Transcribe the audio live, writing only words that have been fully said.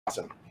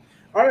Awesome.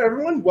 All right,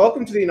 everyone,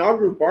 welcome to the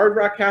inaugural Bard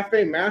Rock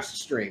Cafe Master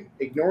Stream,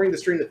 ignoring the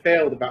stream that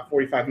failed about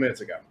 45 minutes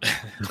ago.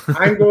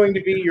 I'm going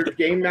to be your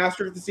game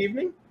master this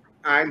evening.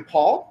 I'm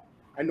Paul.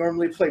 I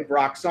normally play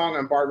Brock's song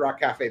on Bard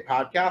Rock Cafe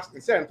podcast.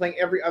 Instead, I'm playing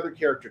every other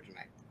character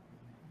tonight.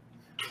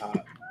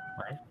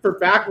 For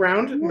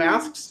background,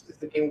 Masks,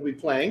 the game we'll be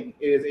playing,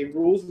 is a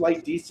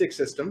rules-light D6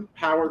 system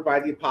powered by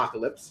the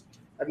Apocalypse.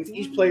 That means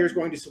each player is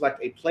going to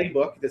select a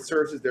playbook that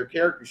serves as their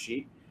character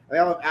sheet. They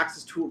all have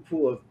access to a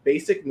pool of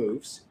basic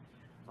moves.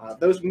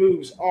 Those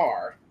moves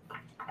are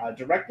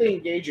directly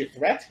engage a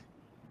threat,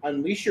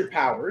 unleash your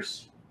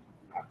powers,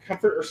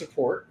 comfort or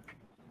support,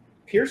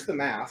 pierce the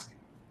mask,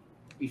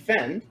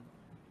 defend,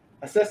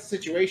 assess the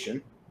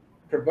situation,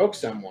 provoke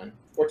someone,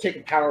 or take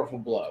a powerful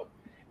blow.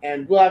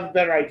 And we'll have a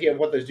better idea of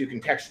what those do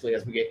contextually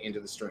as we get into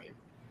the stream.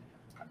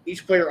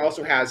 Each player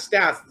also has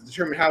stats that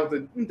determine how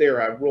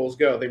their rolls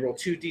go. They roll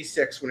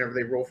 2d6 whenever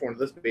they roll for one of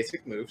those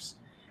basic moves.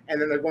 And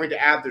then they're going to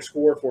add their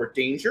score for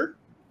danger,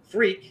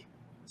 freak,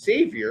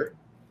 savior,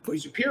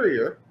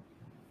 superior,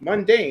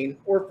 mundane,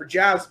 or for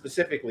jazz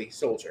specifically,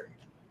 soldier.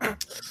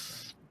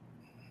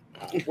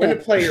 When a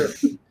player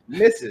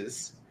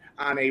misses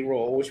on a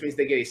roll, which means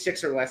they get a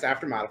 6 or less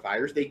after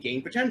modifiers, they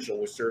gain potential,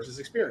 which serves as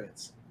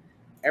experience.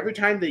 Every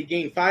time they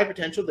gain 5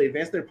 potential, they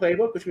advance their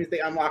playbook, which means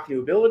they unlock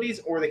new abilities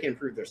or they can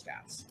improve their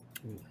stats.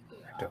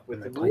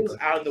 With the rules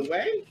out of the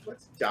way,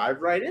 let's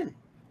dive right in.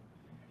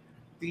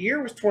 The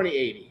year was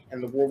 2080,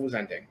 and the world was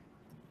ending.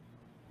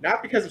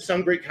 Not because of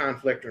some great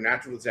conflict or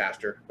natural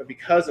disaster, but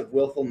because of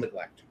willful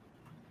neglect.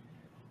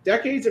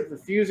 Decades of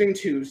refusing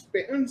to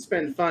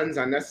spend funds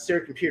on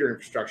necessary computer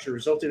infrastructure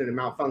resulted in a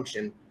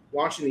malfunction,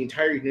 launching the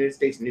entire United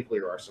States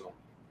nuclear arsenal.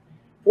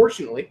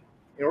 Fortunately,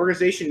 an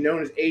organization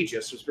known as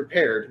Aegis was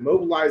prepared,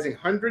 mobilizing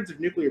hundreds of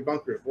nuclear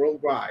bunkers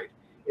worldwide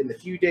in the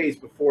few days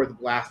before the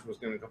blast was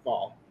going to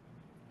fall.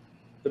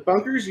 The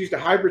bunkers used a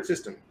hybrid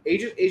system.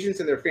 Aegis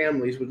agents and their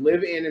families would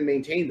live in and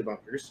maintain the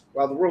bunkers,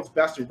 while the world's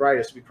best and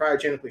brightest would be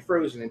cryogenically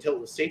frozen until it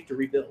was safe to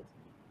rebuild.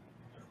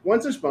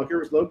 One such bunker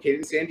was located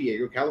in San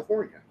Diego,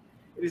 California.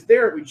 It is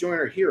there we join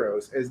our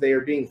heroes as they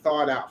are being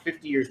thawed out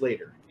 50 years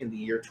later, in the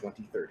year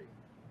 2030.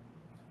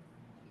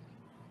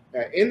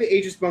 In the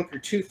Aegis Bunker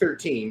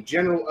 213,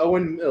 General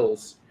Owen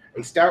Mills,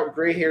 a stout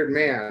gray-haired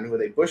man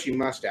with a bushy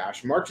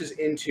mustache, marches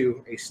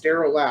into a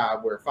sterile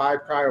lab where 5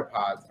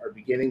 cryopods are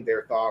beginning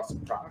their thaw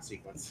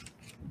sequence.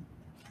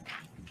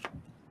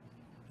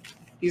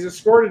 He's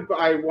escorted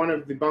by one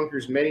of the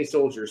bunker's many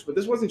soldiers, but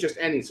this wasn't just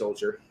any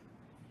soldier.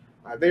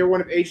 They are one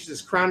of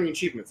Aegis' crowning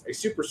achievements, a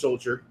super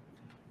soldier,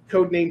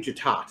 codenamed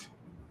Jatat.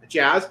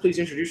 Jazz, please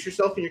introduce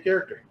yourself and your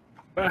character.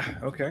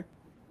 Okay.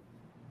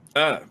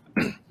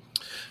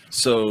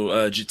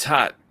 So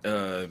Jatat,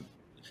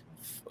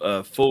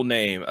 full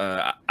name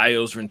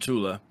Ios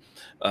Rentula,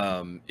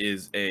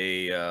 is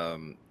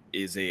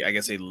a I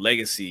guess a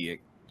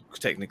legacy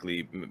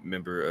technically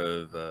member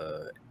of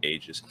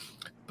Aegis,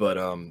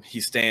 but he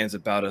stands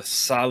about a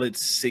solid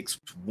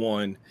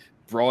 6'1",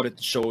 broad at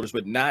the shoulders,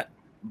 but not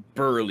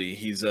burly.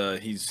 He's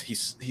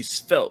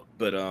svelte,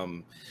 but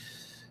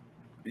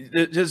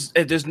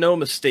there's no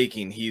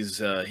mistaking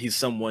he's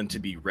someone to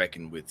be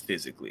reckoned with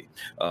physically.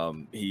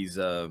 He's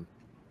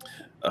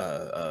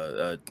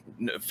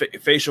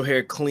facial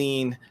hair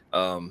clean,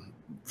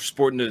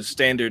 sporting the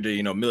standard,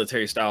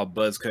 military style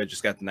buzz cut,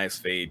 just got the nice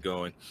fade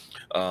going.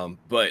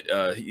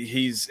 But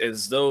he's,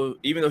 as though,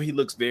 even though he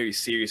looks very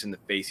serious in the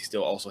face, he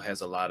still also has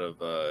a lot of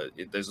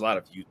there's a lot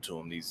of youth to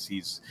him.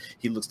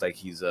 He looks like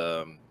he's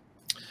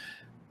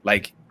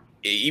like,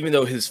 even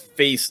though his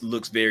face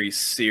looks very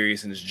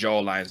serious and his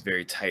jawline is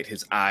very tight,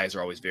 his eyes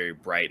are always very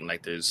bright and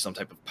like there's some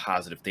type of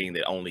positive thing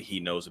that only he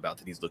knows about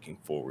that he's looking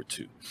forward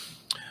to.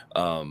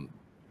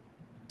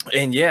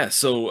 And yeah,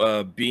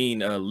 so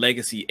being a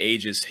legacy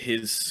Aegis,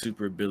 his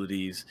super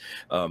abilities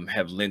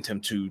have lent him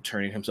to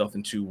turning himself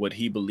into what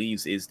he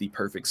believes is the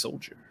perfect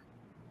soldier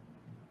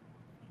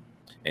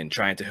and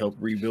trying to help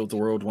rebuild the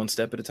world one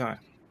step at a time.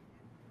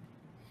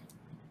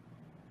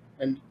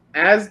 And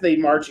as they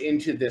march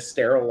into this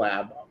sterile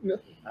lab,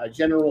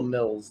 General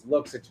Mills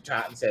looks at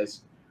Jatat and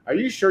says, "Are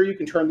you sure you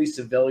can turn these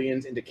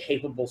civilians into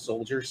capable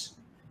soldiers?"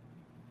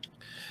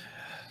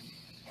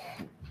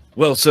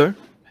 Well, sir,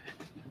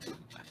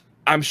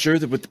 I'm sure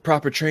that with the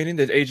proper training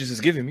that Aegis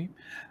has given me,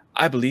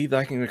 I believe that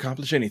I can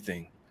accomplish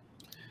anything.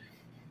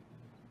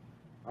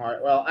 All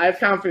right, well, I have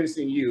confidence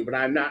in you, but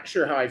I'm not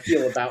sure how I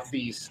feel about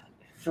these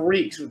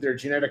freaks with their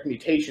genetic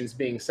mutations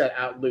being set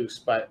out loose,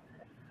 but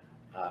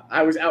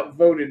I was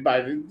outvoted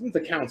by the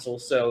council,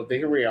 so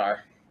here we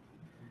are.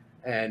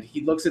 And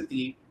he looks at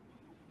the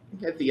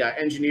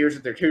engineers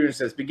at their tutor and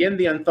says, "Begin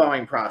the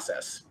unthawing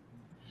process."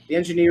 The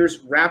engineers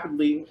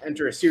rapidly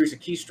enter a series of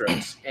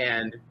keystrokes,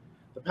 and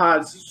the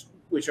pods,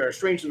 which are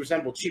strangely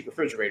resemble cheap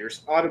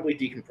refrigerators, audibly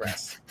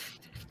decompress.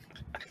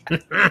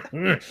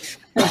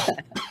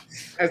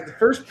 As the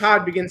first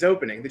pod begins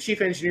opening, the chief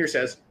engineer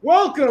says,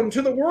 "Welcome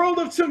to the world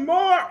of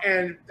tomorrow!"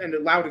 And a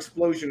loud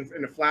explosion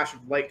and a flash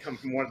of light come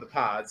from one of the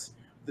pods,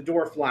 the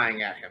door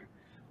flying at him.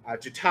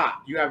 Jatat,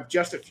 you have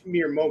just a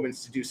mere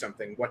moments to do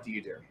something. What do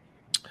you do?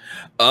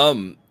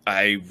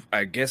 I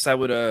guess I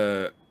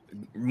would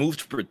move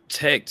to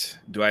protect.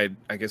 Do I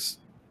guess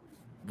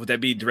would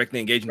that be directly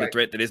engaging the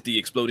threat that is the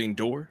exploding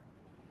door?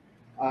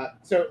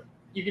 So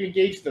you can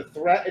engage the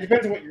threat. It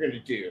depends on what you're going to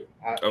do.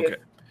 Okay.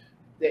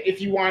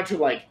 If you want to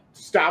like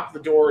stop the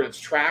door in its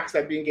tracks,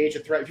 that'd be engage a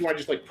threat. If you want to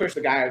just like push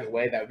the guy out of the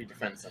way, that would be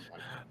defend someone.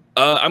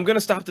 I'm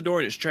gonna stop the door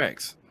in its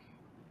tracks.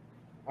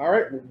 All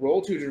right,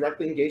 roll to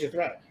directly engage a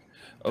threat.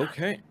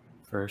 Okay.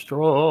 First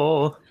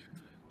roll.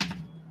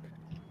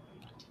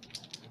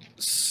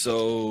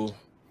 So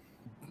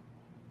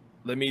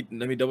let me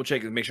double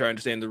check and make sure I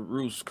understand the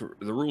rules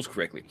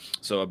correctly.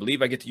 So I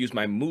believe I get to use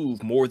my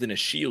move more than a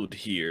shield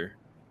here.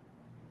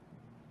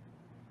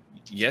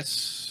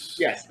 Yes.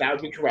 Yes, that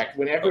would be correct.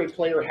 Whenever a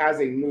player has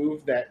a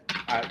move that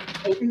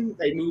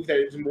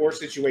is more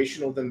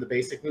situational than the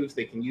basic moves,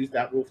 they can use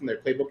that rule from their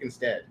playbook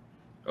instead.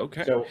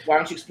 Okay. So why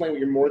don't you explain what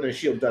your more than a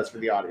shield does for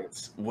the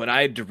audience? When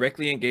I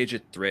directly engage a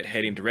threat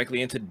heading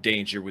directly into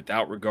danger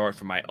without regard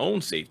for my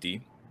own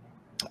safety,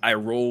 I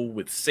roll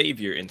with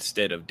savior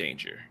instead of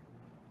danger.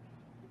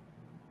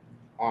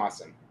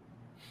 Awesome.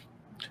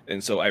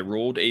 And so I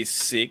rolled a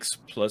 6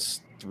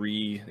 plus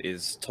 3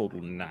 is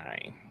total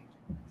 9.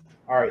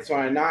 All right, so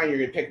on a 9, you're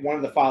going to pick one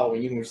of the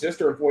following. You can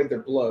resist or avoid their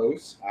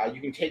blows.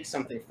 You can take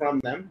something from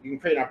them. You can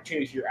create an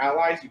opportunity for your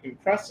allies. You can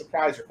press,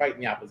 surprise, or fight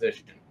in the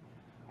opposition.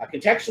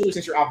 Contextually,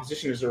 since your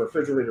opposition is a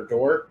refrigerator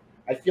door,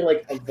 I feel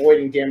like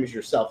avoiding damage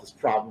yourself is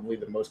probably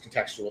the most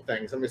contextual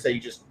thing. So I'm going to say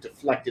you just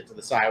deflect it to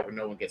the side where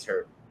no one gets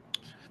hurt.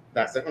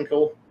 That's something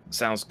cool?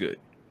 Sounds good.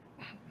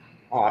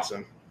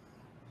 Awesome.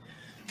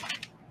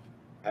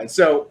 And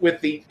so with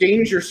the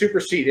danger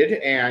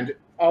superseded and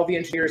all the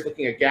engineers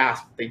looking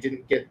aghast, they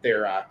didn't get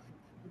their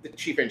the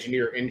chief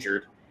engineer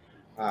injured,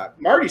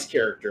 Marty's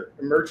character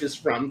emerges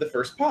from the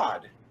first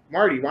pod.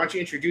 Marty, why don't you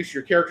introduce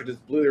your character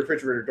that blew the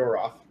refrigerator door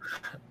off?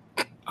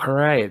 All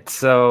right,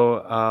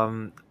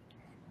 so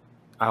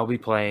I'll be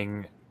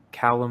playing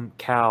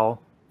Cal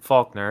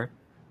Faulkner,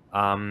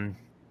 about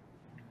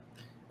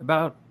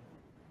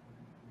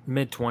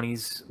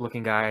mid-20s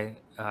looking guy,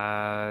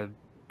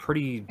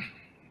 pretty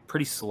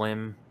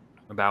slim,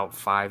 about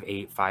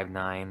 5'8",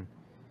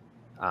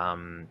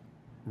 5'9",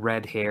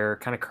 red hair,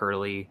 kind of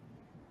curly,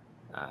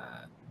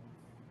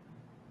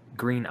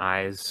 green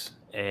eyes,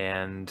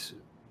 and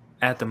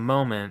at the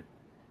moment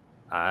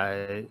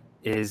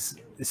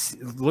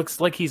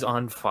looks like he's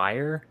on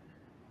fire.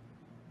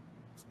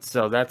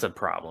 So that's a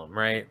problem,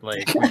 right?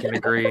 Like, we can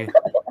agree.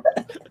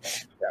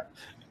 Yeah.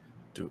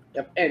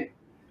 Yep.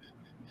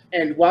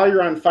 And while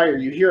you're on fire,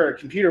 you hear a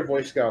computer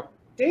voice go,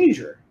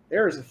 "Danger!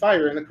 There is a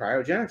fire in the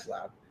cryogenics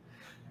lab."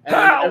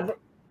 And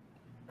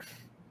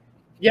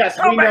yes,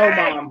 we know,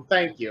 Mom.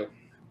 Thank you.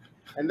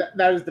 And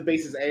that is the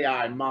base's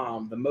AI,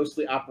 Mom, the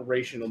mostly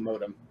operational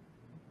modem.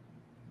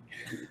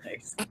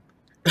 Nice.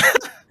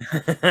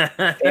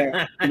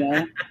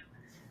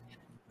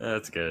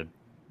 That's good.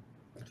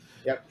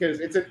 Yep,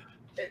 because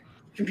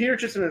computer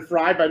chips have been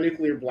fried by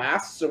nuclear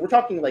blasts, so we're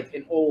talking like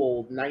an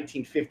old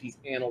 1950s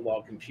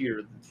analog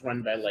computer that's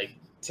run by like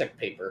tech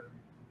paper.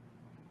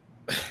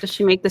 Does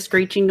she make the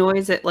screeching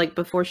noise at like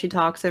before she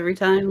talks every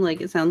time? Like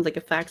it sounds like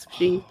a fax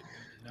machine.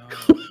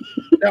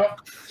 No,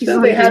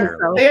 so they had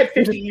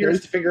 50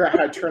 years to figure out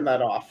how to turn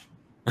that off.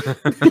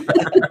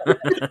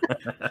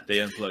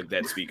 They unplugged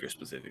that speaker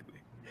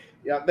specifically.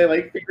 Yeah, they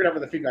like figured out where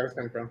the feedback was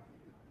coming from.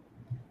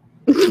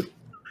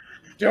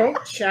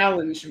 Don't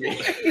challenge me.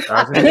 You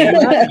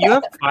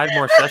have 5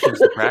 more sessions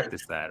to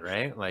practice that,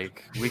 right?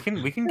 Like, we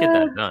can get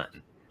that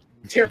done.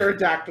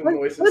 Pterodactyl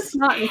noises. Let's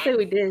not say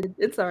we did.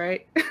 It's all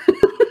right.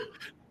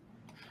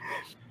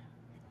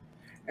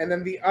 And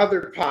then the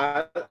other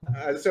pod,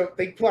 so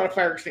they pull out a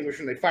fire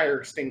extinguisher and they fire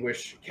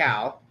extinguish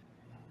Cal.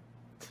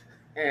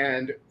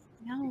 And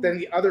then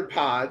the other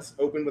pods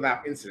open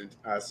without incident.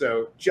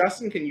 So,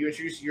 Justin, can you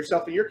introduce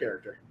yourself and your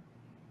character?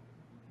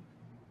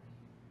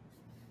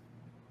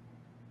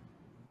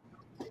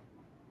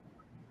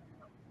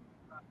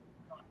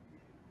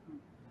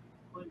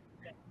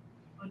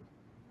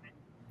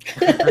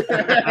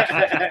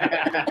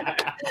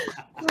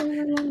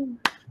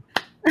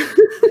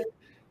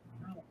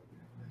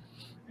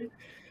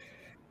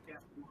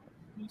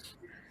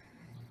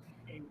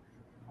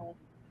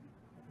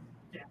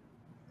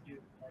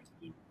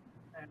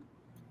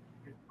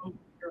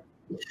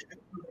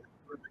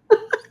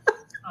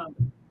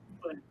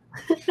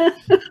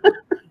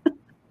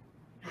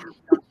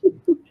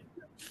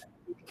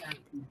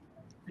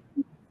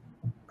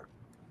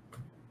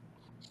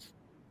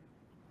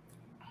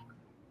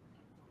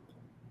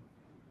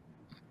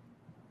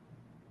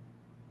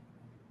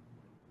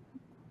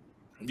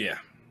 Yeah.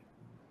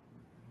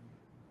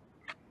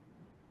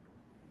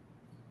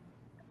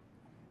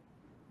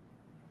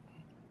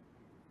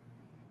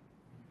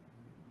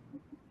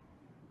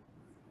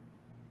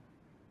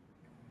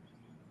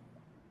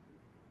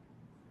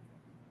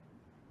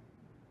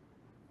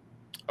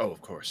 Oh,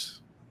 of course.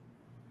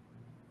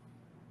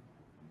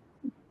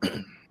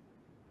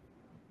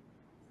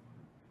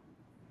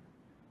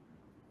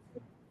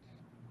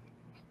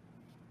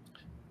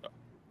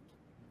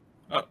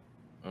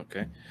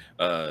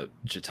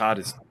 Jatad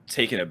is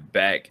taken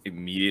aback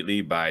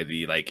immediately by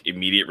the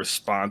immediate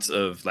response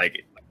of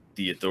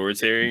the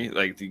authoritarian,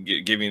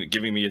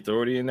 giving me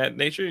authority in that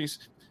nature. He's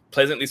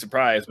pleasantly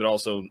surprised, but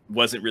also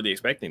wasn't really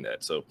expecting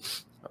that. So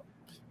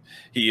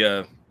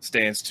he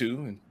stands to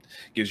and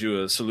gives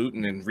you a salute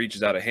and then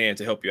reaches out a hand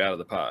to help you out of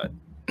the pod.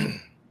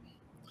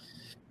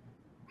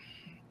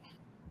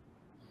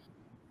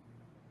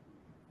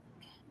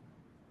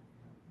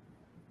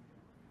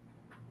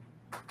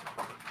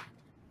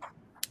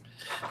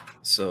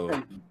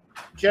 So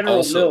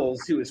General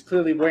Mills, who is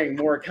clearly wearing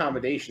more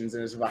accommodations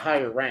and is of a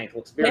higher rank,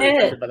 looks very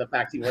offended by the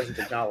fact he wasn't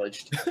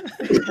acknowledged.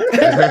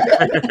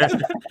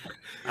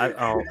 Hang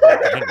on.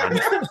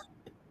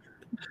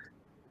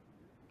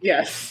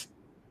 Yes.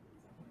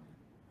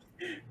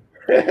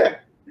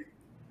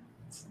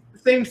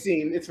 Same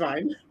scene. It's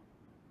fine.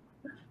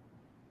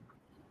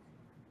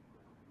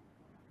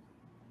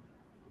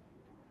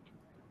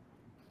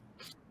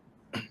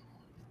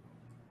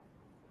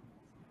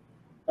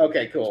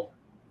 Okay, cool.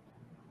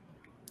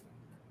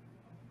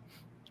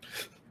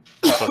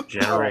 So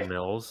General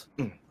Mills.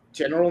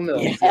 General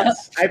Mills,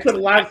 yes. I put a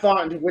lot of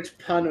thought into which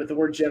pun with the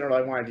word general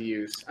I wanted to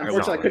use.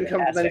 Unfortunately, I couldn't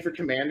come up with any for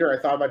commander. I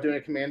thought about doing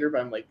a commander,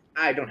 but I'm like,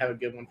 I don't have a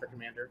good one for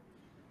commander.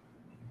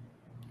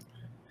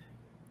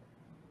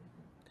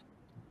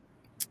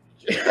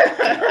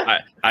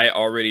 I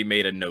already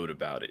made a note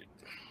about it.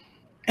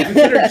 I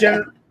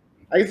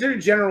consider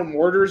General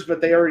Mortars, but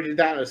they already did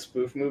that in a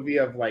spoof movie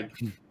of like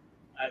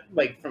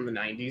from the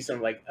 90s. So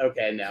I'm like,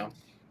 okay, no.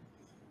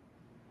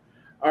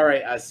 All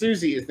right,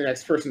 Susie is the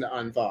next person to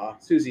unthaw.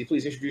 Susie,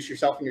 please introduce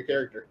yourself and your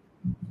character.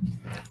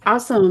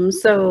 Awesome.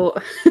 So,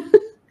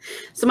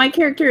 so my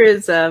character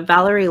is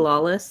Valerie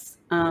Lawless.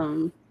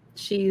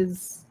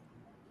 She's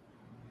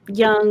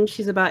young.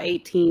 She's about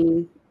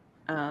 18.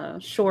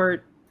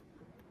 Short,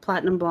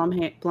 platinum blonde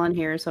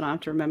hair. So I don't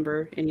have to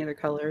remember any other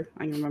color.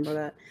 I can remember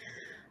that.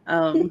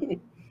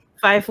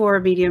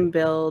 5'4", medium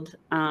build.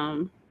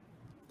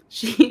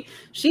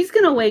 She's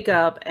gonna wake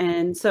up,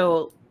 and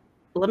so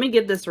let me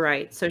get this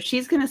right. So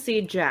she's gonna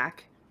see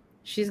Jack,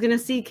 she's gonna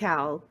see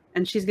Cal,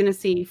 and she's gonna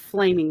see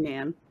Flaming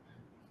Man.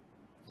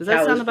 Does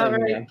that sound about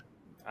right?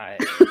 I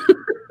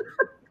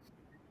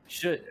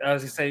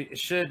was gonna say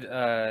should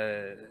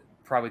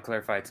probably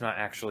clarify. It's not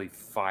actually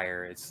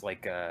fire. It's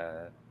like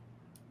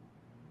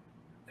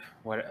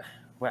what?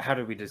 How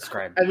did we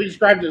describe? We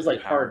described it as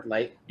like hard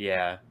light.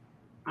 Yeah.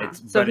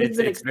 So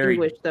it's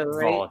very though,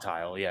 right?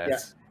 Volatile.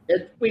 Yes. Yeah.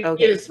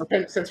 It is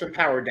sense of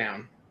power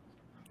down.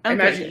 I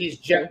imagine he's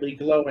gently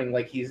glowing,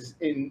 like he's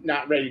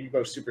not ready to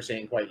go Super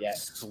Saiyan quite yet.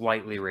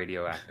 Slightly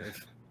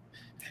radioactive.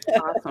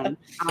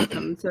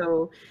 Awesome.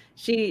 So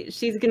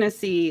she's gonna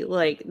see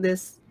like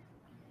this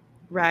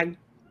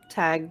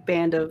ragtag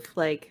band of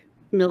like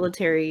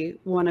military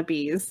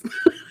wannabes,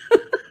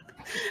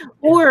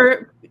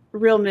 or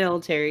real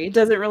military. It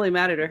doesn't really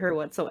matter to her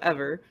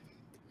whatsoever,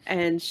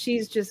 and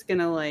she's just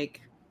gonna like.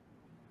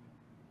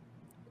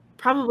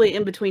 Probably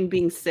in between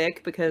being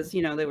sick because,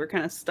 you know, they were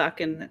kind of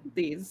stuck in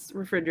these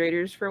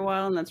refrigerators for a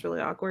while and that's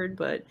really awkward.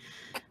 But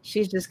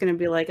she's just going to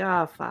be like,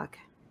 oh, fuck.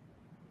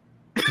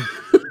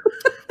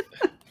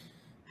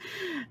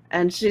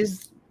 And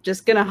she's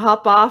just going to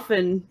hop off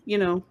and, you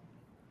know,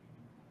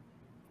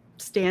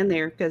 stand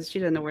there because she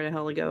doesn't know where the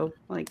hell to go.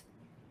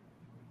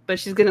 But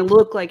she's going to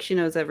look like she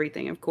knows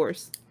everything, of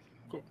course.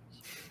 Cool.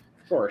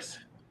 Of course.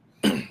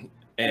 and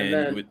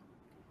then,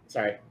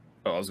 sorry.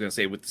 Oh, I was going to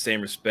say, with the same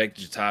respect,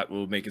 Jatat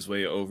will make his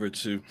way over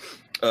to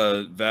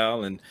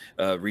Val and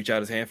reach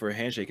out his hand for a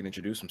handshake and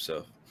introduce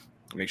himself.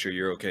 Make sure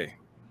you're okay.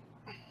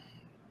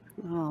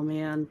 Oh,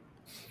 man.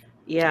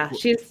 Yeah,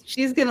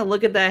 she's going to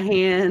look at that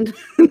hand.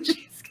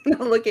 She's going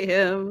to look at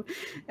him.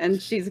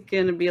 And she's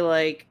going to be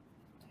like,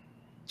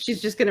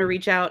 she's just going to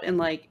reach out and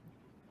like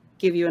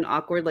give you an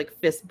awkward like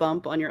fist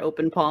bump on your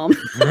open palm.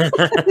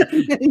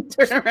 And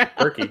turn around.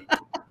 Turkey.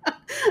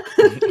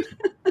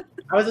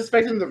 I was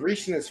expecting to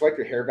reach in and swipe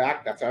your hair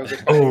back. That's what I was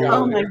expecting.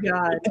 Oh my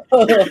god!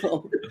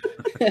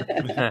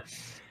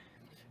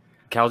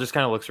 Cal just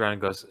kind of looks around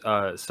and goes,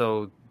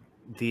 "So,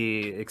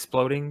 the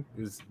exploding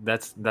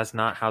that's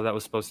not how that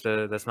was supposed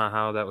to. That's not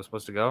how that was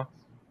supposed to go."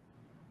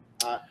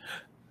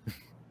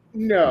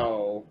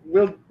 No,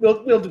 we'll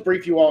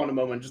debrief you all in a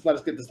moment. Just let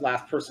us get this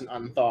last person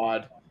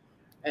unthawed,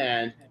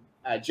 and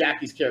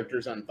Jackie's character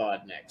is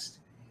unthawed next.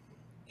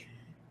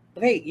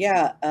 Okay,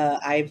 yeah,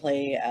 I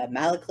play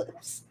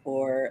Malaclips,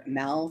 or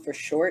Mal for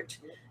short.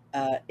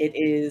 It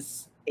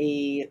is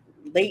a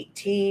late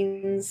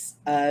teens,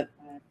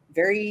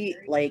 very,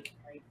 like,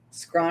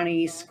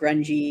 scrawny,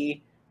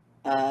 scrungy,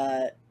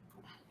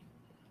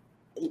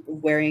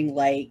 wearing,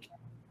 like,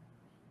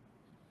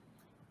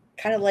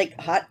 kind of like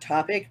Hot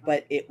Topic,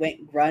 but it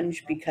went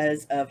grunge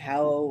because of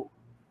how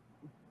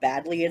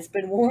badly it's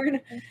been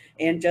worn.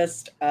 And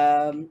just,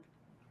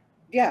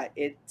 yeah,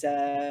 it...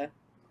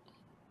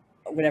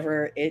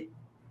 whenever it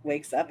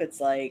wakes up,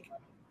 it's like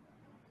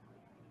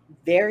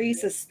very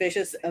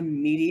suspicious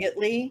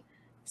immediately,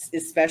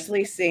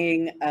 especially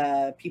seeing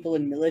people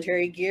in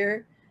military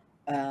gear.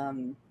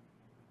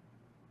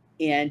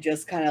 and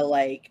just kind of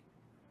like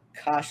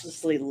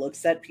cautiously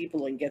looks at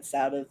people and gets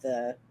out of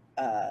the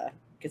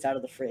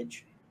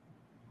fridge.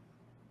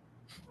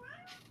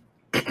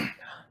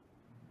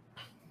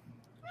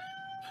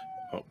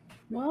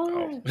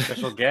 Oh,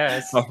 special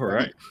guest. All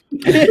right.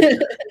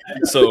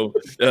 So,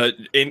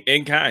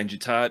 in kind,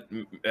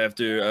 Jatat,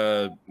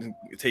 after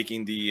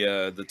taking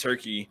the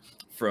turkey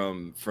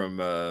from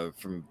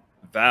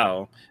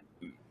Val,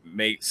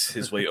 makes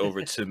his way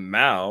over to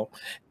Mal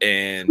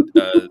and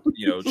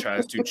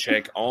tries to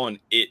check on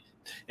it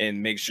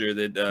and make sure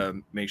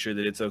that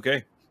it's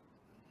okay.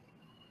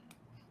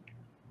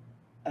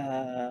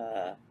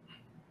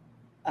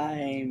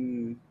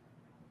 I'm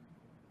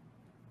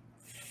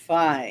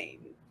fine.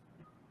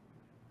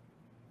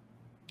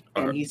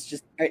 And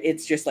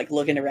it's just like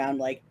looking around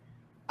like,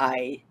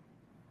 I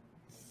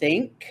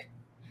think.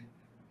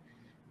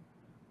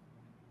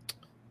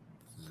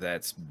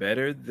 That's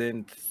better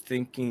than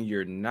thinking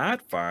you're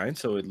not fine,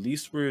 so at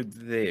least we're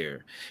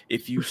there.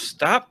 If you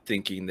stop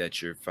thinking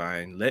that you're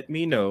fine, let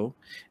me know,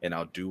 and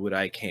I'll do what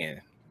I can.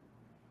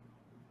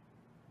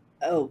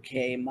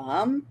 Okay,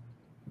 Mom.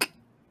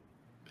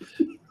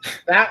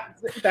 That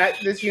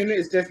this unit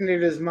is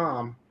designated as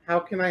Mom. How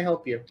can I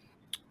help you?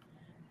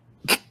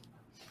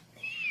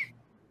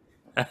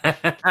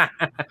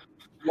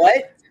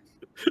 What?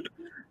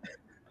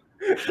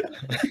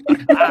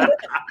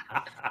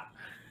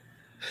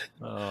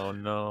 Oh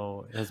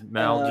no! Has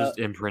Mal just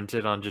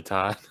imprinted on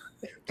Jatat?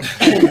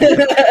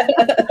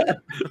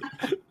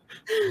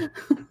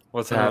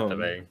 What's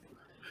happening?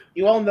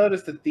 You all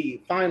notice that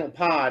the final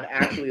pod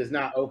actually is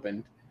not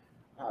opened.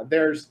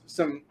 There's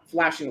some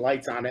flashing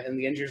lights on it, and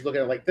the engineers look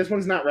at it like, this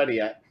one's not ready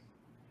yet.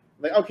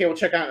 Like, okay, we'll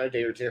check out in a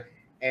day or two.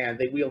 And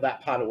they wheel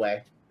that pod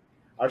away.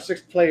 Our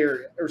 6th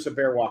player, Ursa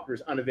Bearwalker,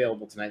 is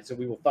unavailable tonight, so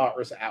we will thaw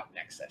Ursa out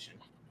next session.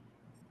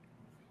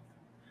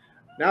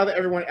 Now that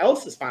everyone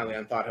else is finally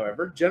unthawed,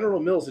 however, General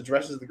Mills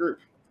addresses the group.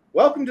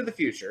 Welcome to the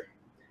future.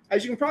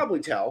 As you can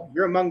probably tell,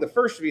 you're among the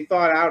first to be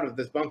thawed out of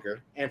this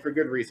bunker, and for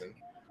good reason.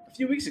 A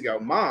few weeks ago,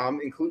 Mom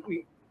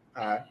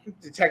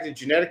detected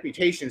genetic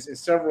mutations in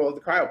several of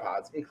the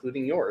cryopods,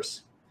 including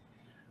yours.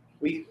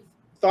 We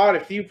thawed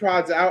a few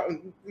pods out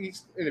in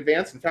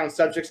advance and found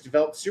subjects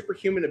developed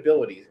superhuman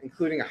abilities,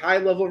 including a high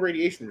level of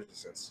radiation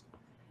resistance.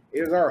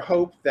 It is our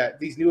hope that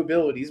these new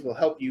abilities will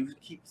help you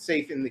keep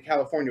safe in the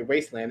California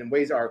wasteland in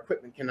ways our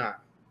equipment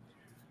cannot.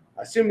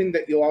 Assuming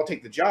that you'll all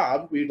take the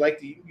job, we would like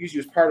to use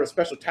you as part of a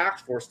special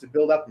task force to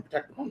build up and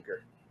protect the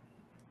bunker.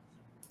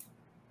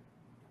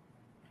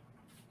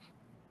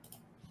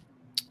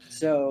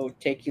 So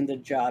taking the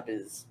job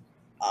is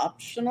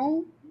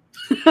optional?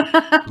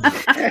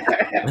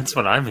 That's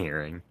what I'm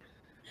hearing.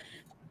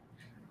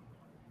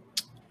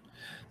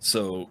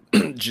 So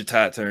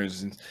Jatat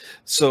turns and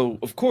so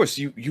of course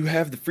you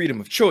have the freedom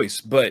of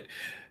choice, but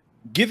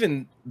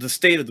given the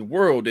state of the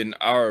world and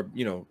our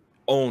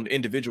own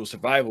individual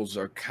survivals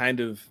are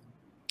kind of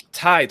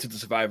tied to the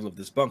survival of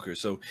this bunker.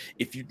 So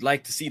if you'd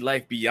like to see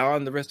life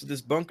beyond the rest of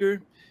this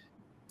bunker,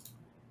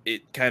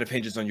 it kind of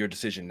hinges on your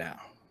decision now.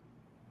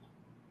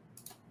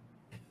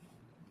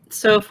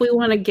 So if we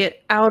want to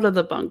get out of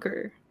the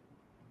bunker,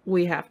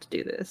 we have to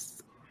do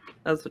this.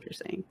 That's what you're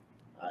saying.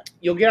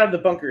 You'll get out of the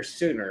bunker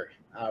sooner.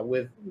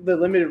 With the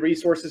limited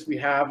resources we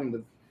have and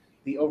with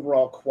the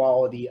overall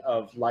quality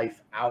of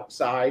life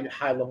outside,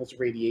 high levels of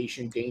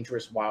radiation,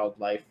 dangerous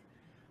wildlife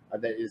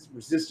that is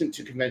resistant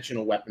to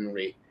conventional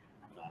weaponry,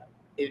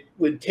 it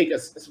would take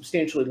us a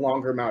substantially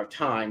longer amount of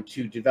time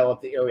to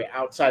develop the area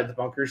outside the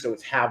bunker so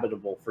it's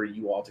habitable for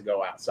you all to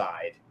go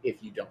outside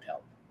if you don't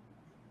help.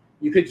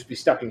 You could just be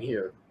stuck in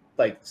here,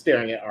 like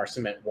staring at our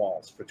cement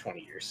walls for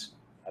 20 years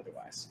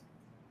otherwise.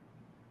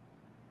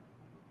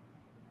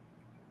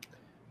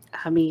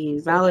 I mean,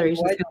 Valerie's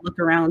just going to look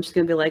around. She's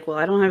going to be like, well,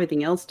 I don't have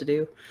anything else to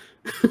do.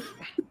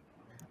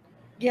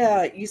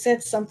 Yeah, you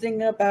said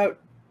something about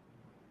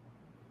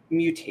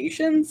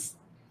mutations?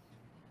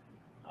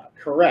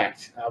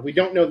 Correct. We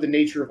don't know the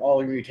nature of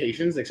all your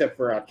mutations, except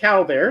for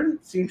Cal there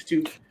seems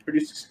to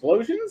produce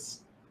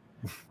explosions.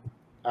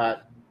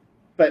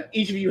 But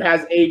each of you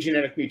has a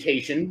genetic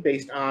mutation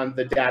based on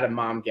the data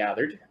Mom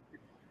gathered.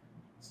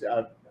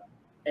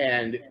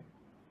 And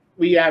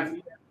we have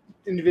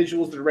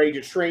individuals that are ready to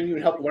train you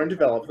and help learn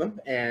develop them.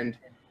 And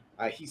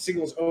he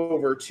signals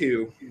over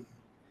to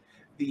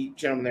the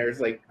gentleman there. Is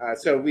like,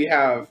 so we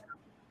have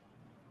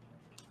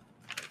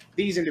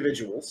these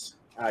individuals.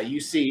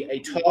 You see a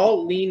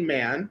tall, lean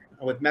man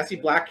with messy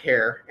black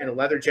hair and a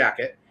leather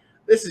jacket.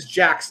 This is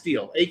Jack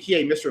Steele,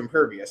 a.k.a. Mr.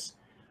 Impervious.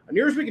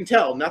 Near as we can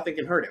tell, nothing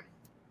can hurt him.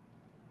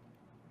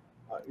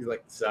 He's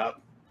like, what's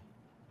up?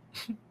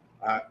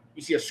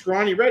 You see a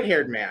scrawny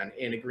red-haired man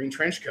in a green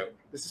trench coat.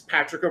 This is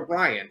Patrick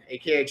O'Brien,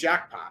 a.k.a.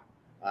 Jackpot.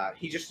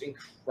 He's just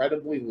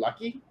incredibly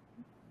lucky.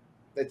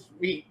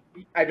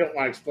 I don't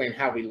want to explain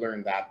how we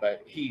learned that,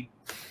 but he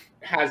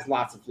has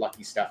lots of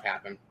lucky stuff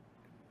happen.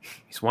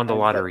 He's won the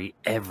lottery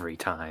every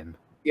time.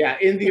 Yeah,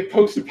 in the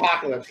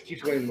post-apocalypse, he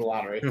keeps winning the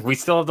lottery. We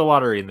still have the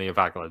lottery in the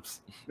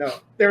apocalypse. No,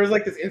 there was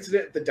like this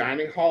incident at the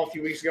dining hall a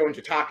few weeks ago, and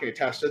Jataka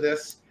attested to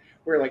this,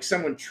 where like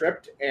someone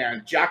tripped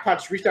and Jackpot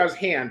just reached out his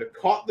hand,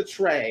 caught the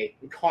tray,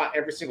 and caught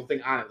every single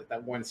thing on it, like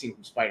that one scene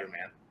from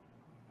Spider-Man.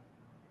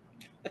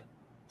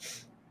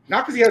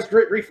 Not because he has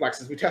great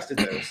reflexes. We tested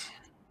those.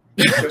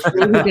 Just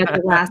You got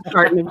the last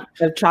carton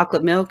of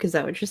chocolate milk. Is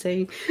that what you're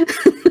saying?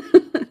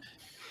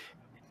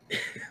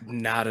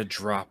 Not a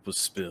drop was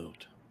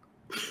spilled.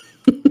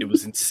 It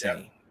was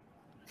insane.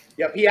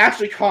 Yep, he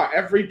actually caught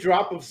every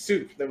drop of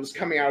soup that was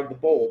coming out of the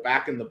bowl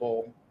back in the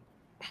bowl.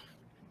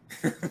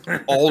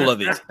 All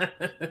of it.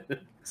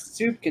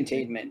 Soup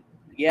containment.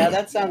 Yeah,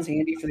 that sounds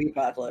handy for the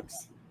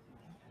apocalypse.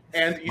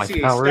 And you My see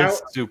power a is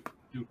stout, soup.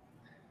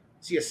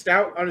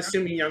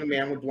 unassuming young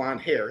man with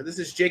blonde hair. This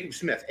is Jacob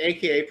Smith,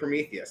 a.k.a.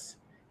 Prometheus.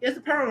 He has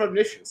the power of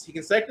omniscience. He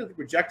can psychically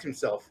project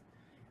himself,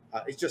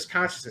 it's just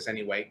consciousness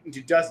anyway,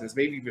 into dozens,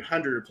 maybe even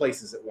hundreds of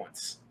places at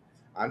once.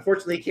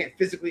 Unfortunately, he can't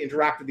physically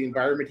interact with the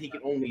environment. He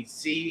can only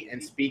see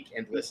and speak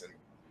and listen.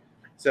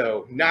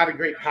 So not a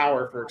great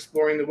power for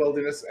exploring the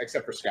wilderness,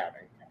 except for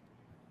scouting.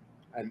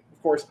 And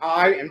of course,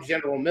 I am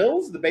General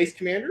Mills, the base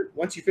commander.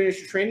 Once you finish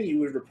your training, you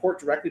would report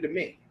directly to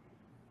me.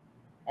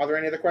 Are there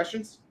any other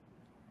questions?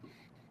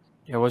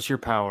 Yeah, what's your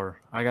power?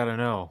 I gotta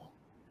know.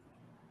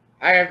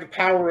 I have the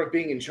power of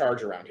being in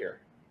charge around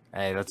here.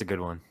 Hey, that's a good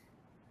one.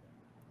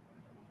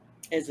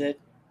 Is it?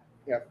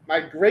 Yeah, my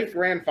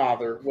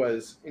great-grandfather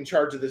was in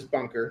charge of this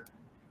bunker.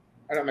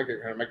 Not my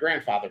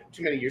grandfather.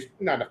 Too many years,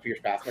 not enough years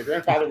passed. My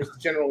grandfather was the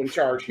general in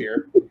charge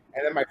here,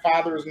 and then my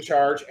father was in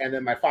charge, and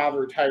then my father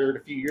retired a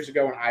few years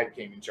ago, and I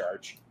became in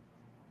charge.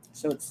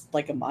 So it's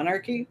like a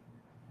monarchy?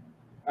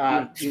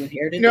 You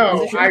inherited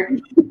No,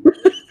 the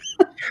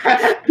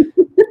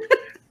position?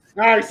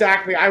 not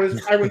exactly. I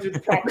went through the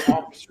proper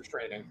officer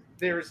training.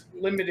 There's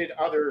limited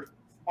other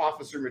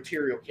officer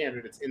material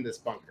candidates in this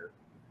bunker.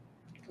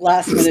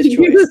 Last minute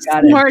You're choice. the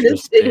Got it.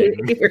 smartest idiot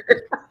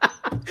here.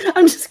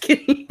 I'm just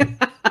kidding.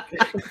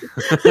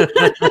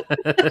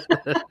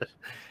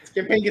 This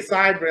campaign gets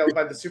side-railed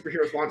by the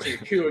superheroes launching a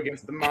coup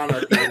against the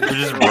monarchy. They're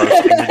just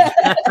roasting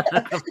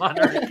the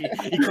monarchy.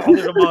 He called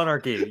it a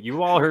monarchy.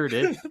 You all heard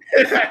it.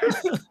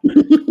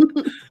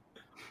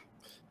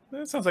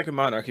 That sounds like a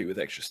monarchy with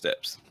extra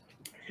steps.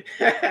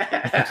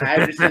 I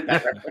understand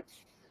that reference.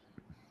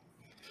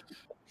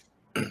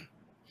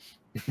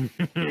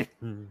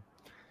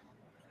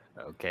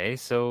 Okay,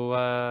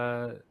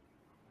 so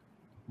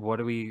what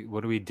do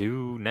we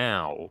do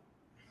now?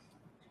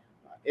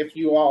 If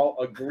you all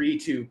agree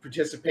to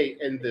participate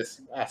in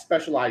this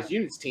specialized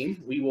units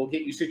team, we will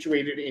get you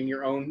situated in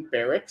your own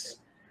barracks,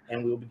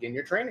 and we will begin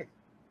your training.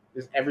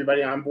 Is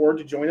everybody on board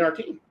to join our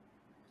team?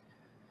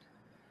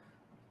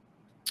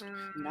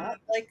 Not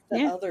like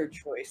the other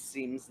choice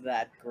seems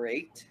that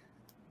great.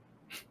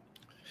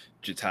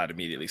 Jitad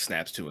immediately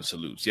snaps to and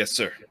salutes. Yes,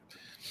 sir.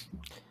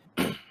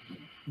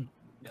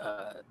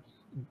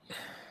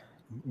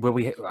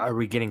 Are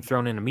we getting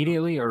thrown in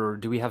immediately, or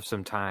do we have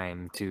some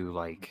time to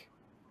like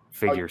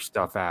figure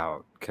stuff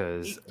out?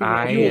 Because you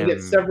will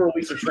get several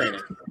weeks of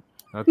training.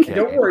 Okay,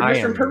 don't worry,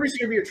 Mr. Impervious is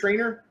going to be your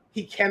trainer.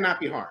 He cannot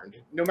be harmed.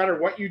 No matter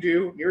what you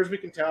do, near as we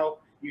can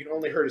tell, you can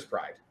only hurt his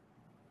pride.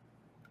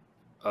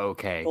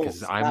 Okay, because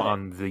Cool, I'm got it.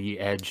 on the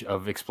edge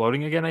of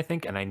exploding again, I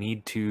think, and I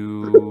need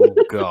to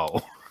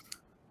go.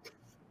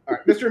 All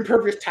right, Mr.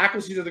 Impervious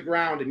tackles you to the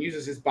ground and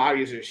uses his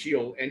body as a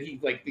shield, and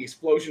the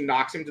explosion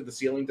knocks him to the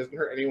ceiling, doesn't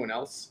hurt anyone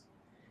else.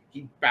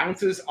 He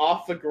bounces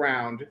off the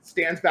ground,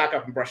 stands back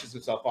up, and brushes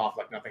himself off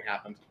like nothing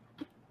happened.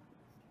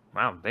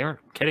 Wow, they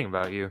aren't kidding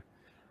about you.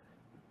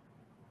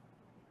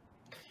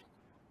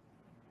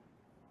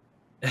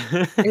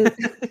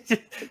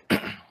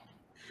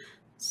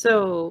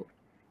 So,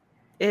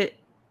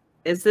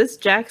 is this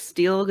Jack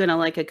Steele gonna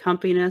like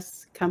accompany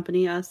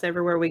us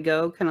everywhere we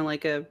go, kind of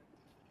like a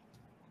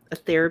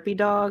therapy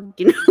dog,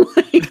 you know?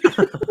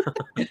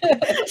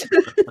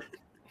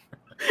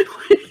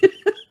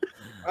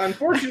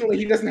 Unfortunately,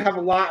 he doesn't have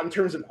a lot in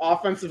terms of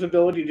offensive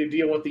ability to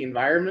deal with the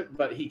environment,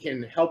 but he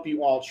can help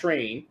you all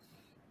train,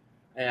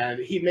 and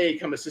he may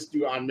come assist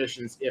you on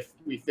missions if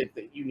we think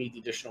that you need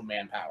additional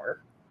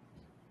manpower.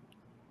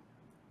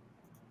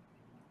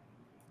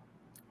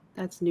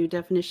 That's new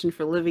definition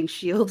for living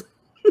shield.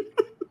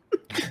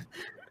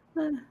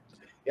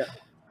 Yeah,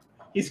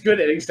 he's good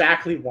at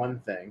exactly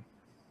one thing.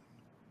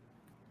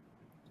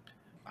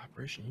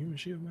 Operation Human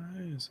Shield, my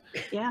eyes.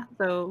 Yeah,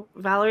 so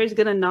Valerie's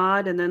gonna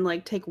nod and then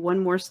like take one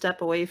more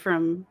step away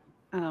from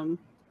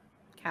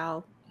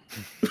Cal.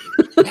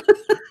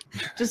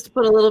 Just to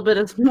put a little bit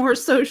of more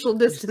social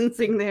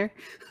distancing there.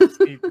 Then I just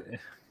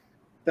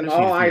need all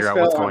to eyes figure out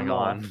fell what's on going Mal.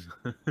 on.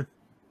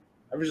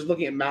 I was just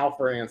looking at Mal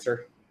for an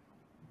answer.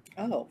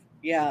 Oh,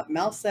 yeah.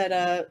 Mal said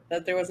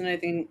that there wasn't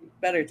anything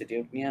better to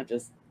do. Yeah,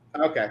 just...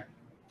 Okay.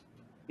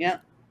 Yeah.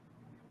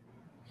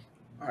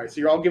 All right,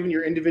 so you're all given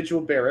your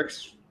individual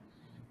barracks,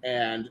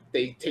 and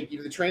they take you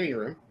to the training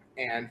room,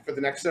 and for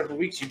the next several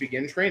weeks, you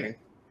begin training.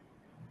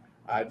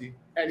 Do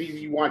any of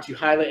you want to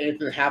highlight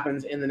anything that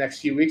happens in the next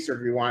few weeks, or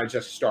do you want to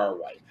just star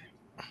wipe?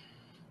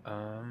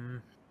 I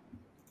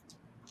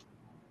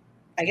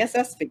guess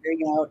that's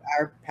figuring out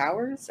our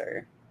powers,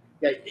 or...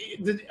 Yeah,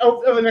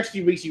 over the next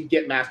few weeks, you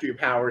get master your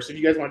powers. So if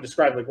you guys want to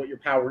describe like what your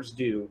powers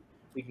do,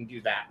 we can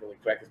do that really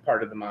quick as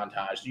part of the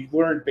montage. You've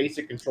learned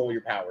basic control of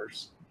your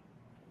powers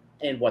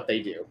and what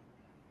they do.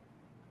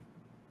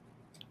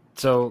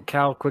 So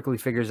Cal quickly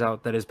figures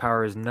out that his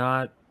power is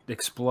not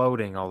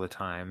exploding all the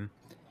time,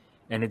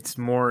 and it's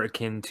more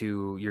akin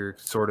to your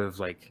sort of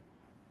like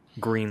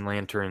Green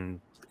Lantern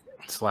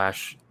 /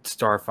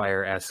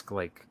 Starfire-esque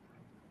like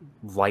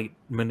light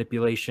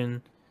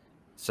manipulation.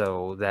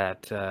 So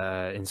that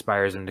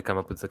inspires him to come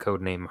up with the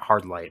code name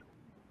Hardlight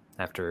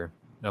after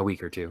a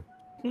week or two.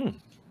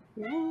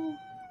 Yeah.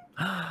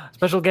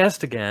 Special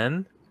guest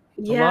again.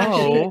 Yeah,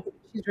 Hello.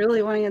 she's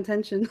really wanting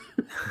attention.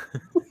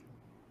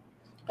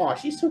 Oh,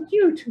 she's so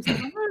cute.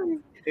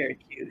 Very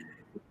cute.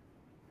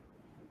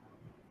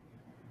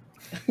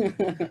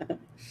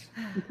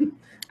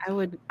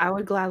 I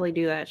would gladly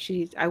do that.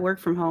 I work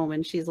from home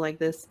and she's like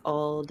this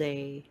all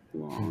day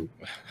long.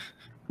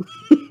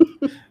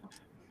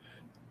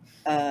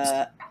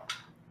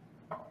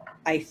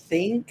 I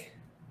think.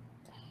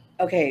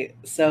 Okay,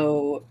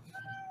 so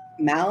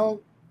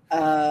Mal,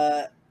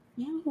 No,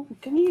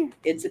 come here.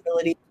 its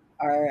abilities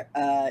are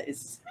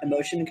is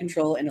emotion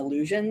control and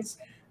illusions.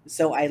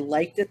 So I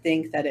like to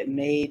think that it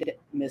made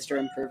Mr.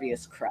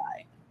 Impervious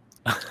cry.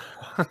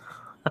 Oh,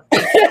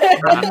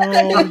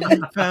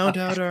 you found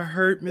how to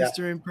hurt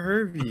Mr.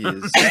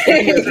 Impervious.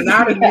 They're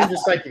not immune to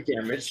psychic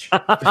damage.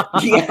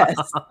 Yes.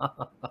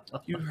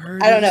 You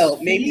hurt I don't his know.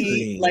 Maybe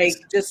feelings. like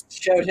just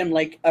showed him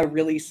like a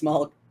really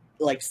small,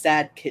 like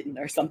sad kitten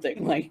or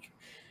something like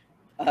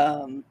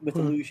with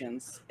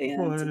illusions,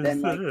 and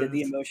then like did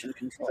the emotion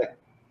control.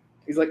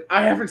 He's like,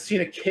 I haven't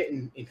seen a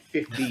kitten in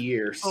 50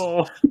 years.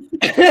 Oh,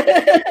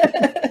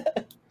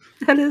 That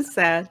is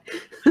sad.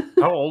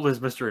 how old is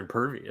Mr.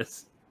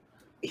 Impervious?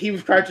 He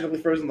was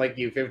cryogenically frozen like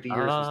you. 50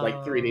 years was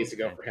like 3 days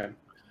ago for him.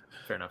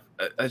 Fair enough.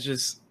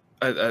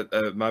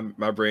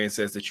 My brain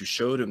says that you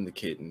showed him the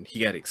kitten.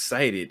 He got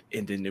excited,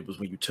 and then it was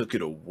when you took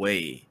it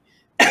away.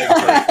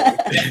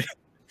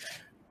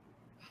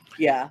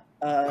 Yeah.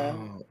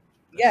 Oh,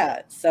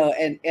 Yeah. So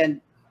and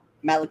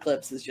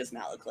Malaclips is just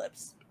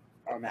Malaclips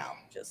or Mal,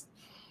 just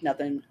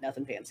nothing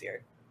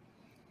fancier.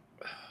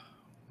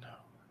 no.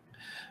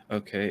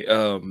 Okay.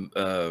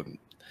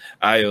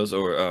 Ios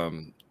or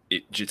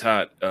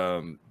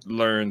Jitat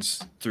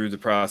learns through the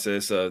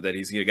process that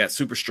he's got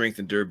super strength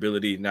and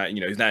durability. Not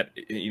he's not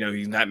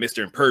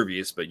Mr.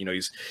 Impervious, but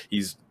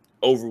he's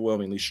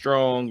overwhelmingly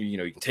strong. He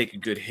can take a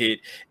good hit,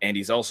 and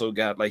he's also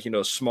got like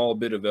a small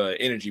bit of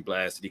energy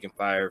blast that he can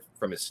fire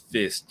from his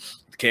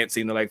fist. Can't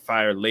seem to like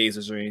fire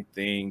lasers or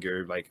anything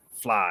or like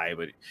fly,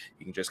 but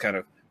he can just kind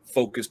of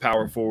focus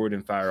power forward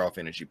and fire off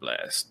energy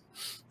blast.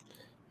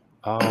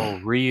 Oh,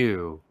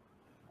 Ryu.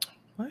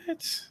 What?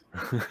 He's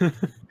got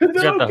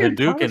the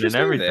Hadouken and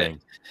everything.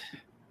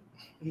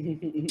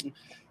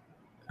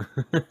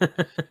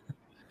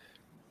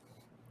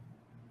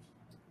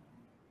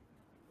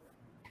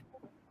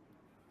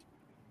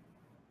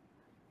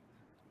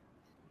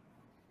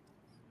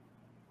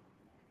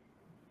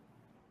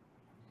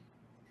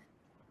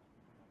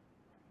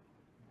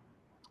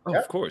 Oh,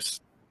 Yep. of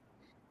course.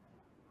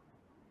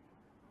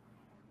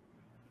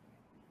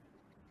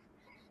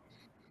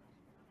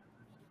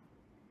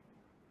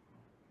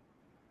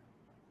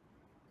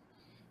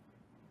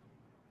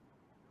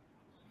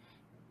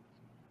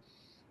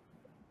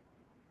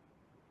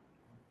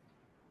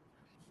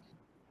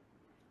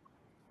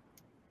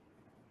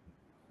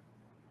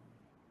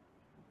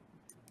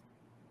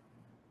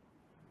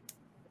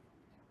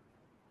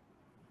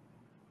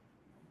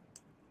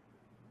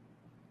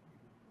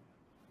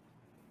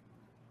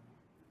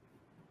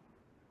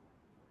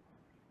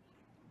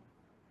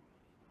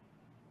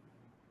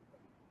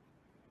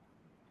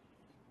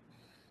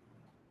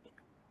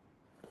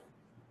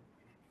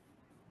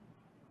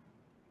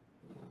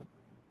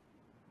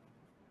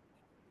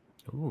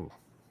 Ooh.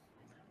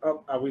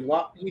 Oh, we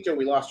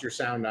lost your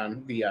sound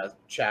on the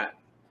chat.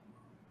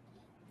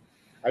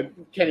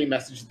 Kenny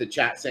messaged the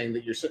chat saying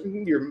that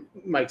your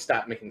mic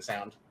stopped making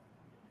sound.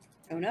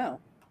 Oh no.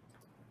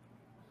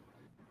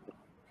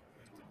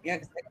 Yeah,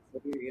 because I can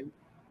still hear you.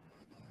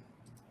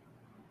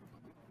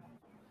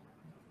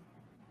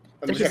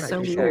 I'm This just is checking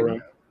so the control weird.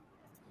 room.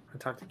 I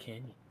talked to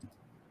Canyon.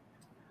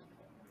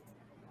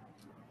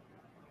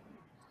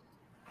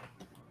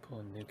 Pull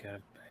a nuke out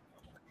of the bag.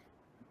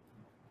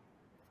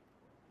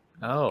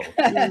 Oh.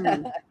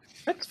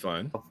 That's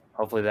fun.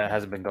 Hopefully that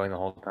hasn't been going the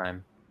whole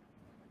time.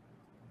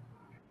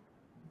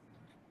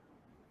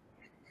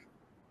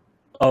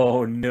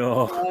 Oh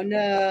no. Oh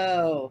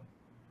no.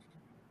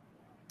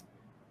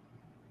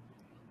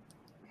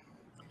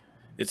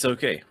 It's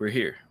okay. We're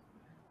here.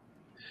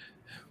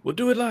 We'll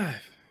do it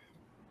live.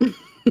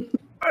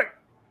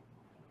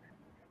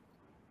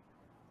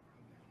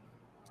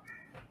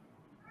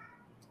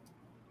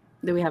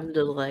 Do we have a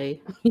delay?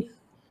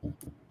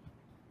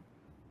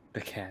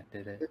 The cat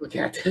did it. The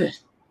cat did it.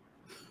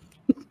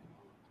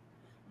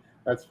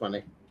 That's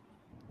funny.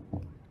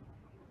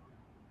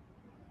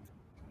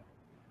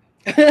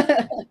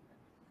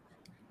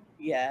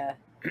 Yeah.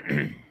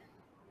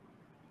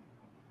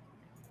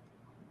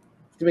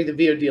 to make the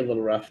VOD a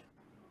little rough.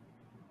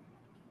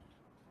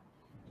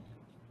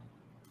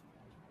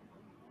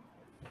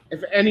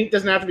 If any,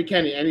 doesn't have to be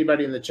Kenny.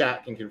 Anybody in the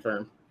chat can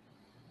confirm.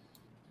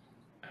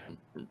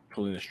 I'm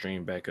pulling the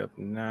stream back up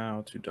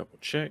now to double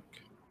check.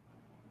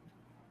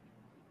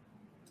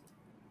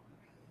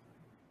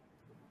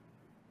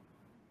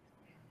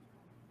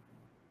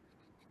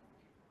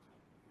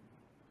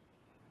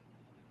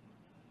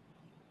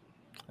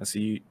 I see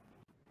you.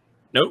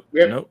 Nope.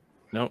 Yep.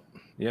 Nope.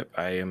 Yep.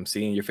 I am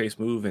seeing your face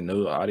move, and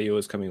no audio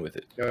is coming with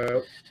it.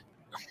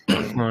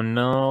 Oh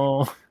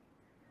no.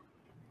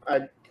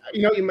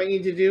 You know what you might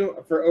need to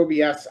do for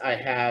OBS? I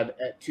had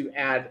to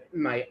add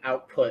my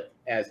output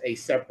as a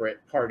separate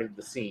part of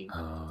the scene.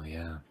 Oh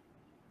yeah.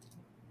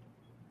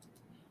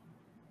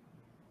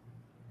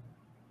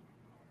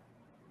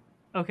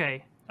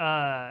 Okay.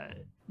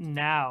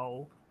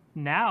 Now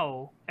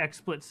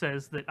XSplit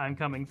says that I'm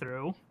coming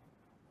through.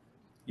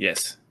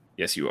 Yes.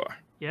 Yes, you are.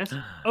 Yes.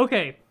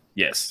 Okay.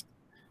 Yes.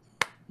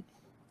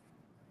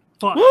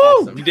 Fuck. Woo!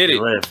 Awesome. You did We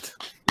it. lived.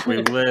 We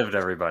lived,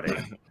 everybody.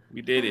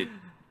 We did it.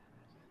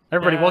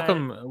 Everybody,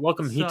 That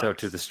welcome Hito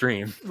sucks. to the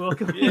stream.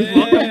 Welcome, Yeah.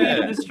 welcome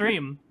to the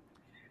stream.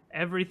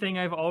 Everything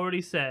I've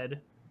already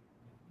said.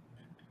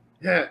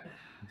 That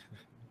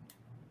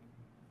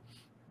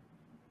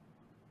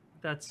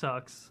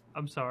sucks.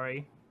 I'm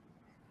sorry.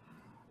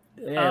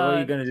 Yeah, what are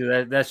you gonna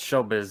do? That's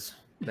showbiz,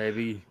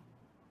 baby.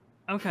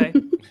 Okay.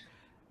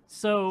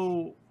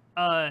 So,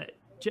 I'll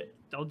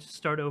just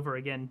start over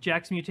again.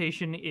 Jack's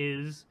mutation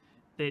is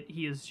that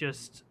he is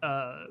just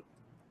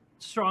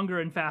stronger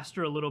and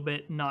faster a little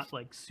bit, not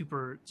like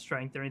super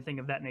strength or anything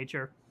of that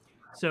nature.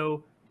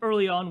 So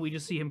early on, we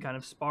just see him kind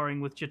of sparring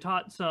with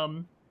Jatat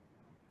some,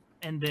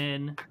 and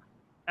then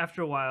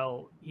after a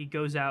while, he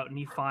goes out and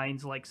he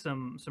finds like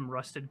some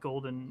rusted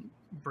golden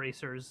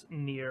bracers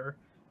near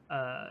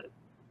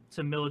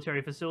some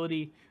military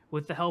facility.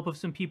 With the help of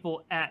some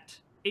people at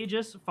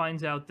Aegis,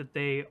 finds out that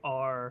they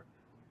are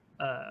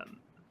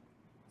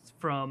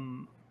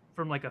from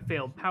like a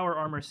failed power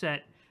armor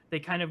set. They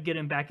kind of get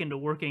him back into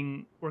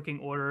working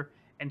order,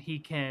 and he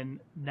can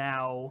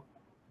now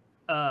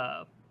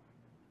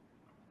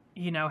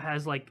he now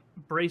has like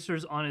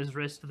bracers on his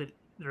wrist that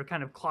they're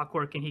kind of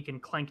clockwork, and he can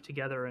clank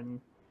together and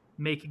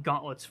make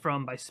gauntlets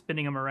from by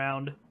spinning them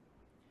around.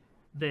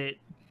 That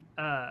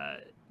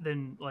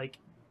then like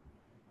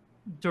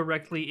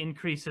directly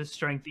increases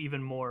strength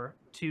even more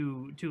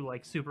to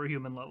like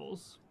superhuman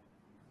levels.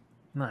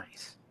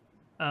 Nice.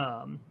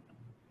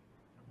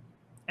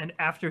 And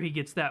after he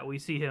gets that, we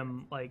see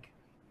him like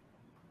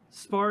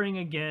sparring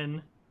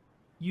again,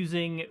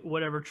 using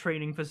whatever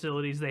training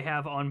facilities they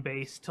have on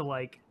base to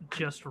like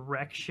just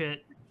wreck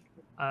shit.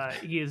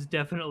 He is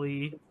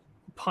definitely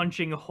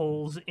punching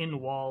holes in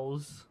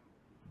walls.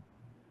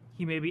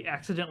 He maybe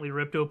accidentally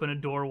ripped open a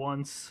door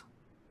once.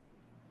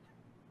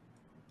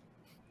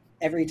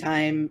 Every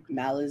time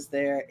Mal is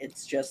there,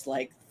 it's just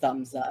like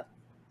thumbs up.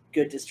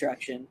 Good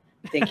destruction.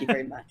 Thank you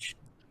very much.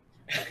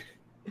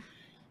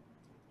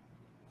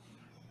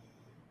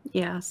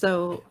 Yeah,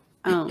 so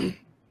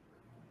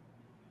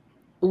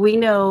we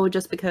know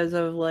just because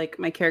of like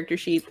my character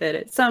sheet that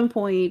at some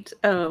point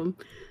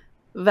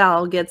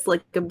Val gets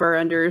like a burr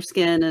under her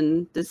skin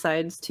and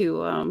decides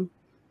to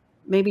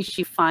maybe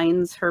she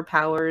finds her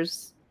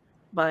powers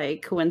by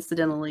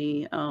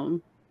coincidentally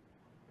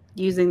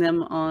using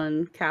them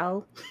on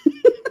Cal.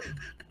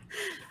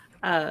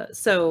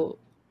 So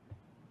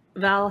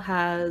Val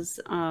has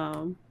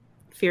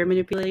fear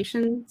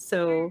manipulation,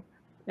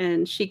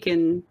 and she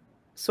can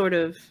sort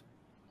of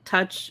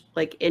touch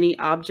like any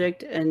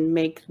object and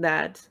make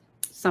that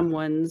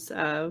someone's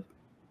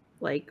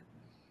like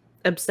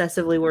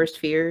obsessively worst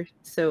fear.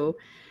 So,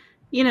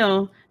 you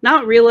know,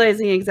 not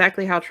realizing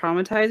exactly how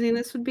traumatizing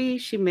this would be,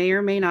 she may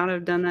or may not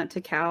have done that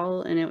to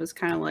Cal, and it was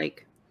kind of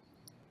like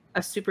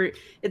it's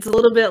a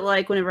little bit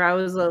like whenever I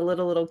was a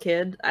little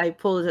kid, I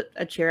pulled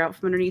a chair out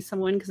from underneath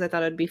someone because I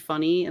thought it'd be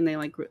funny, and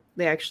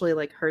they actually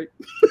like hurt.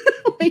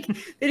 Like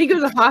then he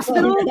goes to the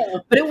hospital,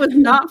 but it was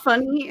not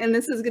funny. And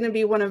this is going to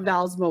be one of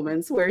Val's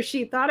moments where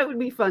she thought it would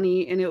be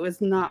funny and it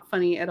was not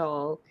funny at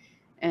all,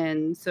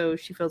 and so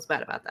she feels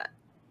bad about that.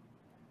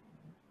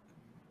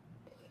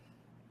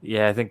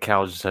 Yeah, I think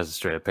Cal just has a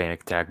straight up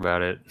panic attack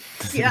about it.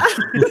 Yeah.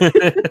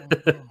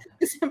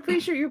 I'm pretty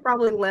sure you're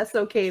probably less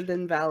okay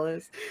than Val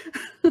is.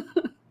 All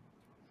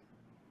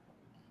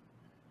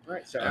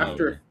right, so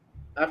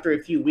after a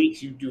few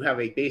weeks, you do have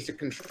a basic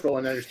control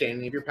and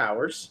understanding of your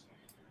powers.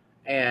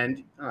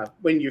 And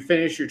when you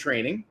finish your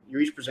training,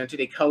 you're each presented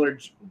a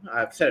colored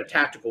set of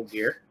tactical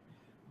gear.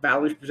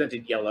 Val is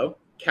presented yellow,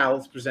 Cal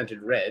is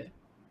presented red,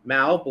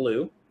 Mal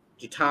blue,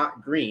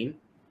 Jatat green,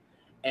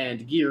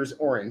 and Gears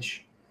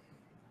orange.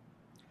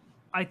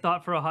 I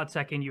thought for a hot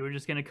second you were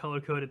just going to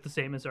color code it the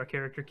same as our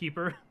character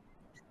keeper.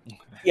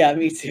 Yeah,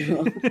 me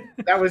too.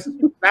 That was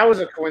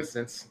a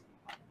coincidence.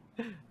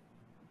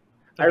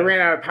 I ran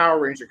out of Power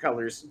Ranger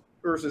colors.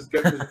 Versus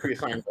was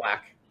pre-assigned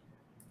black.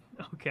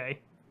 Okay.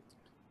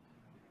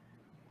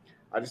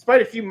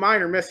 Despite a few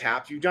minor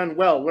mishaps, you've done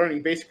well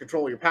learning basic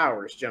control of your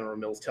powers, General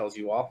Mills tells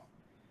you all.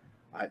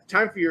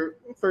 Time for your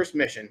first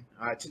mission.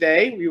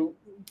 Today,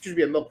 should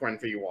be a milk run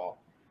for you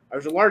all.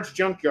 There's a large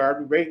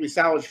junkyard we regularly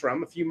salvage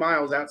from a few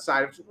miles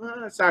outside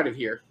of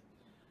here.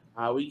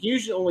 We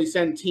usually only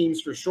send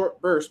teams for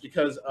short bursts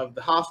because of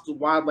the hostile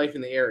wildlife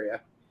in the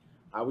area.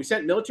 We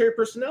sent military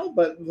personnel,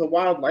 but the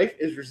wildlife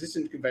is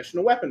resistant to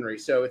conventional weaponry,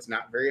 so it's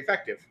not very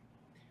effective.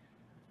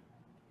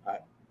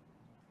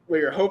 We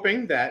are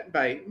hoping that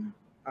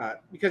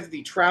because of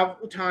the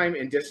travel time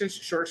and distance,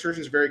 short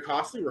excursions are very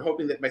costly. We're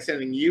hoping that by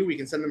sending you, we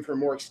can send them for a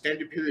more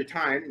extended period of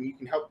time, and you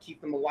can help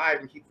keep them alive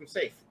and keep them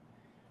safe.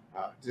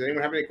 Does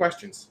anyone have any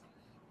questions?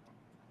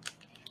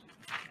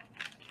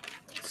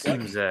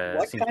 Seems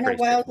What seems kind of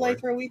pretty wildlife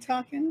straightforward. are we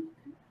talking?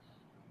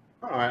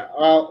 All right.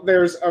 Well,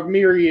 there's a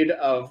myriad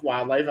of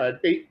wildlife.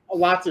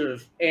 Lots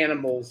of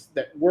animals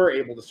that were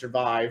able to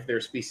survive their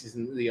species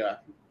in the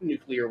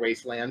nuclear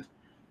wasteland.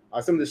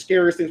 Some of the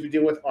scariest things we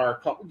deal with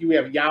we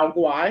have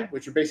Guai,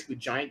 which are basically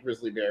giant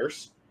grizzly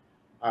bears.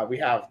 We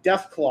have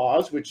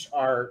Deathclaws, which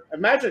are,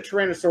 imagine a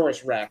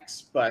Tyrannosaurus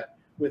Rex, but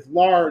with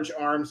large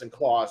arms and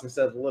claws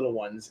instead of the little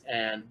ones,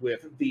 and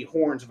with the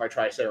horns of a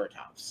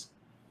Triceratops.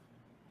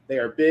 They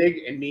are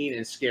big and mean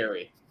and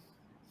scary.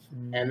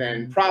 And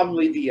then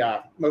probably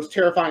the most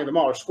terrifying of them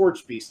all are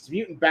Scorchbeats,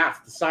 mutant bats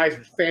the size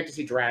of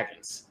fantasy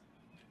dragons.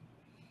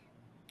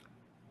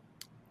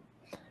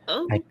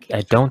 Okay.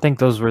 I don't think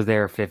those were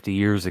there 50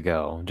 years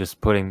ago.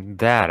 Just putting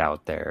that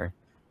out there.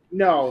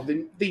 No,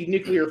 the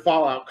nuclear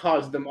fallout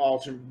caused them all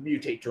to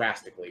mutate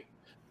drastically.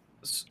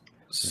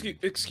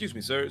 Excuse me,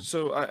 sir.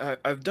 So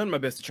I've done my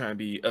best to try and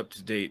be up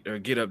to date or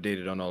get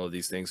updated on all of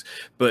these things.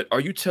 But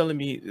are you telling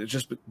me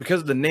just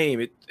because of the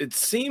name, it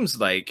seems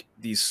like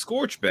these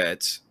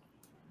Scorchbats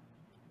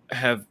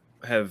have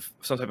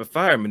some type of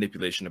fire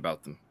manipulation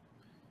about them?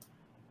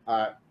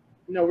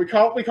 No, we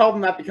call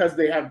them that because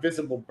they have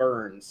visible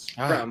burns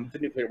from the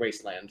nuclear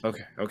wasteland.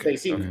 Okay.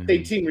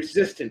 They seem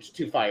resistant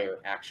to fire.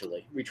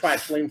 Actually, we tried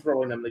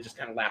flamethrowing them; they just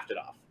kind of laughed it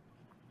off.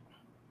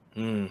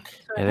 Yeah,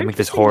 they make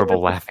this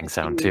horrible laughing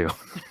sound too.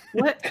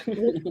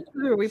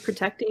 Who are we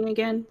protecting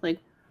again? Like,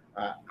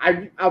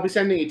 I'll be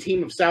sending a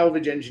team of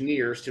salvage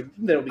engineers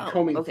that'll be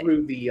combing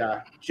through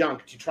the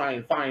junk to try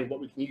and find what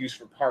we can use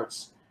for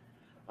parts.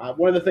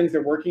 One of the things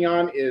they're working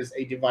on is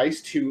a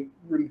device to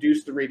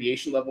reduce the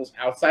radiation levels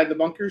outside the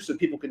bunker so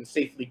people can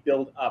safely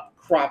build up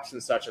crops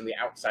and such on the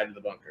outside of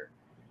the bunker.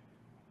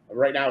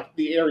 Right now,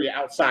 the area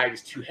outside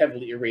is too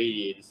heavily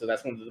irradiated, so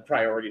that's one of the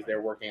priorities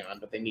they're working on,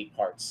 but they need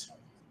parts.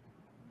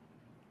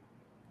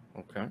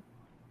 Okay.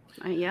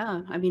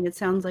 yeah, I mean, it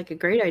sounds like a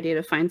great idea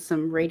to find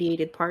some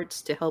radiated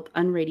parts to help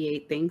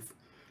unradiate things.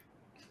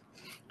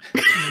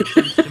 Makes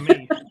sense to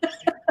me.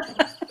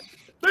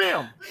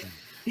 Bam!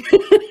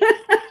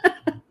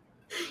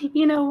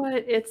 You know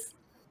what?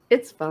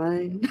 It's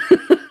fine.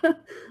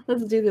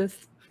 Let's do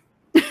this.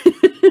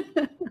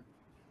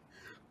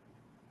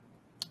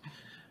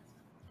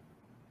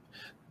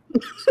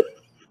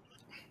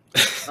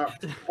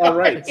 All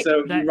right,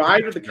 so you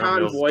ride with a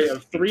convoy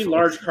of 3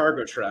 large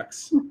cargo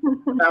trucks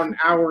about an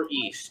hour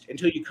east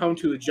until you come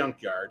to a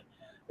junkyard.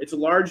 It's a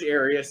large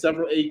area,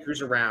 several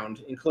acres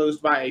around,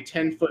 enclosed by a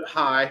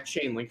 10-foot-high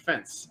chain-link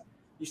fence.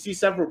 You see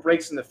several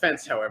breaks in the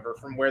fence, however,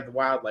 from where the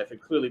wildlife had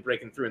clearly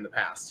broken through in the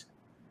past.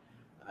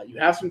 You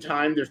have some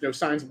time. There's no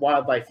signs of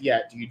wildlife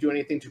yet. Do you do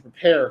anything to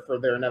prepare for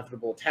their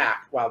inevitable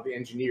attack while the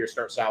engineers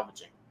start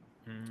salvaging?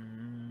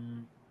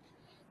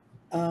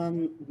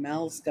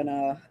 Mal's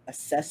gonna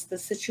assess the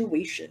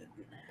situation.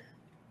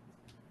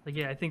 Like,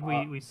 yeah, I think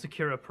we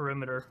secure a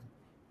perimeter.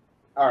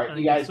 All right,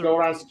 you guys go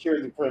around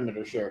securing the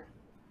perimeter, sure.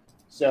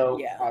 So,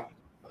 Yeah.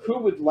 Who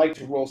would like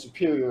to roll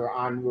superior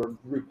on your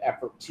group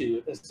effort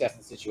to assess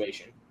the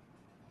situation?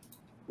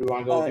 We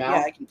want to go with Mal?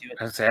 Yeah, I can do it.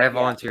 I say I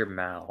volunteer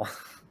Mal.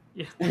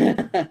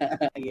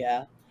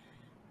 Yeah.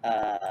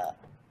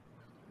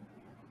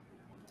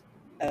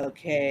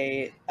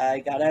 Okay, I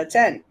got a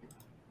 10.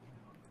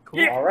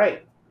 Cool. All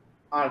right.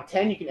 On a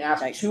 10, you can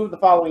ask Nice. 2 of the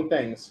following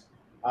things.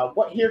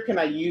 What here can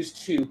I use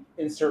to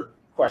insert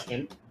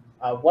question?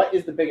 What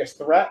is the biggest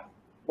threat?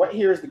 What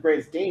here is the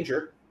greatest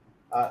danger?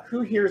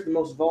 Who here is the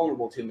most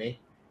vulnerable to me?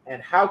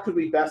 And how could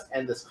we best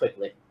end this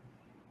quickly?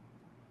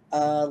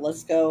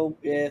 Let's go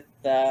with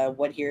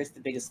what here is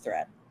the biggest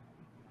threat.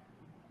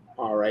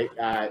 All right.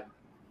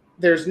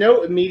 There's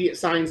no immediate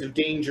signs of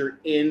danger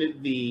in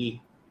the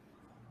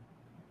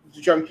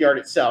junkyard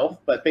itself,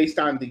 but based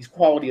on the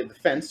quality of the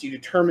fence, you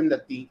determine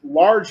that the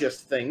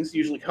largest things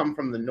usually come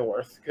from the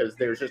north because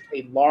there's just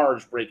a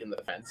large break in the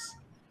fence.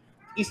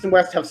 East and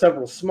west have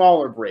several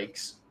smaller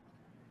breaks,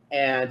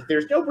 and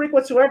there's no break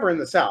whatsoever in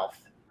the south.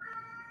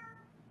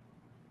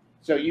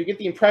 So you get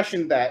the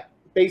impression that,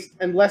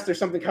 unless there's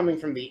something coming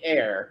from the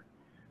air,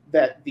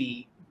 that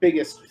the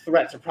biggest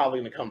threats are probably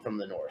going to come from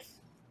the north.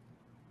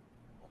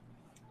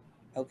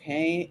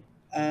 Okay.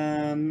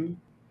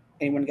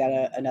 Anyone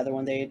got another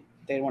one they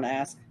want to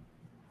ask?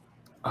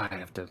 I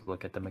have to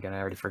look at them again. I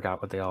already forgot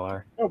what they all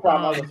are. No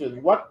problem. I'll go through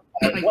them. What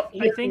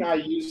here think- can I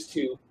use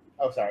to...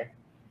 Oh, sorry.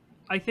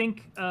 I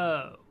think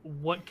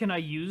what can I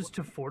use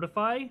to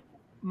fortify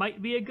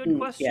might be a good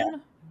question. Yeah.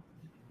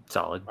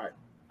 Solid. All right.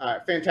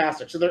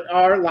 Fantastic. So there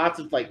are lots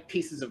of like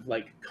pieces of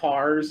like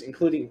cars,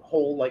 including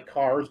whole like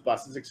cars,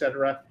 buses,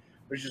 etc.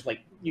 Which is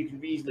like you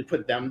can easily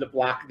put them to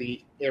block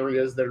the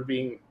areas that are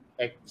being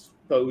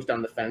exposed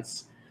on the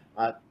fence.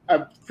 A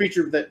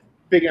creature that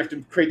big enough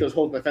to create those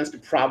holes in the fence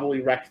could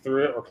probably wreck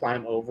through it or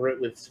climb over it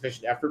with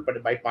sufficient effort, but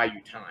it might buy you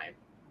time.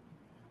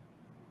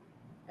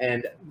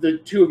 And the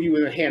two of you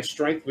with enhanced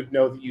strength would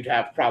know that you'd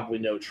have probably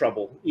no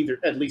trouble, either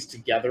at least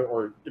together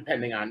or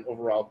depending on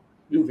overall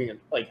moving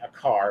like a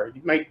car.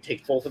 It might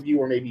take both of you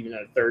or maybe even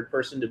a third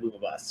person to move a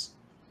bus.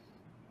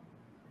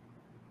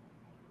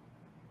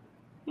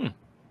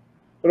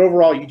 But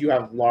overall, you do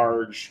have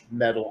large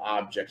metal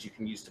objects you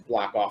can use to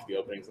block off the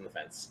openings in the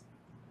fence.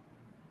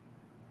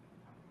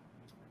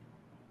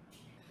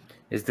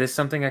 Is this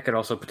something I could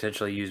also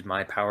potentially use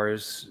my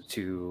powers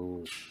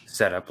to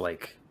set up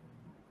like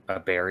a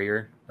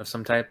barrier of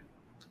some type?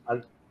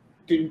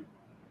 Do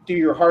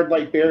your hard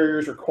light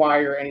barriers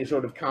require any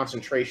sort of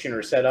concentration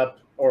or setup,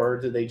 or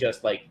do they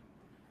just like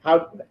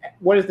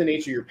what is the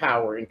nature of your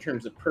power in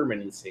terms of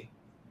permanency?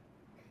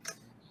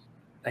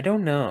 I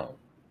don't know.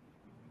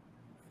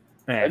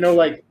 I know,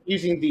 like,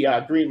 using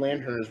the Green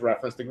Lantern as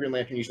reference, the Green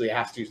Lantern usually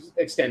has to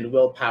extend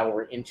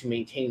willpower into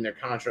maintaining their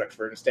contracts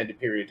for an extended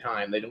period of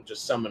time. They don't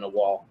just summon a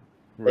wall.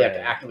 They have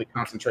to actively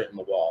concentrate on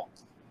the wall.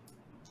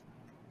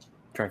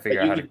 Trying to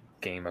figure out how to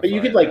game But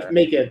you could, like,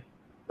 make a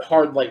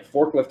hard light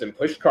forklift and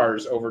push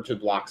cars over to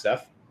block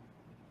stuff.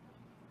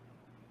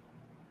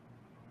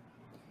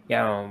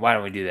 Yeah, why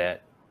don't we do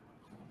that?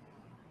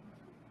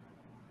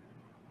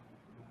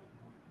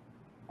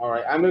 All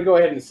right, I'm going to go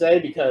ahead and say,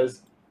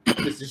 because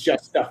this is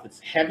just stuff that's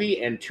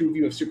heavy, and two of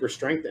you have super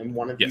strength, and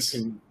one of you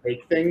can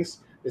make things.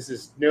 This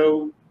is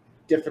no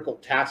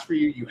difficult task for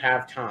you. You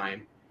have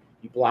time.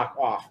 You block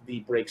off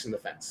the breaks in the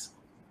fence.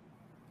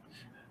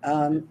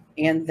 And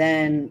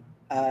then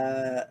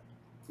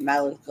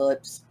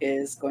Malaclypse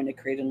is going to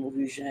create an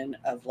illusion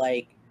of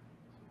like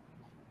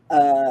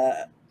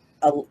a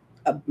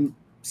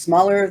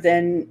smaller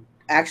than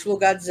actual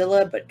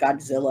Godzilla, but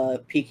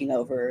Godzilla peeking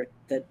over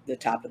the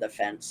top of the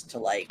fence to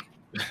like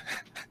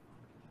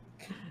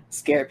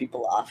scare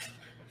people off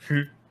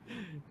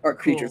or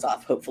creatures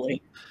off,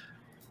 hopefully.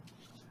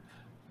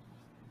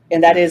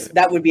 And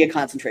that would be a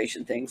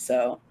concentration thing.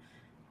 So,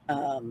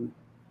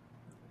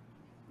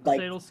 like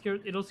so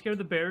it'll scare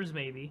the bears.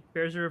 Maybe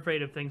bears are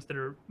afraid of things that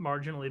are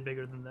marginally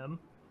bigger than them.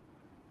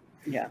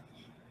 Yeah,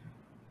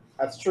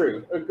 that's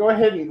true. Go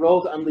ahead and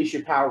roll to unleash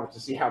your power to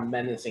see how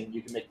menacing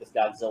you can make this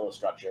Godzilla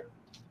structure.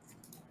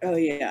 Oh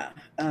yeah,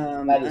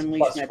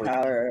 unleash my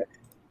power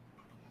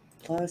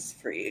plus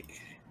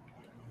freak.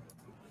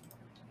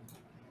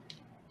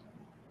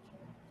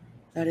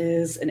 That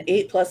is an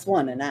 8 plus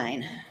 1, a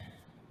 9.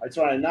 Right,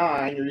 so on a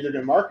 9, you're either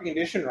going to mark a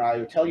condition or I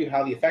will tell you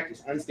how the effect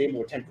is unstable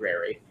or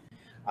temporary.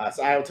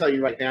 So I will tell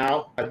you right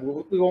now,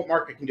 we won't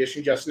mark a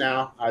condition just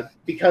now.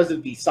 Because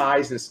of the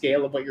size and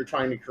scale of what you're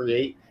trying to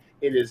create,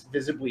 it is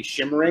visibly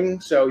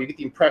shimmering. So you get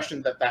the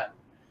impression that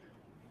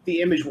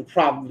the image will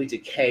probably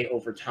decay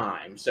over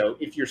time. So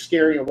if you're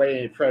scaring away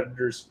any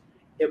predators,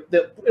 it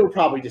will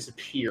probably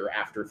disappear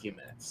after a few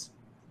minutes.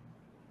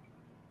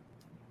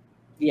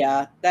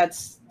 Yeah,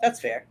 that's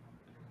fair.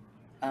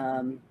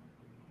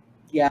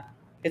 Yeah,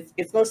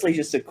 it's mostly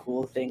just a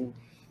cool thing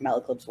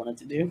Malaclypse wanted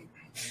to do.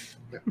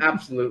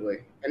 Absolutely.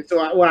 And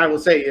so what I will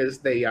say is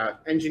the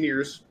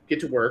engineers get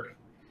to work,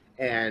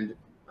 and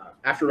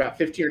after about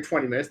 15 or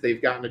 20 minutes,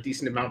 they've gotten a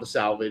decent amount of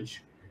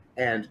salvage,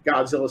 and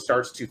Godzilla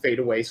starts to fade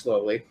away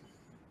slowly.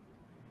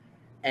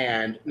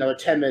 And another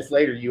 10 minutes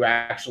later, you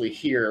actually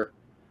hear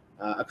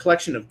a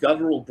collection of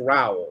guttural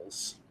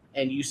growls,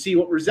 and you see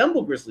what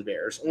resemble grizzly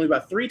bears, only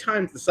about 3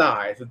 times the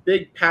size, with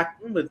big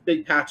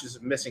patches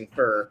of missing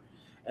fur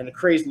and a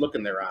crazed look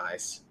in their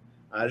eyes.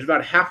 There's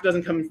about a half a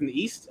dozen coming from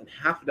the east and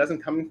half a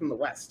dozen coming from the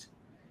west.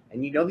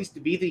 And you know these to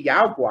be the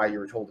Guai you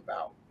were told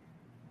about.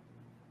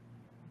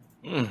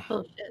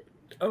 Oh, shit.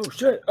 Oh,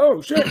 shit.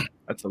 Oh, shit.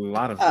 That's a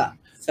lot of them.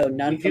 So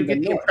none from the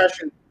north.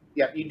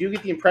 You do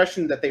get the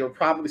impression that they were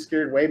probably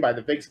scared away by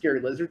the big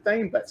scary lizard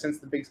thing, but since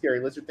the big scary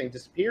lizard thing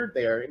disappeared,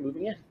 they are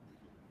moving in.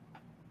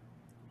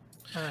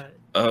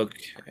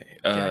 Okay.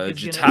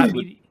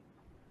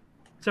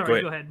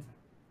 Sorry, go ahead.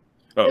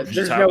 Oh,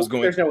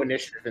 there's no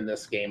initiative in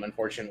this game,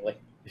 unfortunately.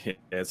 Yeah,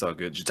 it's all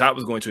good. Jatat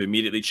was going to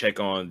immediately check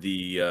on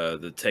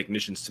the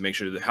technicians to make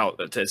sure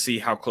to see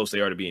how close they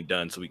are to being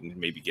done, so we can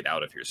maybe get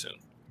out of here soon.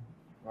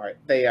 All right.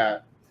 They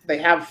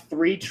have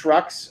 3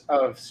 trucks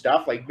of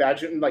stuff, like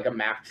imagine like a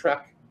Mack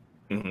truck.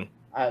 Mm-hmm.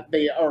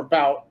 They are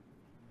about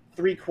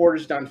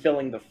 3/4 done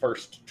filling the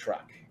first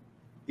truck.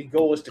 The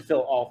goal is to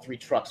fill all 3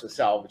 trucks with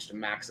salvage to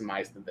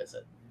maximize the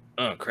visit.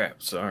 Oh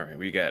crap! Sorry,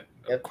 we got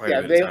quite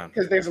a bit of time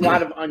because there's a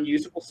lot of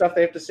unusable stuff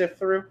they have to sift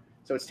through,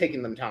 so it's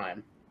taking them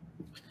time.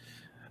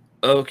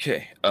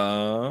 Okay.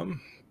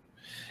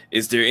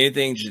 Is there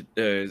anything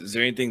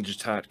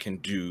Jatat can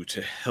do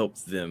to help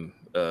them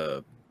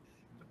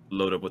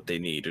load up what they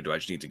need, or do I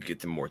just need to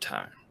get them more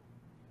time?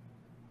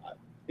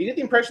 You get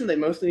the impression they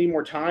mostly need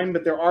more time,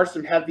 but there are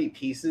some heavy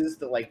pieces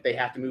that like they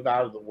have to move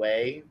out of the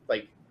way.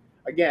 Like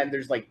again,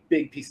 there's like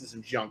big pieces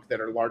of junk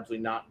that are largely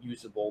not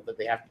usable that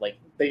they have to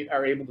they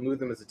are able to move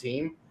them as a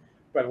team,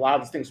 but a lot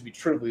of these things would be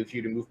trivial for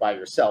you to move by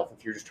yourself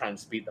if you're just trying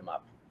to speed them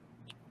up.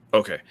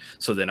 Okay,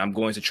 so then I'm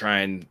going to try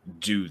and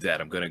do that.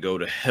 I'm going to go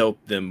to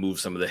help them move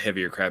some of the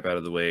heavier crap out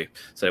of the way,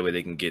 so that way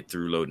they can get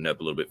through loading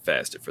up a little bit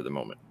faster for the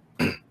moment.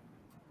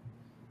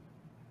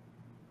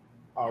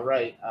 All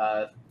right.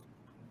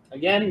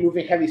 Again,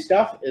 moving heavy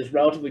stuff is a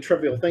relatively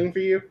trivial thing for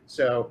you,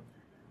 so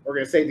we're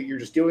going to say that you're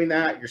just doing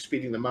that. You're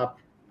speeding them up.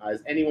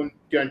 Is anyone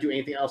going to do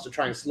anything else to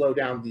try and slow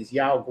down these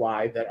Yao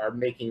Guai that are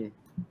making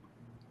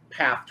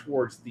path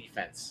towards the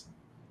fence?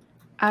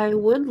 I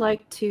would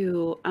like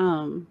to.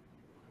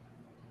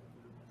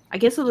 I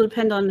guess it'll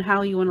depend on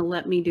how you want to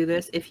let me do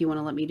this, if you want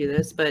to let me do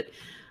this, but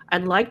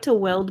I'd like to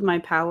weld my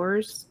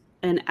powers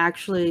and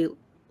actually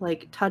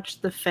like touch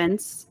the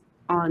fence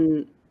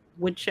on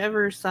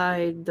whichever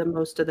side the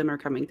most of them are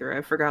coming through.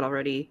 I forgot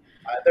already.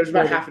 There's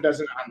about half a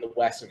dozen on the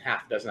west and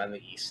half a dozen on the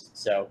east.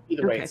 So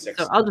either way, it's 6.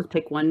 So I'll just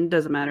pick one.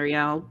 Doesn't matter.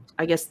 Yeah,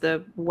 I guess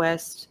the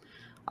west,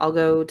 I'll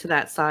go to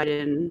that side,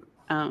 and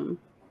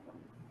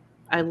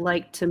I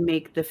like to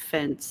make the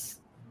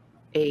fence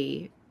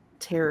a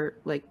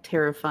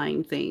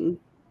terrifying thing,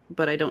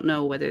 but I don't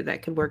know whether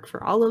that could work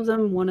for all of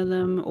them, one of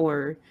them,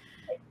 or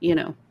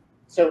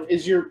So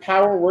is your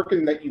power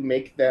working that you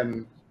make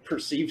them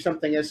perceive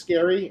something as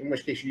scary, in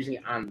which case you're using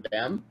it on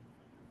them,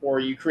 or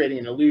are you creating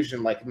an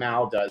illusion like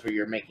Mal does where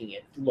you're making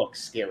it look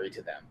scary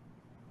to them?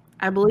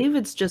 I believe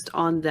it's just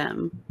on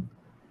them.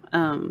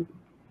 All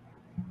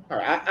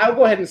right, I'll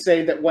go ahead and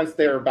say that once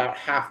they're about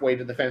halfway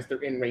to the fence,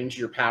 they're in range of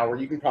your power.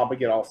 You can probably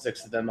get all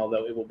 6 of them,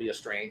 although it will be a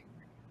strain.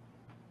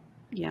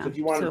 Yeah. So if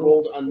you want to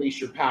roll to unleash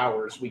your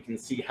powers, we can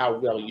see how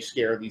well you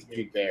scare these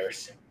big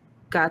bears.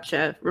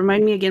 Gotcha.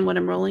 Remind me again what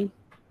I'm rolling.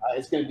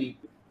 It's going to be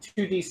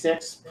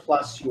 2d6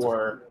 plus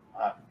your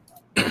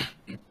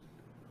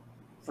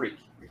freak.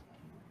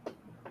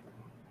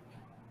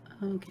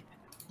 Okay.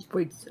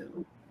 Wait.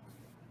 So.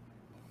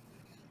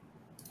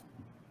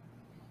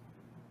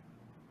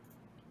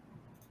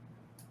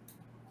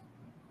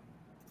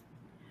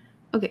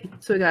 Okay,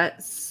 so we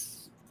got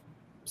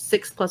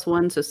 6 plus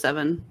 1, so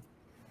 7.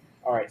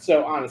 All right,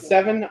 so on a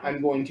 7,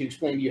 I'm going to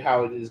explain to you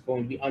how it is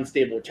going to be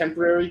unstable or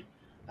temporary.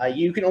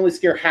 You can only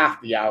scare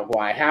half the Yao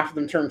Guai. Half of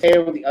them turn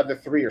tail, the other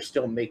 3 are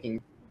still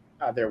making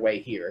their way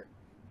here.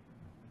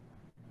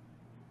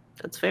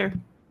 That's fair.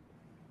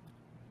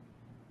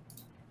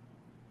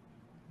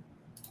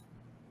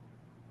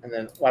 And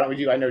then why don't we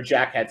do, I know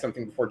Jack had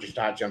something before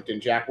Jashad jumped in.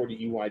 Jack, what do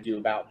you want to do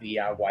about the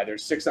Yao Guai?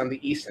 There's 6 on the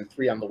east and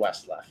 3 on the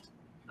west left.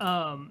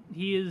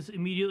 He is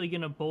immediately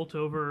going to bolt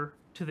over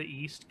to the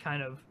east,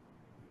 kind of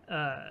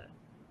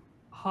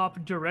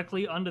hop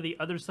directly onto the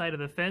other side of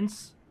the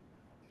fence,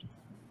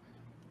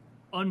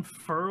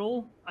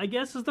 unfurl, I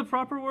guess is the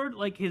proper word,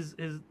 like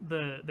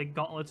the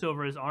gauntlets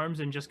over his arms,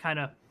 and just kind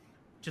of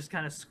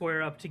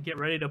square up to get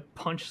ready to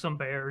punch some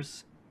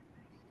bears.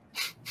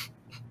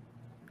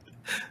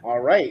 All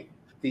right.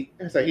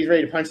 So he's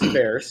ready to punch the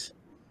bears.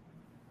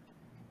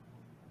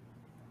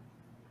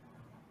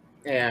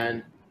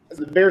 And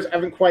the bears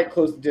haven't quite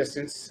closed the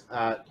distance.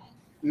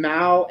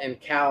 Mal and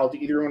Cal, do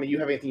either one of you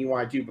have anything you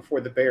want to do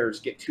before the bears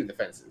get to the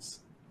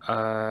fences?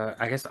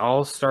 I guess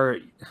I'll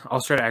start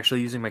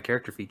actually using my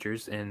character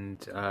features and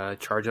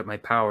charge up my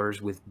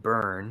powers with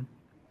burn.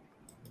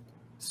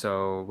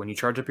 So when you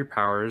charge up your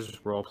powers,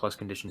 roll plus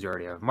conditions you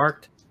already have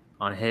marked.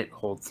 On a hit,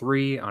 hold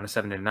 3. On a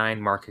 7 to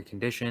 9, mark a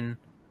condition.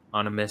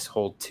 On a miss,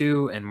 hold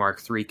 2 and mark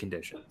 3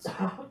 conditions.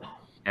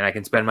 And I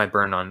can spend my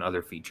burn on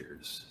other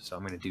features. So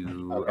I'm going to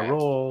do a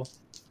roll.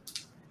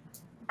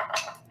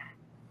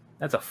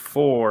 That's a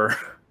 4.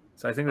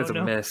 So I think that's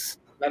a miss.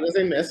 That is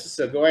a miss.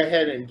 So go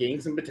ahead and gain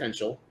some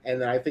potential.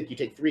 And then I think you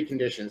take 3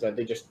 conditions.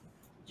 Do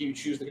you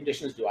choose the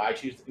conditions? Do I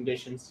choose the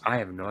conditions? I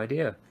have no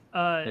idea.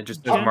 It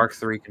just does mark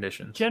 3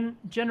 conditions.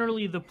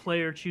 Generally, the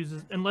player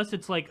chooses, unless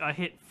it's like a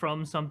hit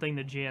from something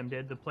the GM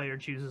did, the player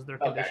chooses their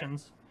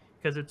conditions.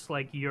 Because it's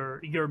like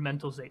your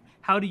mental state.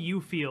 How do you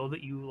feel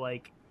that you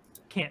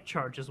can't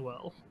charge as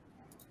well?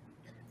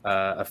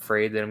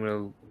 Afraid that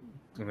I'm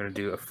gonna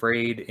do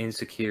afraid,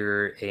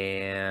 insecure,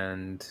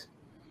 and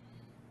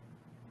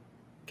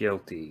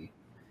guilty,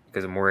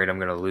 because I'm worried I'm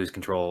gonna lose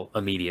control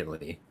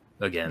immediately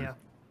again.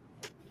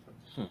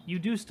 Yeah. You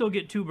do still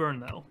get 2 burn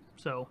though,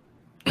 so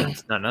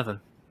it's not nothing.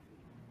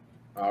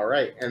 All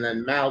right, and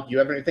then Mal, do you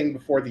have anything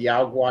before the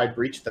Yao Guai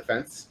breach the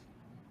fence?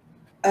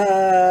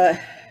 I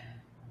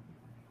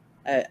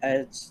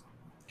was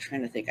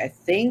trying to think. I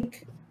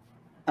think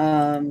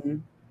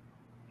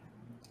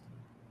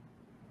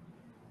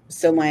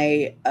so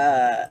my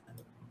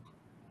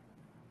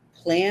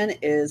plan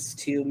is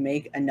to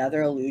make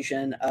another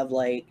illusion of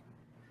like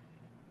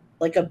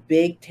a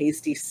big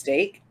tasty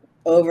steak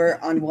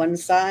over on one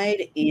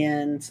side,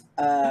 and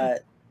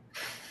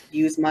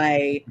use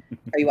my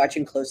are you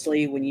watching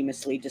closely when you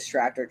mislead,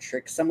 distract, or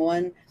trick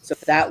someone. So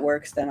if that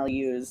works, then I'll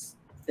use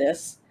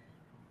this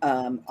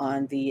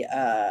on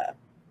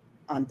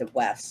the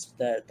west,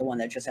 the one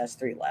that just has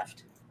 3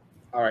 left.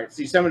 All right,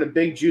 so you summon a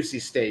big juicy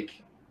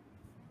steak.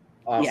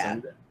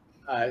 Awesome.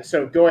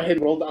 So go ahead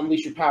and roll to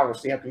unleash your power.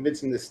 See how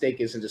convincing this stake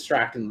is in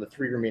distracting the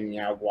 3 remaining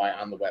Yao Guai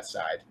on the west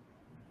side.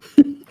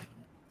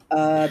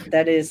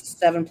 That is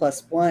 7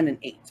 + 1 and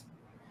 8.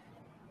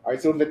 All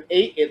right, so with an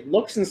 8, it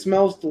looks and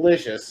smells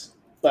delicious,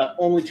 but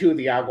only 2 of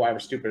the Yao Guai were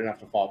stupid enough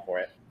to fall for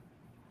it.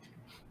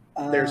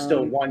 There's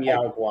still 1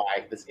 Yao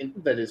Guai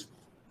that is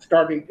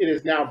starting. It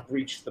has now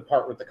breached the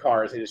part with the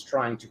cars. It is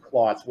trying to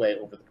claw its way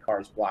over the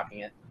cars blocking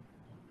it.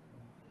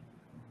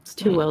 It's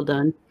too well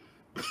done.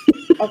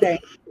 Okay.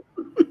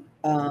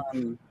 I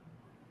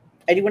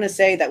do want to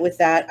say that with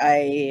that,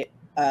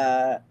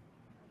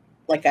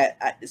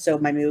 so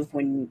my move,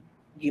 when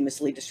you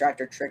mislead,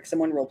 distract, or trick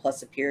someone, roll plus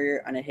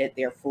superior. On a hit,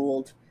 they are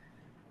fooled,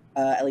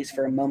 at least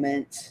for a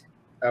moment.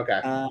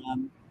 Okay.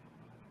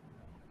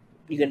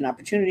 You get an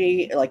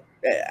opportunity.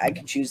 I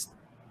can choose,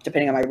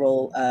 depending on my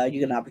role,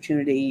 you get an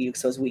opportunity, you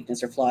expose a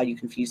weakness or flaw, you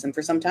confuse them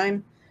for some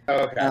time.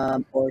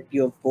 Okay. Or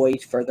you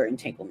avoid further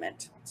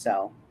entanglement.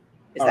 So,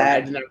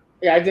 I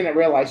didn't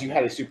realize you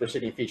had a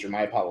superseding feature.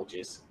 My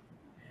apologies.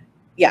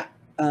 Yeah.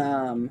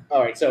 All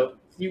right, so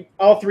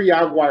all 3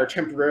 Yao Guai are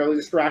temporarily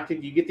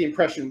distracted. You get the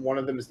impression one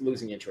of them is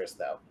losing interest,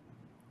 though.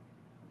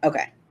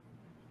 Okay.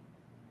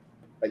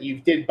 But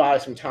you did buy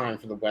some time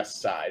for the west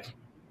side.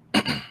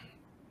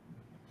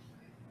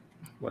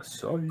 West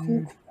side.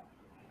 Cool.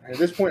 At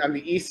this point, on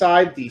the east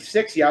side, the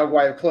 6 Yao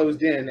Guai have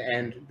closed in,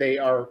 and they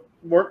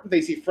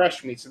see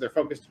fresh meat, so they're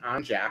focused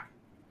on Jack.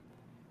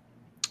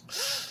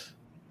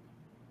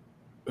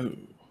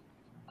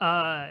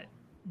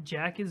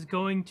 Jack is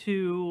going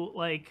to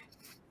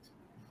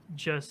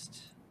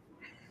just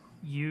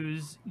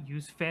use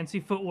fancy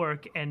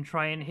footwork and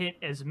try and hit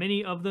as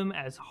many of them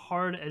as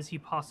hard as he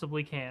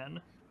possibly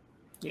can.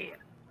 Yeah.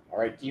 All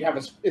right. Do you have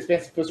is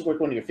fancy footwork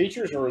one of your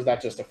features, or is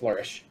that just a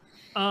flourish?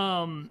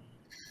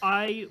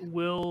 I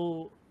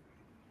will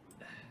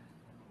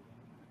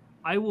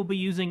be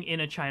using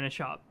in a china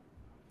shop.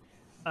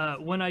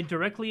 When I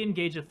directly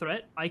engage a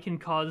threat, I can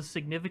cause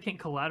significant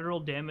collateral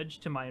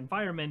damage to my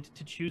environment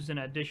to choose an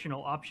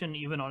additional option,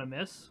 even on a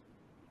miss.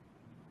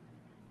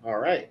 All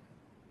right.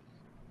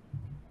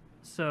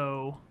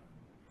 So,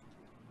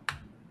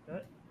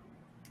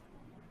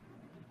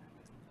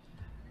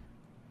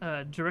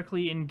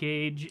 directly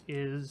engage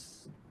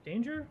is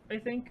danger, I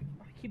think.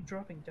 I keep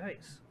dropping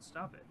dice.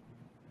 Stop it.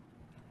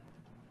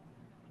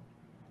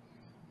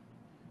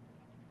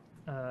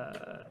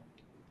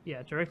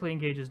 Yeah, directly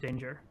engage is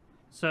danger.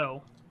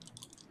 So,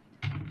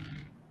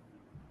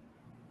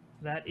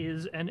 that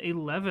is an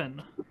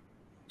 11.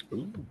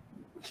 Ooh.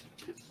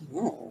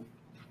 Oh.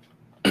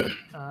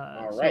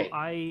 All right. So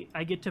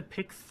I get to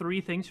pick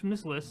 3 things from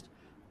this list.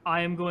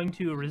 I am going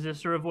to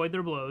resist or avoid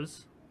their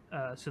blows,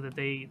 so that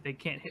they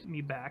can't hit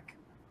me back.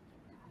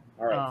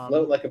 All right.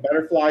 Float like a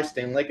butterfly,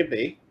 sting like a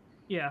bee.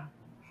 Yeah.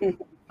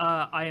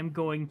 I am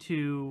going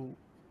to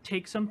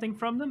take something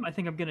from them. I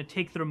think I'm going to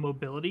take their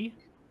mobility.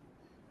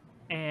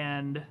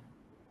 And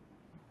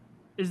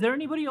is there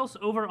anybody else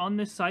over on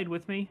this side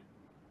with me?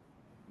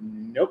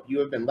 Nope. You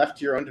have been left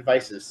to your own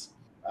devices.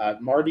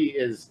 Marty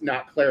is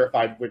not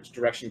clarified which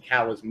direction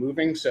Cal is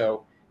moving,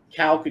 so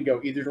Cal could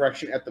go either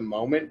direction at the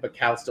moment, but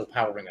Cal's still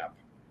powering up.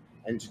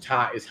 And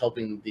Jata is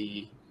helping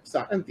the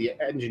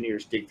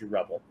engineers dig through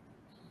rubble.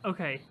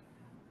 Okay.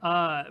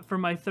 For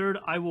my third,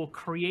 I will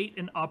create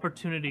an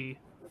opportunity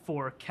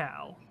for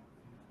Cal.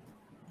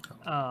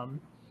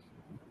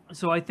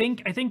 So I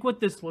think what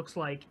this looks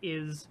like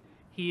is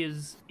he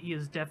is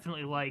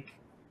definitely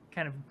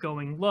kind of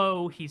going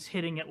low. He's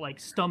hitting at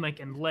stomach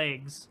and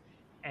legs,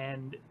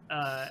 and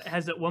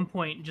has at one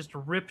point just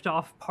ripped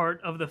off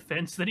part of the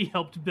fence that he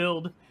helped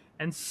build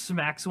and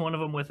smacks one of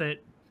them with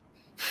it.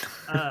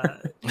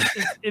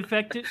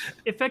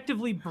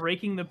 Effectively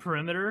breaking the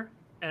perimeter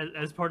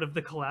as part of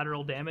the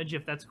collateral damage,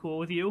 if that's cool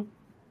with you.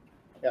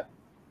 Yep.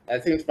 I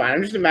think it's fine.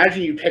 I'm just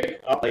imagining you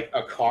pick up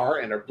a car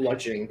and are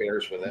bludgeoning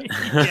bears with it.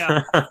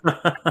 Yeah.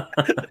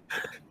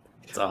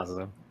 It's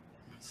awesome.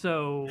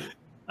 So,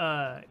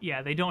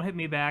 yeah, they don't hit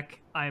me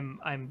back.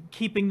 I'm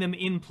keeping them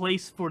in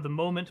place for the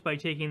moment by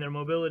taking their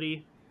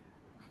mobility.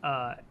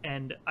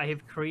 And I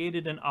have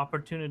created an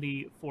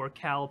opportunity for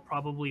Cal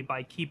probably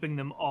by keeping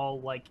them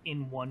all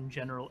in one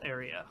general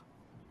area.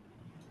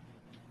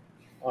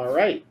 All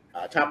right.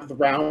 Top of the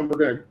round, we're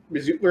going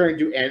to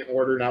do an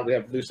order now. We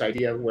have a loose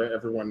idea of where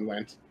everyone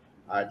went.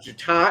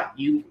 Jata,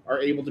 you are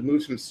able to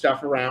move some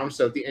stuff around,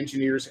 so the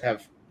engineers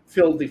have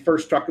filled the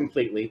first truck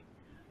completely.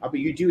 But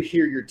you do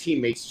hear your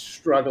teammates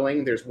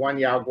struggling. There's 1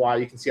 Yao Guai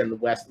you can see on the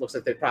west. It looks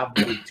like they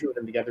probably 2 of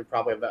them together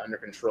probably have that under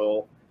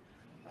control.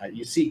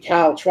 You see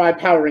Cal try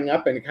powering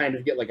up and kind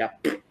of get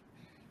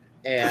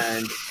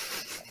and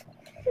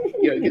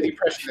you get the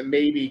impression that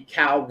maybe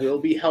Cal will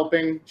be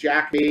helping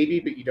Jack, maybe,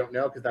 but you don't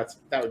know because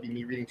that would be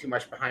me reading too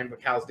much behind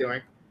what Cal's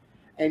doing.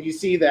 And you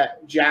see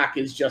that Jack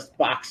is just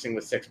boxing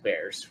with 6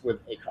 bears with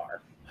a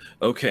car.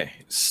 Okay,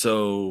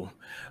 so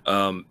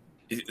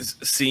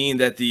seeing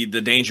that the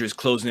danger is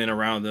closing in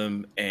around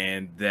them,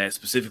 and that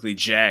specifically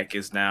Jack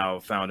is now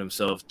found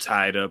himself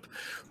tied up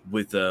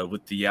with the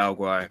Yao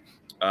Guai,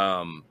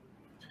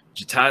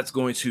 Jatat's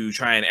going to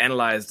try and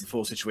analyze the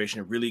full situation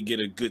and really get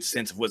a good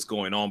sense of what's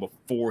going on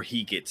before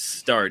he gets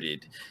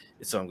started.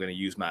 So I'm going to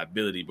use my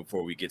ability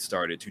before we get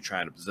started to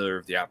try and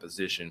observe the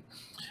opposition.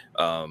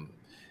 And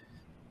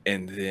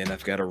then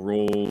I've got to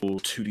roll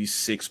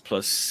 2d6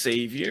 plus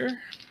Savior.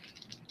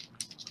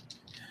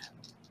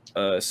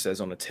 It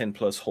says on a 10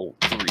 plus hold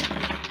 3.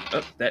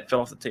 Oh, that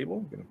fell off the table.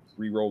 I'm going to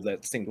re-roll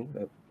that single.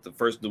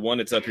 The one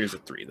that's up here is a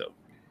 3, though.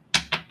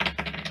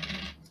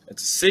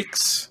 That's a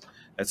 6.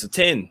 That's a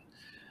 10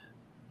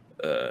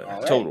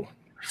 total.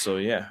 So,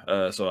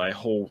 yeah. So I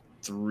hold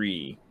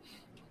 3.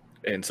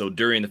 And so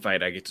during the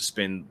fight, I get to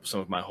spend some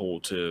of my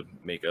hold to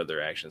make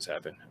other actions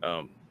happen.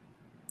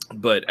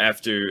 But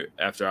after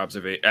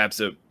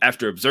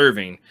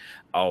observing,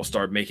 I'll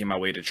start making my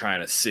way to try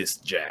and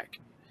assist Jack.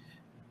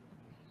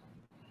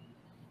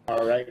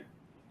 All right.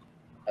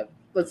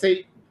 Let's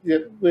say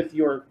that with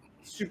your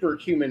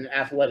superhuman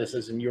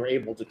athleticism, you're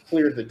able to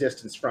clear the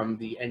distance from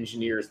the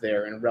engineers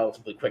there in a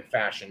relatively quick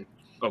fashion.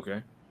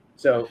 Okay.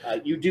 So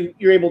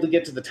you're able to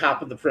get to the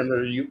top of the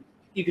perimeter. You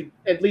could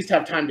at least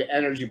have time to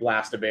energy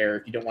blast a bear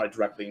if you don't want to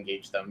directly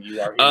engage them.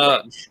 You are in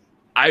range.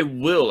 I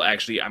will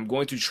actually. I'm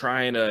going to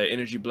try and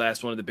energy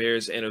blast one of the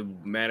bears in a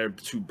manner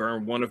to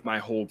burn one of my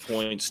hold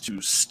points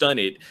to stun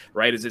it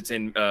right as it's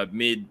in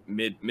mid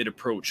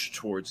approach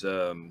towards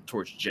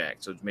Jack.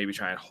 So maybe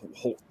try and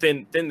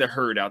thin the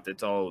herd out.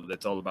 That's all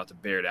about to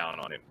bear down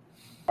on him.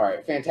 All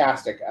right,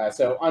 fantastic.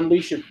 So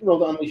roll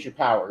to unleash your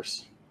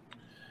powers.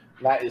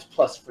 That is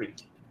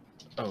 +3.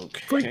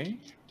 Okay.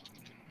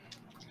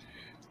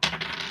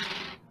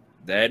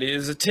 That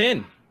is a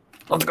 10.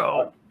 Let's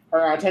go. All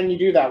right, 10 you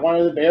do that. One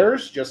of the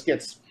bears just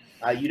gets,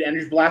 you'd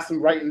energy blast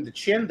them right in the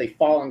chin. They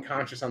fall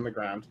unconscious on the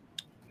ground.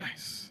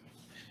 Nice.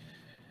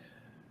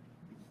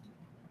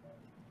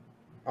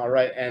 All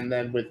right, and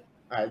then with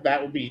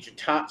that would be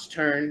Jatat's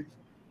turn.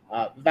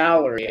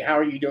 Valerie, how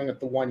are you doing with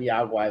the one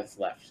Yaguai that's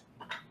left?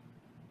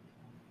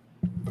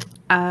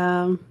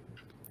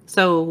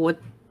 So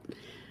what?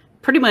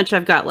 Pretty much,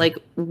 I've got like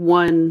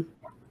a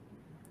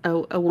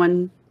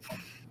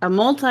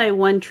multi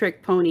one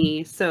trick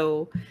pony.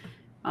 So,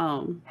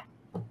 I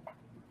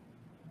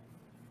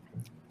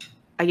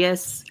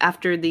guess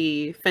after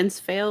the fence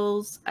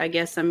fails, I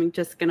guess I'm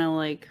just gonna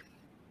like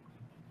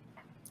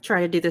try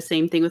to do the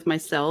same thing with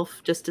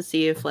myself, just to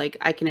see if like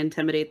I can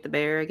intimidate the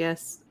bear. I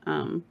guess.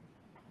 All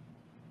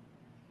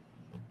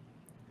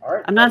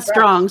right, I'm not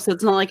strong, so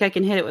it's not like I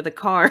can hit it with a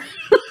car.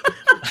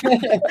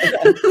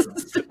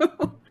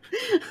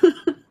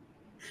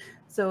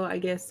 So I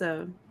guess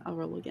I'll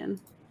roll again.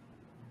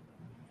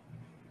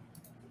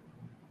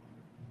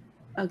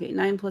 Okay,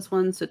 9 +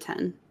 1, so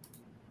 10.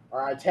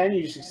 10,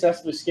 you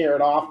successfully scare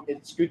it off.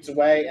 It scoots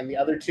away, and the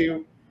other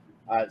two,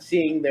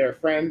 seeing their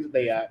friend,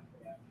 the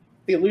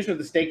illusion of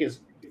the stake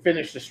is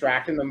finished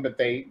distracting them, but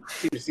they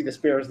seem to see the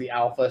spear as the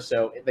alpha,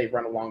 so they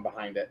run along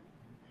behind it.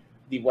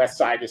 The west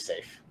side is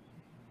safe.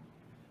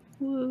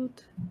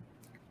 Woot.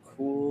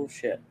 Cool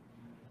shit.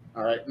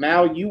 All right,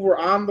 Mal, you were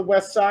on the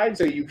west side,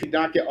 so you could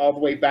not get all the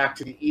way back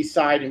to the east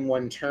side in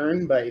one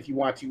turn, but if you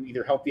want to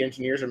either help the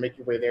engineers or make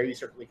your way there, you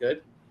certainly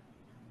could.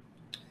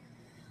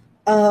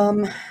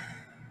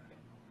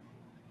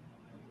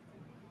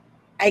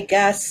 I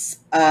guess,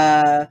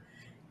 yeah,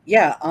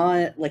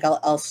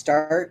 I'll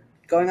start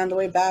going on the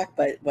way back,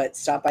 but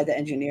stop by the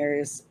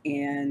engineers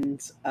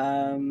and,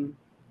 I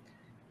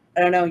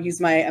don't know, use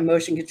my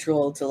emotion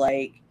control to,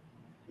 like,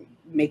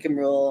 make him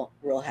real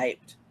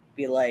hyped.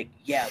 Be like,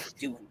 yeah, we're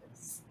doing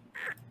this.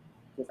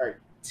 All right.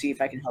 See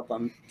if I can help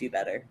him do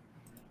better.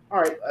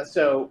 All right,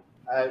 so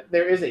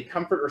there is a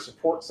comfort or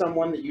support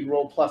someone that you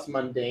roll plus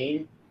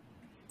mundane,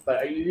 but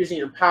are you using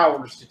your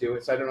powers to do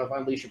it? So I don't know if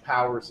unleash your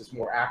powers is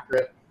more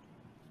accurate.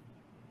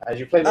 As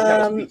you play the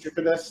kind of feature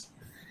for this?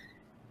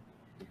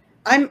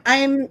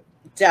 I'm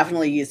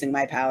definitely using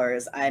my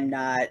powers. I'm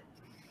not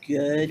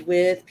good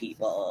with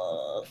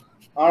people.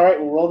 All right,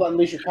 we'll roll to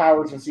unleash your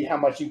powers and see how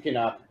much you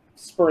can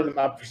spur them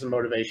up for some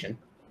motivation.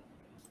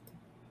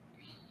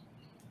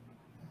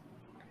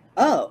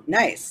 Oh,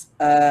 nice.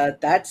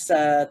 That's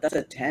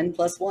a 10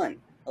 +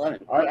 1,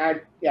 11. All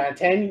right,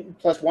 10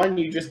 + 1.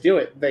 You just do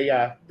it. They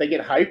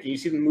get hyped, and you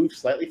see them move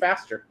slightly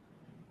faster.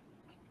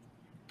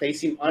 They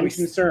seem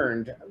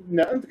unconcerned,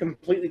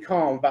 completely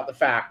calm about the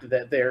fact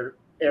that their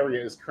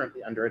area is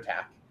currently under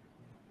attack.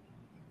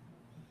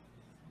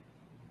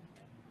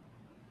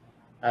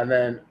 And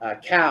then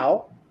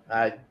Cal,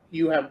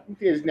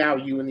 is now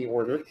you in the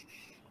order.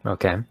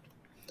 Okay.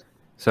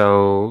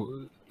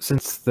 So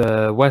since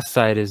the west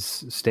side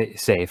is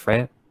safe,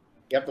 right?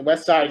 Yep, the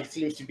west side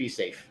seems to be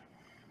safe.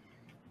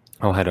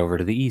 I'll head over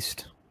to the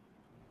east.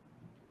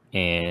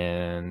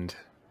 And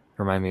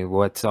remind me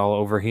what's all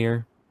over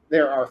here?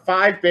 There are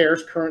 5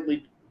 bears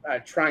currently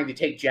trying to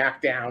take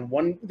Jack down.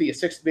 The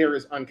 6th bear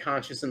is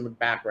unconscious in the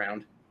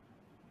background.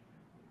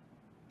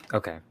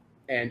 Okay.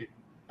 And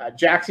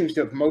Jack seems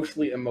to have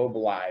mostly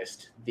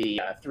immobilized the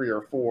 3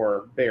 or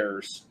 4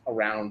 bears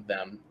around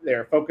them.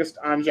 They're focused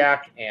on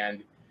Jack,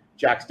 and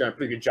Jack's done a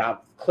pretty good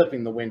job of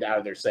clipping the wind out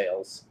of their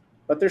sails.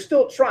 But they're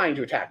still trying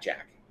to attack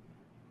Jack.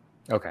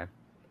 Okay.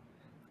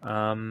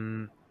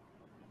 I'm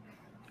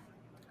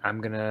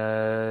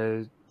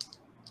gonna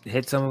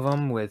hit some of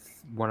them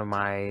with one of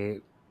my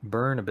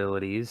burn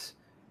abilities,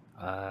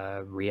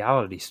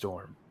 Reality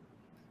Storm.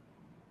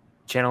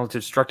 Channel a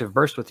destructive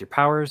burst with your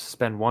powers.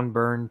 Spend 1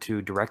 burn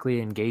to directly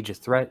engage a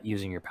threat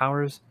using your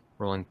powers,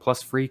 rolling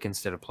plus freak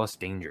instead of plus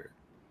danger.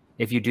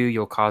 If you do,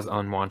 you'll cause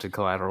unwanted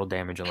collateral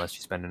damage unless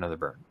you spend another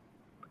burn.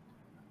 All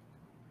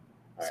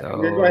right, So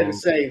I'm going to go ahead and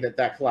say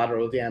that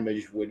collateral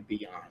damage would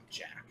be on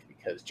Jack,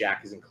 because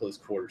Jack is in close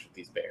quarters with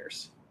these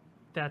bears.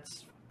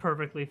 That's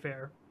perfectly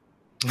fair.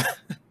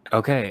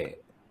 okay,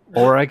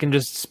 or I can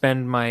just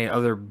spend my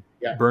other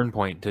Yeah. burn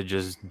point to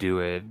just do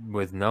it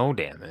with no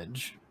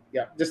damage.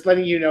 Yeah, just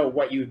letting you know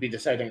what you would be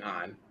deciding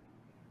on.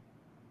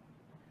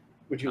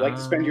 Would you like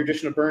to spend your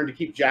additional burn to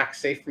keep Jack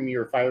safe from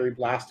your fiery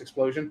blast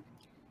explosion?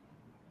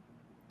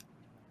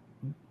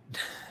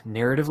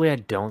 Narratively, I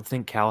don't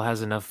think Cal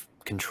has enough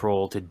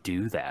control to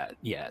do that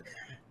yet.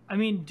 I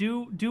mean,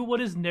 do what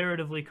is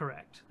narratively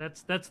correct.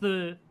 That's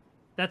the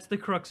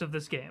crux of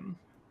this game.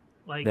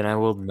 Like, Then I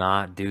will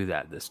not do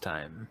that this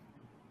time.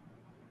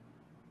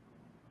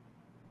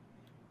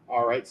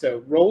 All right,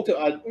 so roll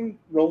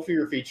for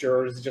your feature,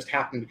 or does it just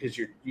happen because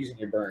you're using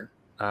your burn?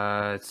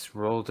 It's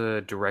roll to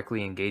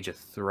directly engage a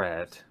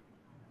threat.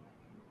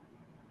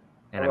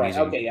 And All I'm right,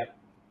 using okay, yeah.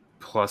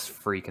 plus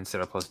freak instead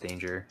of plus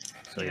danger.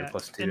 So Yeah, you're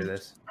plus 2 to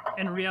this.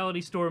 And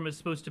Reality Storm is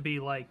supposed to be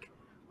like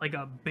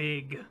a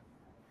big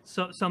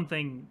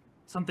something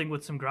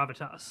with some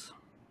gravitas.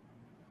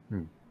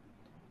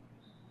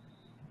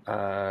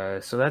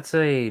 So that's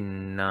a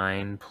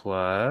 9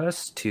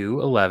 plus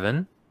 2,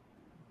 11.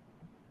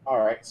 All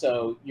right,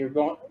 so you're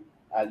going.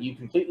 You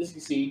completely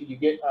succeed. You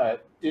get.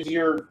 Does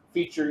your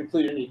feature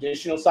include any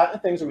additional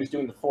silent things, or was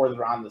doing the 4 that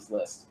are on this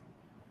list?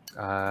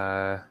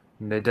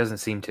 It doesn't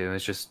seem to.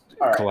 It's just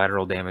right.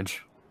 collateral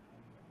damage.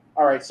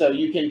 All right, so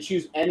you can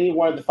choose any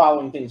one of the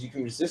following things. You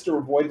can resist or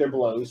avoid their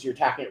blows. You're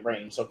attacking at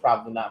range, so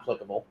probably not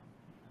applicable.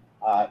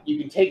 You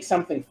can take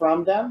something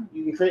from them.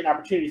 You can create an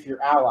opportunity for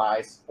your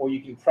allies, or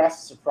you can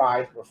press,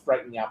 surprise, or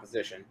frighten the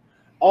opposition.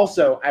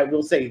 Also, I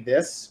will say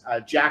this: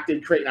 Jack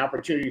did create an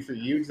opportunity for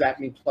you. Does that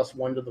mean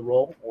 +1 to the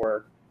roll,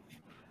 or?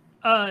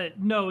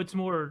 No, it's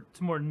more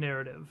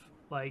narrative.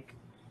 Like,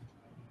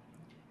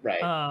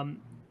 right.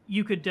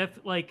 You could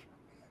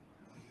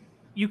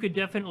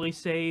definitely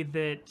say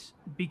that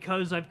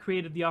because I've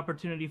created the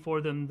opportunity for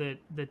them,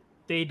 that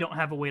they don't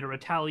have a way to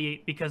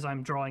retaliate because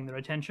I'm drawing their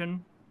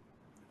attention.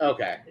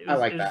 Okay, I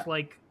like that. It's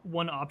like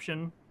one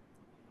option.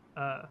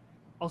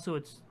 Also,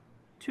 it's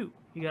 2.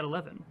 You got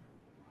 11.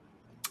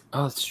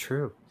 Oh, that's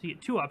true. So you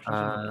get 2 options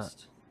on the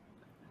list.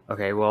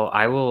 Okay, well,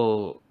 I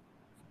will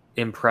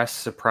impress,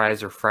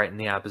 surprise, or frighten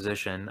the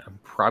opposition. I'm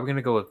probably going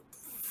to go with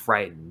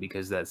frighten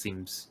because that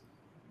seems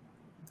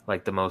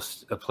like the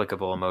most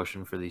applicable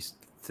emotion for these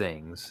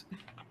things.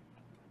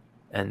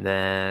 And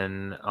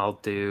then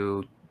I'll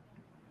do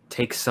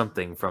take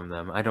something from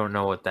them. I don't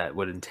know what that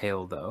would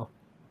entail, though.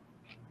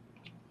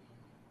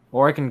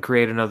 Or I can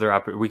create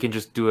another we can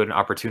just do an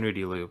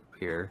opportunity loop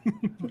here.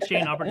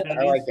 Chain opportunities.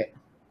 I like it.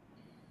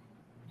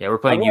 Yeah, we're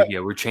playing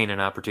Yu-Gi-Oh! We're chaining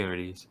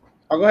opportunities.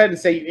 I'll go ahead and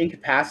say you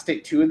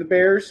incapacitate 2 of the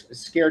bears,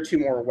 scare 2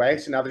 more away,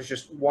 so now there's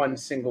just 1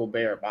 single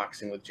bear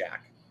boxing with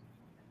Jack.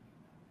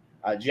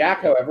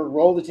 Jack, however,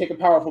 roll to take a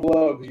powerful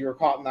blow because you were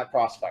caught in that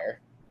crossfire.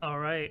 All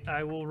right,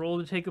 I will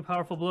roll to take a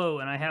powerful blow,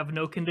 and I have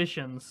no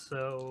conditions,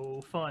 so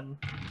fun.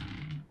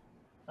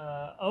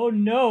 Oh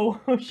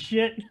no! Oh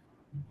shit!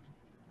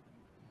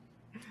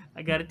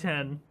 I got a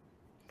 10.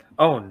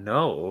 Oh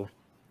no!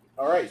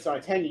 All right, so on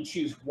a 10, you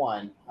choose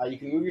 1. You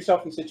can move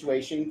yourself from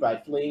situation by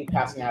fleeing,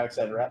 passing out,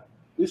 etc.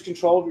 Lose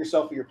control of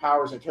yourself or your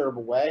powers in a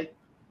terrible way,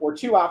 or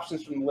 2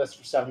 options from the list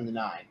for 7 to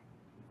 9.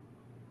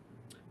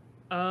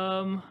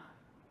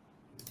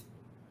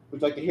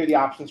 Would you like to hear the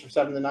options for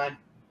 7 to 9?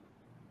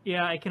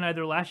 Yeah, I can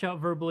either lash out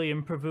verbally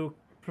and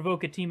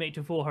provoke a teammate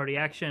to foolhardy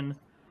action.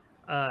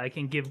 I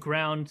can give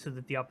ground so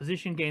that the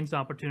opposition gains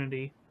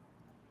opportunity.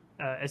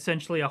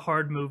 Essentially a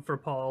hard move for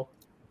Paul.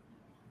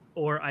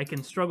 Or I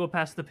can struggle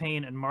past the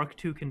pain and mark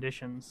 2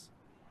 conditions.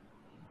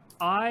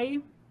 Hold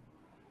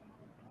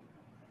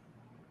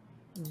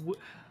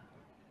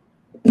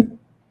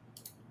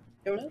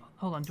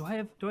on, do I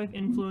have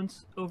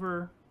influence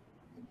over?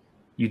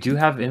 You do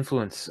have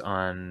influence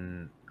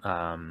on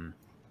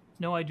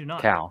No, I do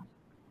not. Cal.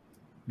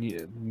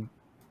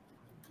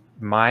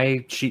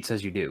 My sheet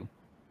says you do.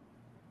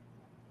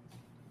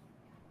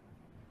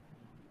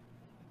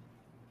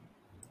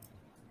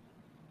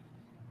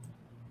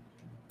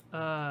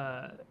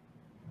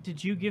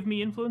 Did you give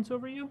me influence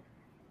over you?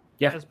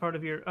 Yeah. As part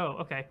of your... Oh,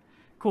 okay.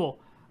 Cool.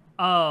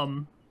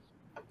 Okay,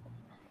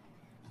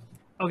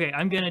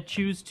 I'm going to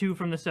choose 2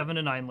 from the 7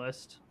 to 9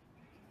 list.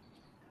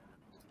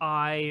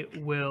 I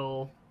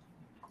will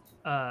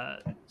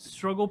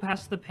struggle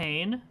past the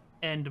pain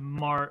and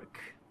mark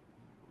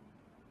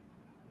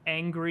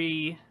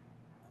angry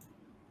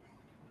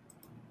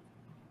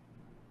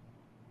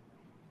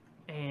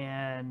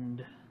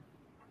and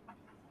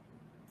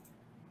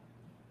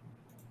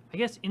I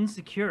guess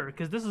insecure,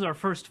 because this is our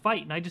first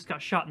fight, and I just got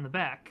shot in the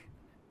back.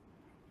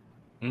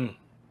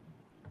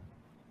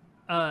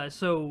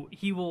 So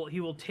he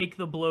will take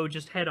the blow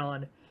just head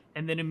on,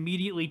 and then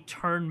immediately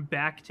turn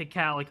back to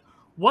Cal, like,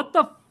 what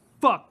the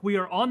fuck? We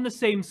are on the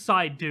same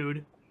side,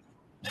 dude.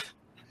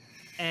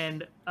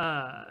 And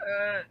I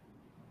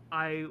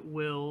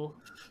want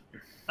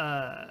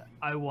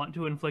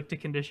to inflict a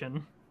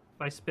condition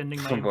by spending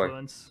my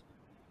influence.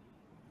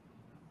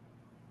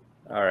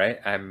 All right,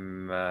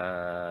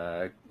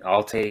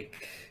 I'll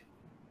take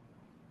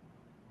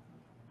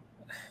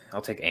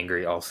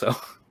angry also,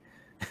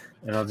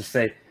 and I'll just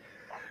say,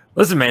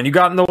 "Listen, man, you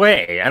got in the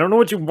way. I don't know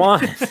what you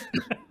want."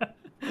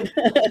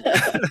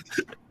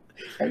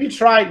 Have you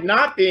tried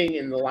not being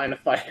in the line of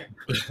fire?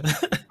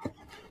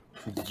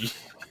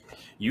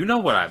 You know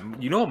what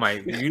my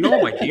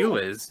deal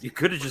is. You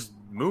could have just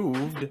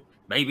moved.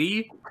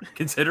 Maybe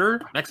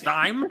consider next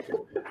time.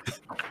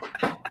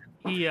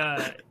 He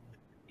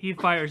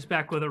fires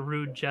back with a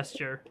rude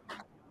gesture.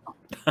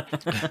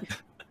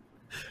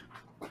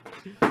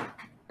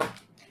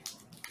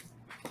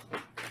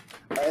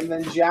 And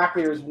then, Jack,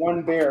 there's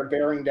one bear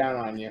bearing down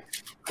on you.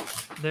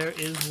 There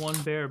is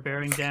one bear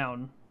bearing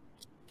down.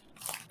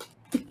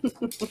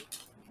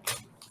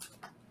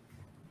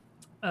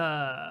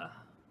 I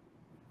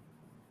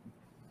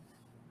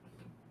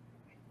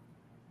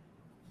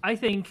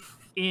think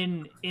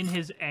in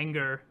his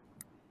anger,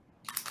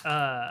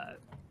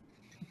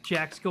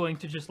 Jack's going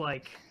to just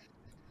like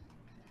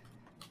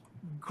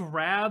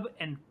grab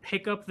and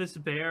pick up this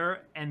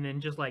bear and then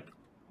just like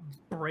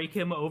break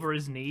him over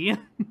his knee.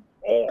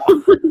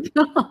 Oh my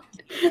god.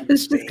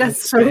 This just got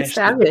so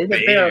savage.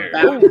 The bear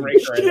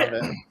backbreaker, I love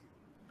it.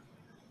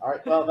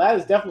 Alright, well that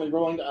is definitely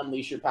rolling to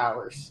unleash your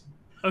powers.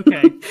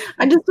 Okay.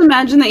 I just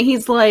imagine that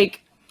he's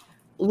like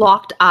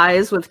locked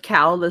eyes with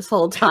Cal this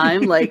whole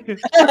time, like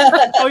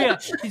oh yeah.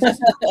 He's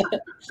just...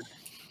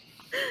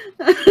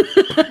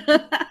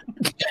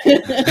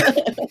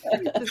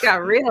 Just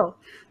got real.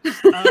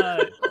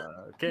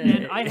 Okay.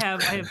 And I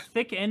have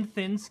thick and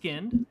thin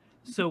skinned,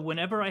 so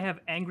whenever I have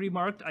angry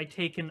marked, I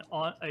take a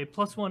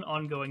 +1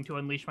 ongoing to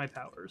unleash my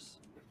powers.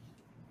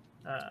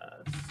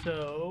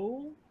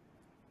 So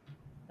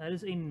that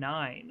is a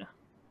 9.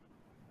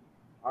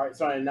 All right,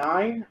 so on a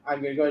 9,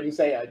 I'm going to go ahead and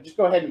say, just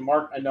go ahead and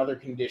mark another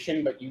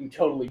condition, but you can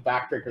totally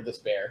backbreaker this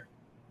bear.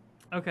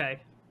 Okay.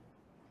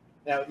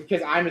 Now,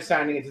 because I'm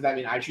assigning it, does that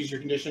mean I choose your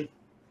condition?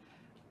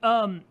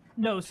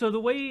 No. So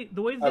the way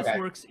this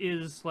works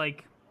is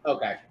like,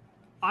 okay,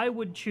 I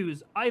would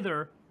choose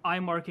either I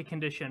mark a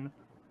condition,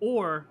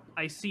 or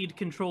I cede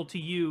control to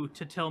you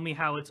to tell me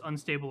how it's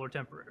unstable or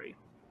temporary.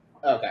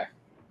 Okay.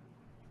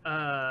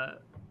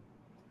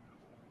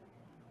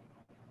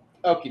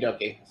 Okie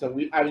dokie. So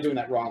I was doing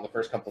that wrong the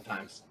first couple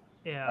times.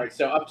 Yeah. All right,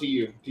 so up to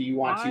you. Do you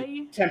want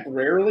to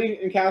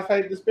temporarily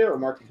incapacitate this bear or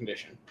mark a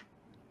condition?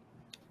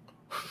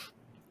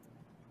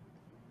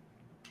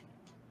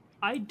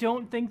 I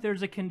don't think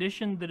there's a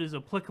condition that is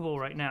applicable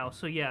right now.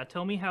 So yeah,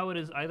 tell me how it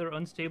is either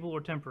unstable or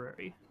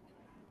temporary.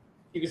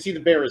 You can see the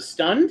bear is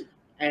stunned,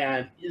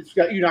 and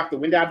you knock the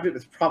wind out of it, but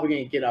it's probably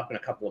going to get up in a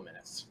couple of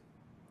minutes.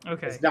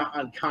 Okay. It's not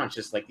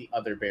unconscious like the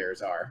other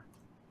bears are.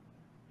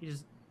 He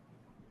just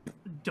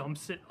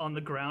dumps it on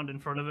the ground in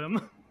front of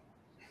him.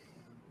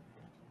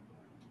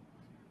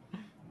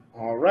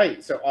 All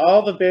right, so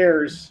all the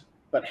bears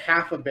but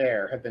half a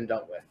bear have been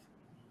dealt with.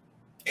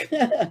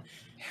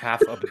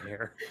 Half a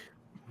bear.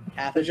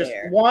 Half There's a just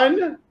bear.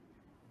 one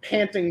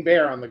panting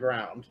bear on the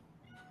ground.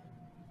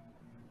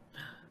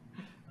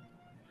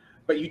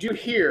 But you do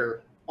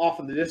hear off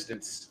in the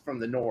distance from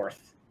the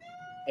north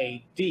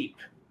a deep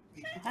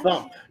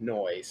thump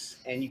noise,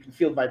 and you can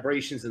feel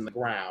vibrations in the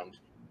ground.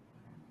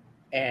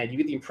 And you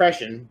get the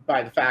impression,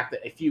 by the fact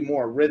that a few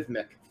more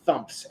rhythmic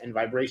thumps and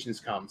vibrations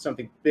come,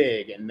 something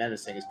big and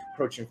menacing is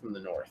approaching from the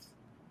north.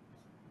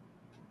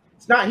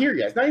 It's not here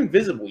yet. It's not even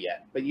visible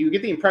yet, but you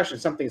get the impression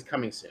something's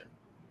coming soon.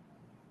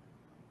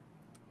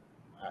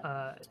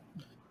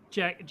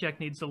 Jack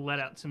needs to let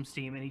out some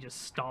steam, and he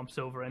just stomps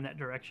over in that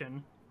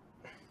direction.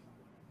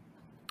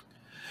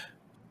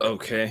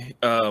 Okay.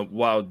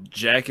 While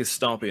Jack is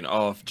stomping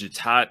off,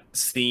 Jatat,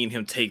 seeing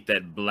him take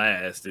that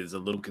blast, is a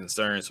little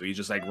concerned. So he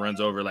just like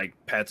runs over, like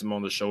pats him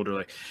on the shoulder,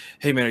 like,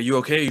 "Hey man, are you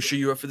okay? You sure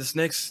you're up for this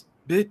next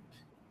bit?"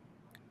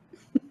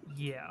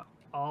 Yeah,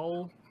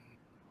 I'll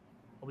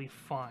be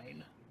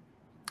fine.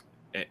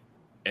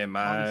 Am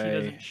As long as he I?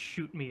 doesn't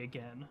shoot me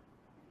again.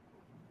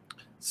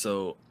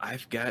 So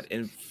I've got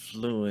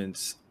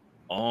influence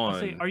on.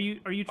 Say, are you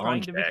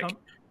trying to Jack. become?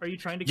 Are you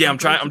trying to? Yeah, I'm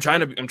trying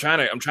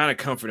to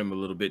comfort him a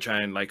little bit,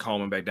 try and like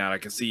calm him back down. I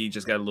can see he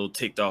just got a little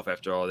ticked off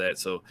after all that,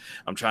 so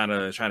I'm trying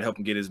to help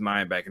him get his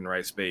mind back in the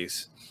right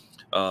space.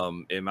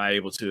 Am I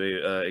able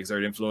to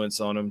exert influence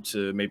on him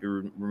to maybe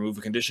remove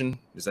a condition?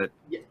 Is that?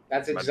 Yeah,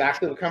 that's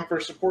exactly what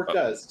comfort support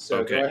does. So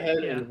okay. Go ahead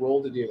and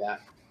roll to do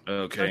that.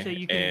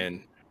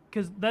 Okay,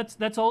 because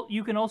that's all.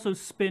 You can also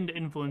spend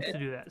influence to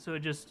do that. So it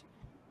just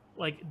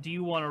like, do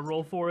you want to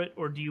roll for it,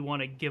 or do you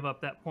want to give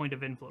up that point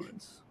of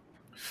influence?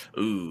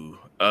 Ooh,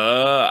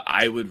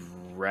 I would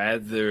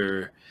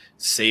rather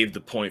save the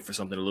point for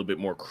something a little bit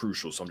more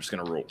crucial, so I'm just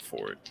gonna roll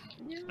for it.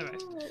 All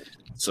right.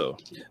 So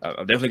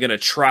I'm definitely gonna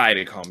try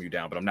to calm you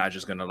down, but I'm not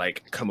just gonna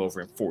like come over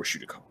and force you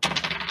to calm.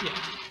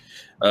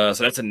 Yeah.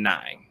 So that's a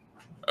 9.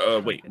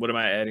 Wait, what am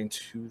I adding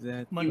to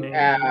that? Monday.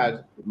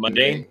 Add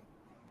Mundane.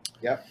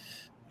 Yep.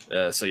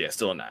 So yeah,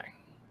 still a 9.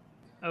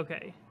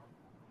 Okay.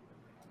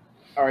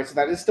 All right, so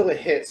that is still a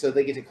hit, so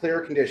they get to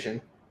clear a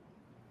condition.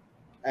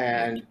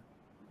 And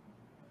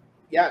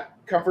yeah,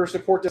 comfort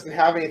support doesn't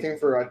have anything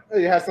for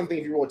it has something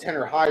if you roll a 10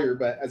 or higher,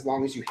 but as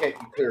long as you hit,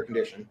 you clear a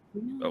condition.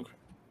 Okay.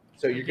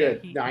 So you're Okay,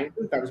 good. 9.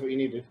 That was what you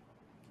needed.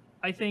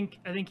 I think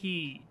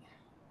he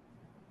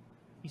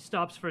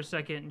stops for a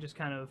second and just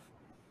kind of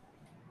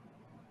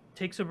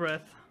takes a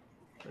breath.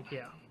 Like,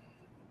 yeah,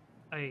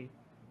 I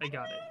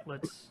got it.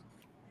 Let's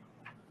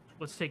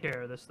take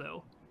care of this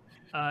though.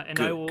 And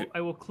Good, I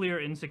will clear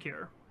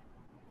insecure.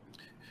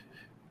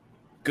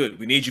 Good.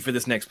 We need you for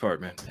this next part,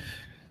 man.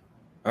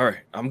 All right,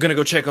 I'm gonna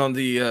go check on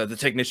the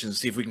technicians and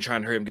see if we can try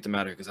and hurry them get them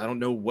out of here because I don't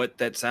know what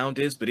that sound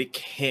is, but it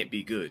can't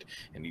be good.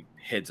 And he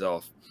heads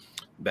off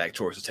back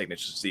towards the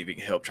technicians to see if he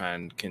can help try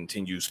and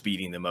continue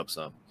speeding them up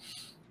some.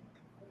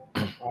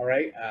 All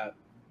right,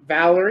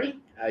 Valerie,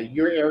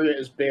 your area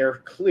is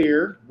bear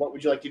clear. What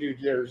would you like to do?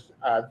 There's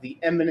the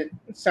imminent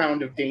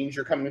sound of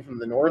danger coming from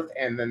the north,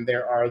 and then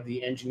there are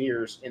the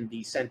engineers in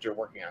the center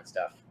working on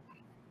stuff.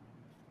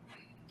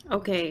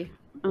 Okay.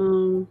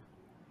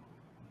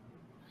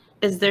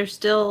 Is there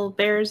still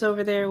bears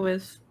over there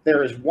with?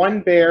 There is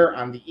one bear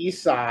on the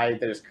east side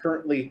that is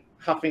currently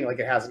huffing like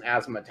it has an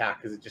asthma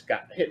attack because it just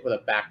got hit with a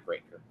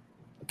backbreaker.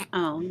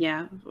 Oh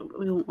yeah,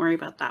 we won't worry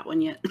about that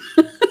one yet.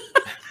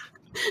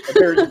 The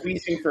bear is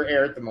wheezing for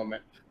air at the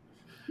moment.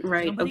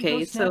 Right. Somebody Okay.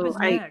 go snap So his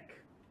I. neck.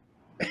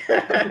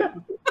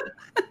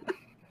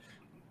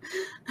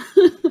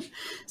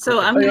 So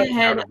I'm gonna out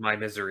head. of my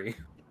misery.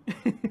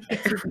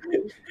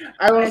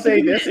 I will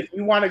say this: if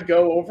you want to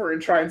go over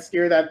and try and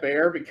scare that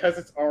bear, because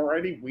it's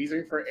already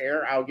wheezing for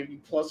air, I'll give you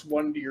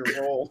 +1 to your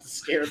roll to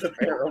scare the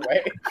bear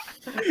away.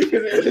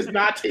 Because it does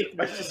not take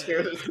much to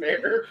scare this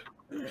bear.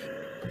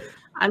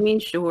 I mean,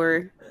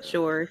 sure.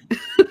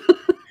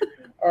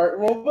 All right,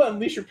 roll to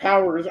unleash your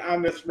powers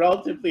on this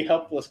relatively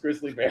helpless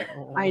grizzly bear.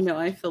 I know.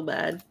 I feel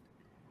bad.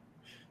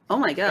 Oh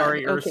my god.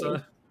 Sorry, Okay.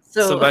 Ursa.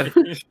 So Somebody,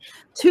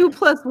 2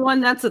 + 1,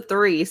 that's a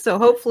 3. So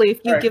hopefully, if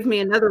you Right. give me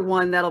another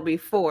 1, that'll be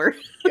 4.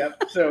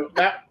 Yep. So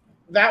that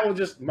will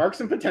just mark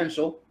some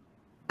potential,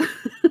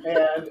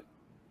 and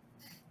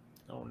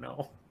Oh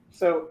no.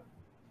 so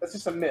that's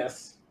just a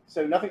miss.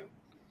 So nothing.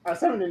 On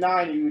 7 to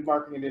 9, you would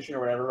mark a condition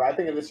or whatever. I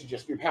think of this as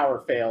just your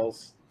power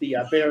fails. The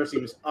bear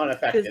seems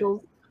unaffected.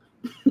 Fizzles.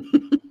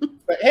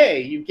 But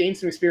hey, you gained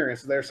some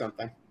experience, so there's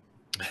something.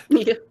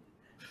 Yeah.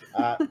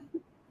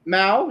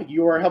 Mal,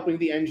 you are helping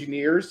the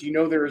engineers. You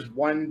know there is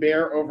one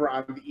bear over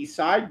on the east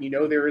side. You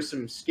know there is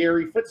some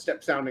scary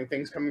footstep sounding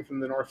things coming from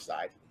the north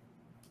side.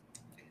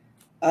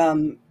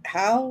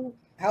 How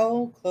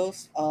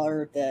close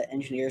are the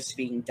engineers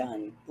being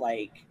done?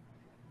 Like,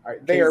 All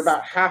right, they are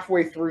about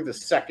halfway through the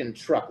second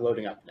truck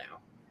loading up now.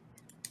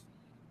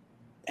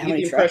 how You get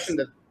many the trucks?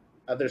 impression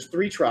that there's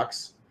 3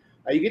 trucks.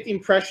 You get the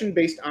impression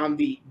based on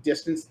the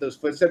distance those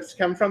footsteps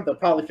come from, they'll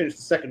probably finish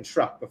the second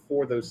truck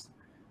before those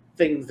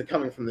things that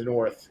coming from the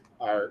north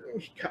are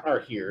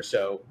here.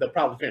 So they'll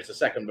probably finish the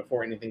second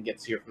before anything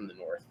gets here from the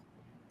north.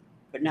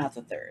 But not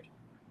the third.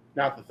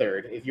 Not the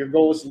third. If your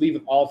goal is to leave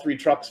with all 3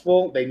 trucks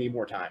full, they need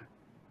more time.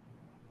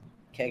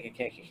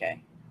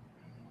 Okay.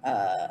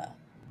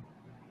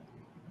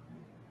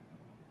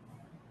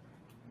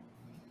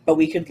 But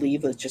we could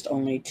leave with just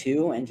only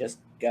 2 and just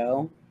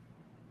go.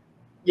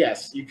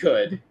 Yes, you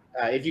could.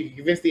 If you could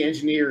convince the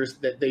engineers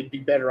that they'd be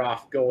better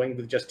off going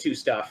with just 2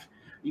 stuff.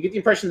 You get the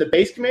impression the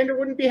base commander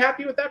wouldn't be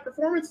happy with that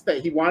performance,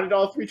 that he wanted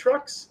all 3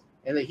 trucks,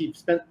 and that he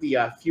spent the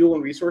fuel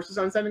and resources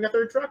on sending a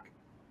 3rd truck.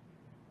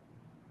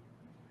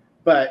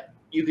 But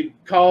you could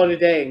call it a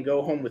day and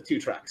go home with 2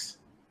 trucks.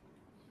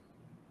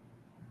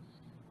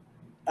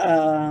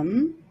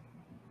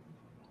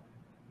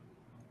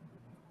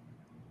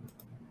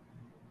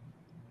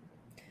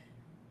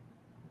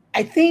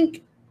 I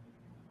think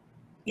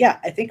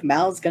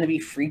Mal's going to be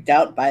freaked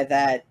out by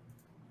that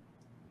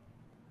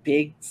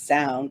big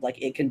sound.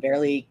 Like, it can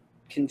barely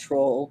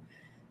control,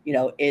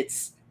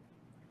 its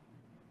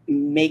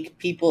make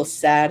people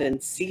sad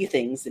and see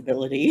things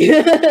ability.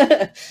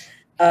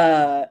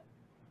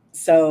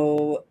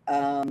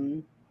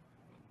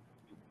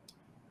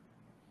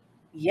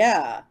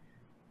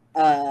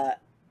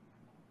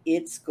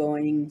 It's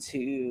going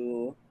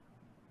to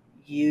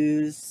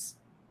use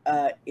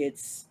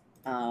its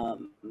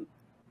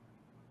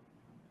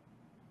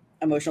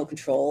emotional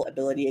control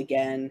ability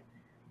again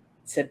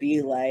to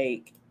be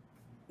like,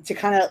 to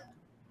kind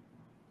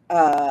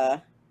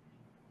of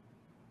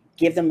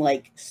give them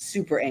like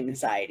super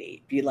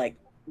anxiety, be like,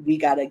 we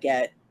gotta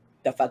get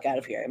the fuck out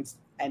of here.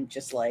 I'm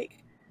just like,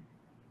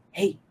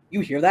 hey,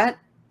 you hear that?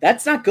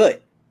 That's not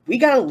good. We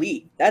gotta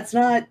leave. That's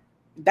gonna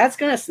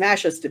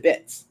smash us to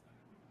bits.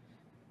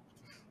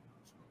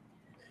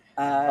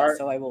 right.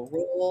 So I will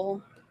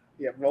roll.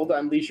 Yeah, roll to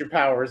unleash your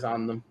powers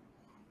on them.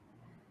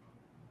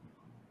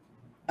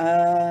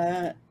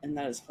 And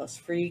that is plus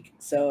freak.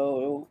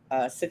 So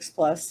 6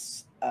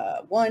 plus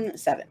 1,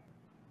 7.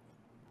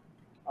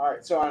 All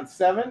right, so on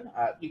 7,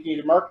 you can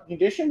either mark a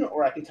condition,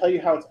 or I can tell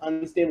you how it's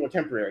unstable or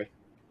temporary.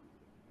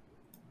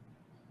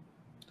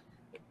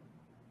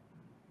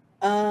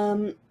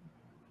 I'm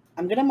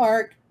gonna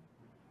mark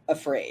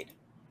afraid.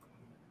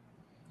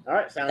 All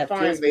right, sounds That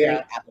fine. feels They very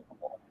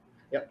applicable.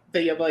 Yep.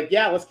 They like,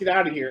 yeah, let's get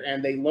out of here,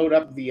 and they load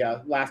up the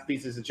last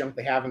pieces of junk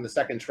they have in the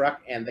second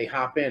truck, and they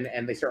hop in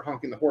and they start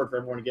honking the horde for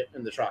everyone to get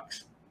in the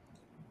trucks.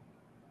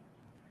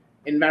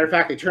 And matter of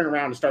fact, they turn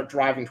around and start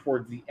driving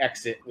towards the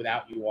exit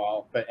without you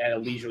all, but at a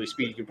leisurely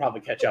speed you can probably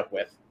catch up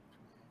with.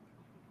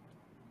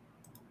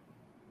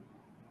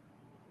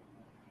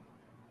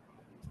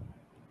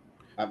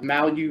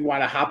 Mal, you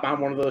want to hop on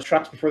one of those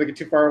trucks before they get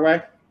too far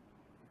away?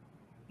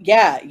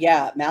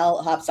 Yeah.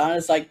 Mal hops on and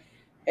is like,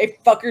 hey,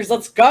 fuckers,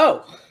 let's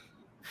go.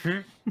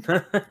 All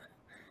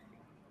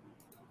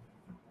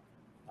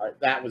right,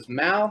 that was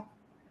Mal.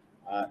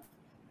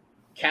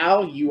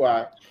 Cal, you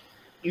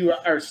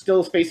are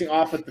still facing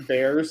off with the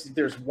bears.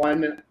 There's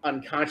one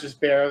unconscious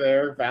bear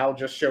there. Val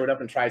just showed up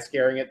and tried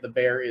scaring it. The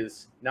bear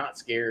is not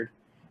scared.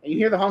 And you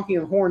hear the honking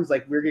of horns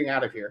like, we're getting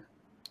out of here.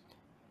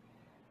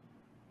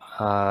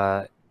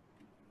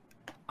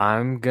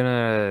 I'm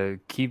gonna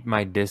keep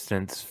my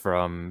distance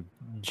from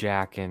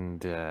Jack and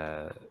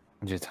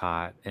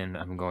Jatat, and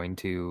I'm going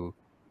to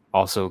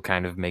also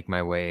kind of make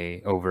my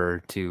way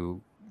over to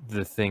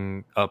the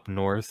thing up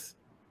north.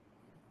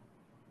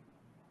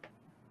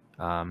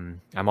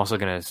 I'm also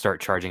gonna start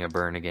charging a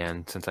burn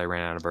again since I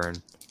ran out of burn.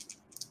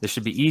 This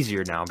should be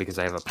easier now because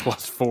I have a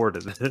 +4 to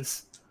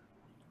this.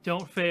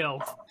 Don't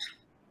fail.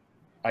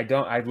 I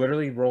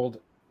literally rolled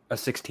a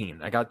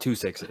 16. I got 2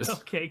 6s.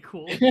 Okay,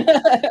 cool. Wow.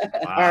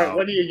 All right,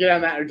 what do you get on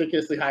that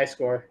ridiculously high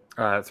score?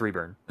 3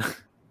 burn.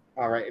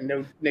 All right, and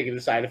no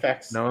negative side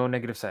effects? No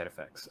negative side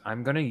effects.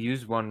 I'm going to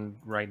use one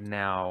right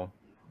now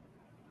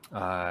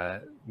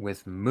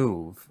with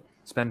move.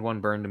 Spend 1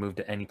 burn to move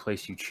to any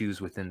place you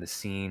choose within the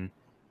scene,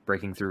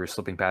 breaking through or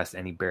slipping past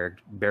any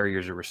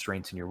barriers or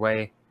restraints in your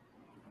way.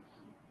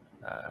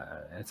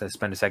 It says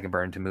spend a 2nd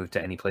burn to move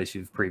to any place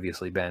you've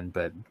previously been,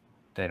 but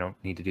I don't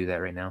need to do that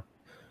right now.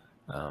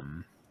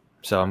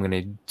 So I'm going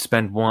to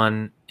spend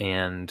 1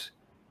 and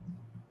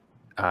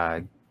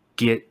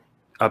get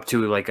up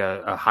to like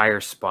a higher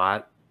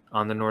spot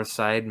on the north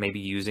side, maybe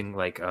using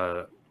like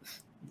I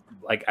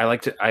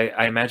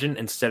imagine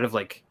instead of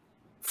like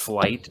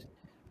flight,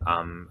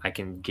 I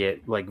can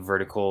get like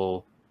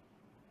vertical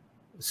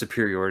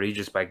superiority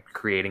just by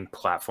creating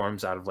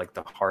platforms out of like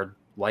the hard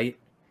light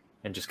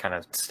and just kind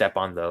of step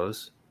on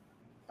those.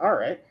 All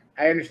right.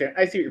 I understand.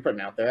 I see what you're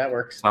putting out there. That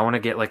works. I want to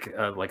get like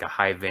a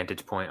high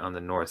vantage point on the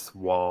north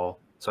wall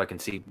so I can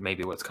see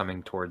maybe what's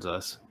coming towards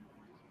us.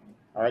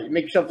 All right. You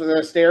make yourself to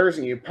the stairs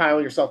and you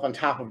pile yourself on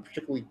top of a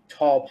particularly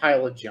tall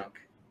pile of junk.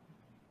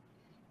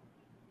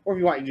 Or if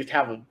you want, you just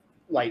have a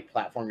light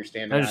platform you're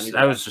standing on.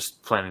 I was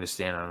just planning to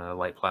stand on a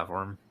light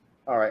platform.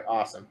 All right.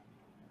 Awesome.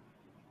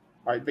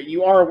 All right. But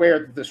you are aware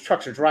that those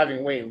trucks are driving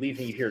away and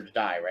leaving you here to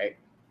die, right?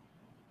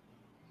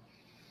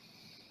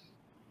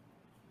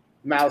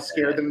 Mal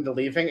scared them into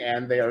leaving,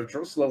 and they are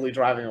slowly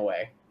driving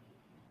away.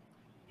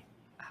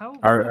 How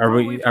are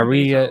we?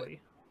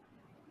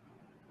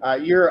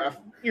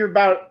 You're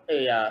about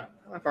a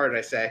how far did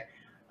I say?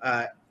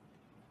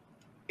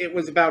 It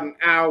was about an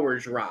hour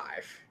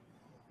drive.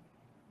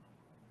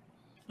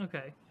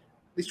 Okay.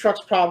 These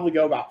trucks probably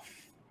go about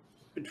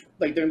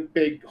like they're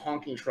big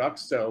honking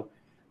trucks, so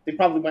they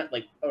probably went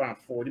like around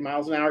 40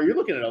 miles an hour. You're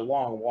looking at a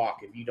long walk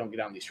if you don't get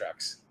on these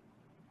trucks.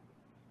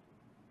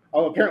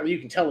 Oh, apparently you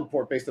can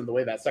teleport based on the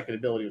way that second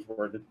ability was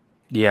worded.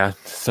 Yeah,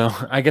 so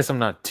I guess I'm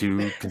not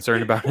too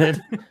concerned about it.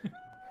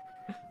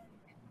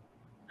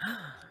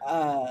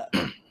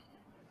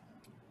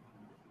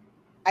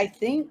 I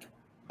think,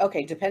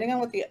 okay, depending on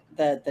what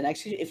the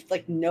next, if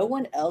like no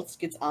one else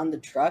gets on the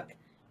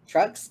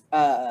trucks,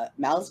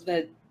 Mal's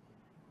gonna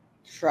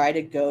try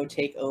to go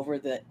take over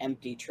the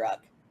empty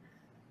truck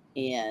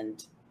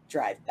and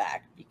drive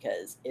back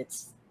because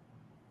it's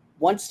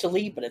wants to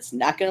leave, but it's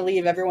not going to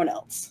leave everyone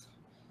else.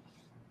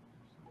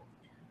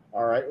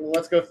 All right, well,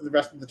 let's go through the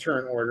rest of the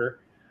turn order.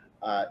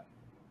 Let's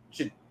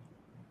see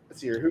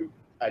here.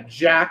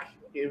 Jack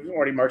is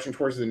already marching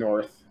towards the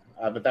north,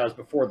 but that was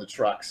before the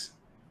trucks.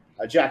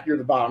 Jack, you're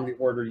the bottom of the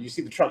order. You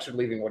see the trucks are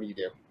leaving. What do you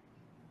do?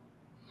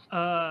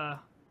 They're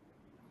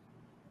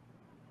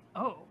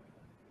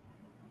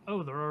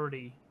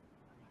already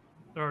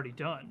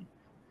done.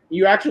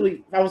 You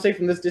actually, I would say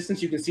from this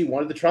distance, you can see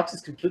one of the trucks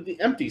is completely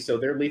empty, so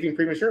they're leaving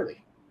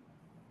prematurely.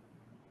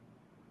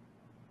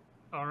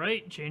 All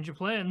right, change of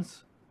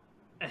plans.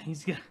 And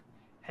he's gonna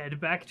head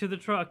back to the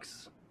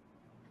trucks.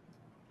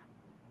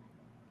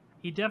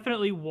 He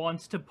definitely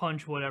wants to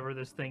punch whatever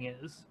this thing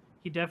is.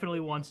 He definitely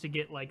wants to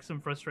get like some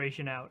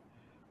frustration out.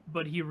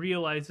 But he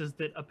realizes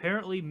that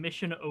apparently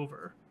mission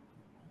over.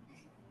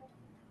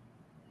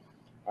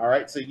 All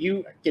right, so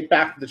you get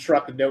back to the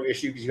truck with no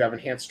issue because you have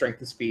enhanced strength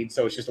and speed,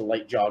 so it's just a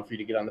light jog for you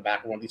to get on the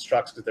back of one of these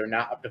trucks because they're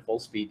not up to full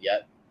speed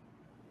yet.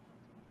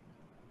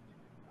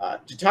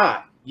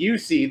 Jatat, you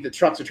see the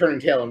trucks are turning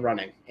tail and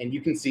running, and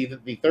you can see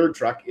that the third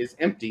truck is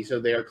empty,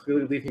 so they are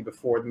clearly leaving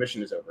before the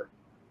mission is over.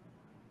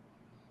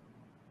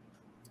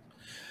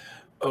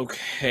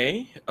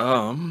 Okay.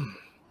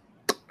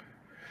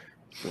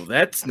 Well,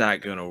 that's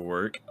not gonna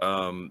work.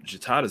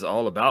 Jatat is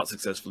all about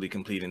successfully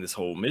completing this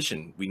whole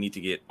mission. We need to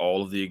get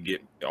all of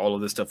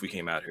the stuff we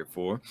came out here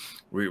for.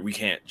 We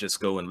can't just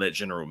go and let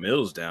General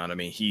Mills down. I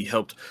mean, he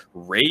helped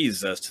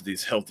raise us to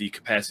this healthy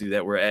capacity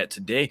that we're at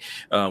today.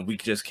 We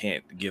just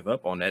can't give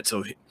up on that.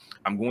 So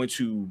I'm going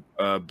to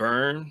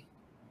burn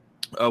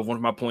one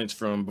of my points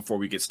from before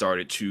we get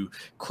started to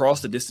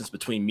cross the distance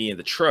between me and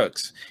the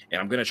trucks,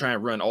 and I'm gonna try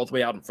and run all the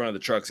way out in front of the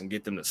trucks and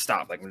get them to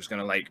stop. Like, I'm just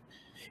gonna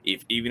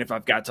even if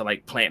I've got to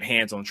like plant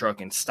hands on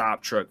truck and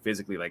stop truck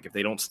physically, like if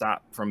they don't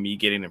stop from me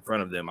getting in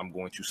front of them, I'm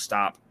going to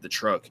stop the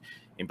truck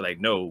and be like,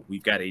 no,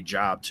 we've got a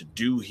job to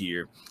do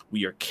here.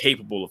 We are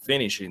capable of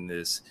finishing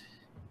this,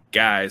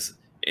 guys.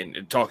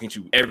 And talking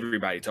to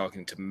everybody,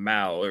 talking to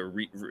Mal, or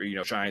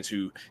trying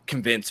to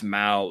convince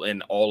Mal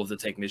and all of the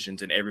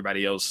technicians and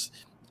everybody else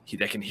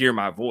that can hear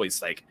my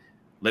voice. Like,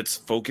 let's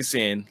focus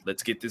in,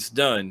 let's get this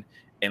done,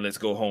 and let's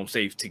go home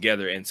safe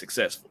together and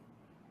successful.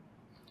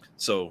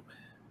 So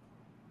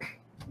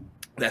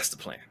that's the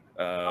plan.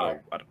 I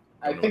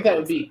think that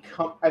would be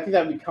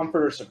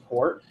comfort or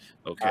support.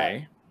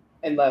 Okay.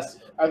 Unless,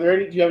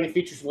 do you have any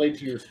features related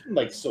to your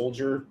like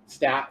soldier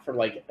stat for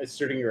like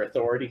asserting your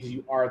authority because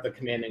you are the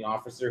commanding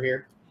officer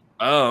here?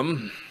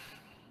 I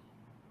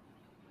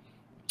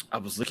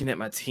was looking at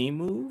my team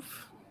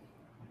move,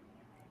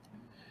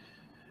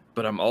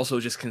 but I'm also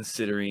just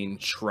considering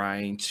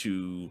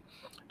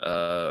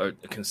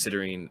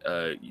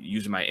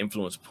using my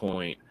influence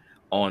point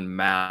on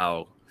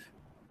Mal,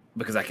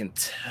 because I can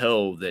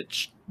tell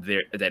that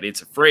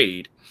it's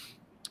afraid,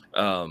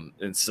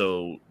 and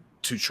so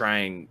to try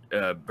and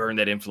burn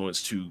that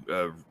influence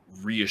to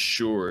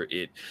reassure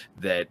it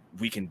that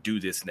we can do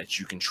this and that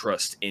you can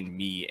trust in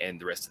me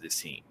and the rest of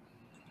this team,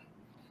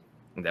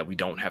 and that we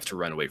don't have to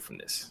run away from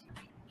this.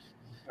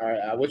 All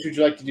right, what would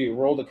you like to do?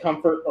 Roll to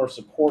comfort or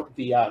support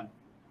the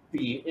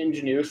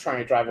engineers trying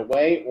to drive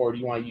away, or do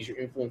you want to use your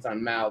influence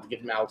on Mal to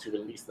get Mal to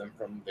release them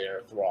from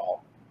their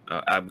thrall?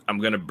 I'm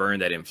going to burn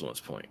that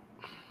influence point.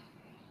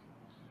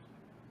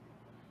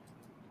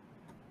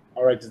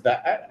 All right,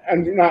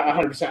 I'm not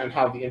 100% on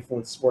how the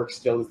influence works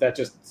still. Does that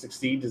just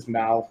succeed? Does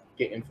Mal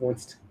get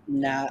influenced?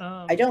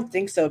 Nah, I don't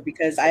think so,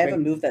 because I have a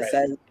move that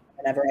says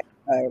whenever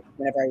I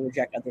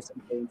reject other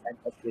things, I'm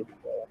supposed to do it.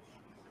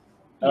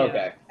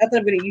 Okay. Not that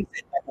I'm going to use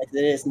it, but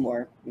it is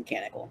more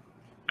mechanical.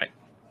 Right.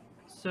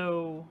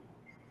 So,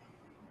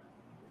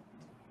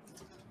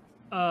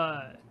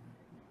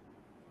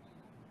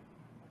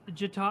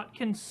 Jatat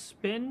can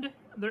spend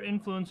their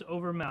influence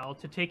over Mal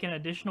to take an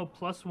additional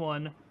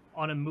 +1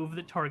 on a move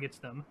that targets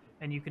them,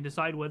 and you can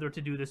decide whether to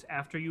do this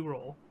after you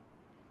roll.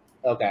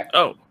 Okay.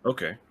 Oh,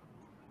 okay.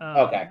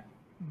 Okay.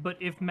 But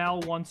if Mal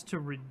wants to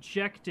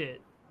reject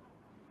it,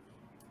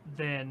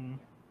 then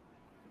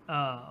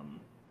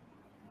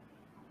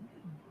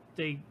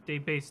they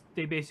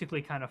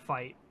basically kind of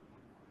fight,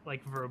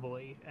 like,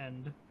 verbally,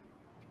 and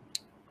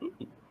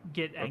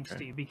get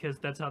angsty, because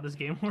that's how this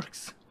game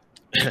works.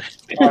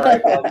 All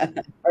right,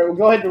 we'll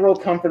go ahead and roll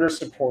comfort or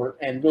support,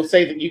 and we'll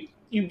say that you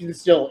can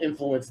still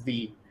influence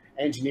the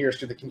engineers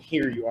so they can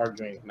hear you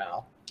arguing with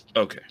Mal.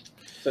 Okay.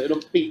 So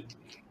it'll be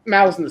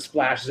Mal's in the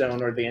splash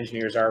zone, or the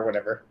engineers are, or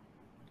whatever.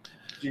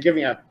 You're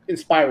giving an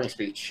inspiring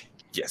speech.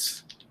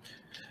 Yes.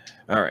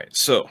 All right.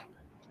 So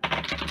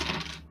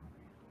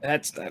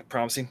that's not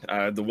promising.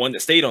 The one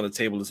that stayed on the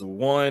table is a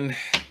 1.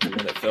 The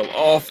one that fell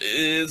off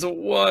is a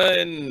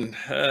 1.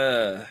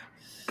 Womp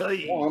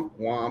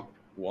womp.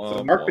 Womp,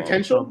 So mark womp,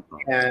 potential,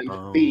 and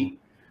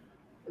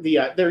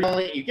they're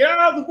yelling at you, get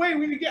out of the way,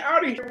 we need to get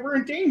out of here, we're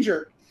in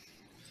danger.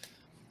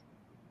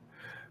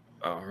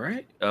 All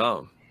right.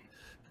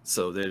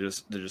 So they're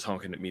just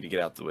honking at me to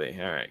get out the way.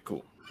 All right,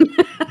 cool.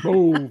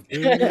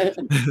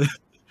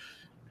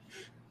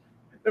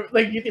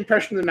 Like, you get the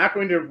impression they're not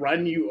going to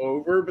run you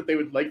over, but they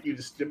would like you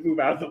to move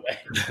out of the way.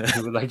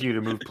 They would like you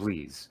to move,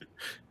 please.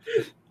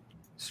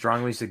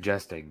 Strongly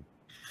suggesting.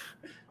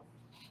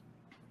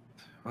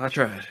 I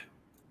tried.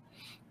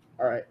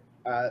 All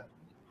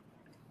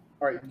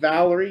right,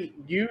 Valerie,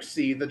 you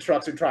see the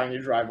trucks are trying to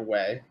drive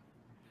away.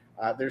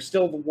 There's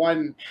still the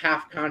one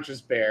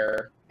half-conscious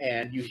bear,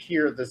 and you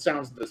hear the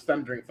sounds of the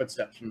thundering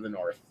footsteps from the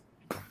north.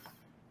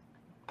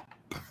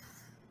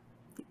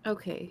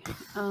 Okay.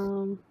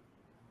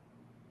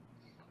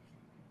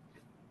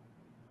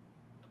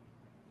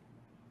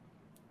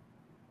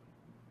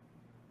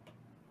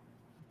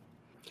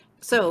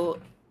 So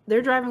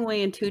they're driving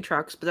away in 2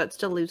 trucks, but that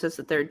still leaves us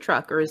a third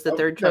truck, or is the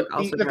third truck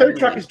also the third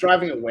truck is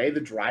driving away. The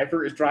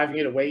driver is driving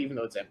it away, even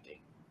though it's empty.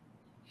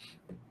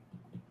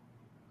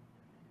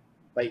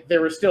 Like,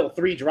 there were still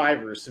 3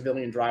 drivers,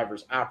 civilian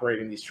drivers,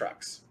 operating these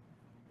trucks.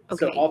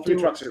 Okay. So all 3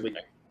 trucks are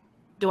leaving.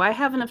 do I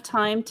have enough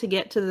time to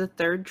get to the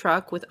third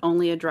truck with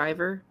only a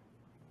driver?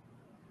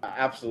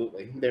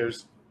 Absolutely.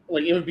 There's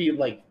like it would be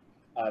like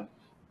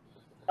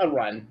a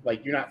run.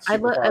 Like you're not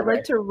super far I'd away.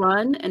 like to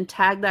run and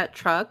tag that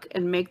truck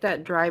and make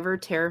that driver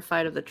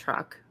terrified of the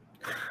truck.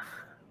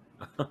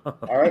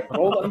 All right,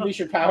 roll to unleash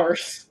your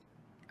powers.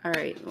 All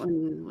right,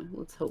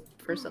 let's hope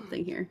for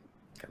something here.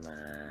 Come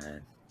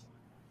on.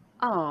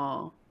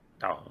 Oh,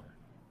 Oh.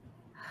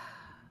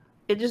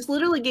 it just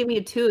literally gave me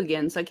a 2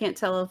 again, so I can't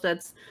tell if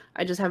that's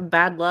I just have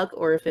bad luck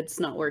or if it's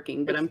not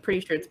working. But I'm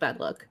pretty sure it's bad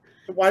luck.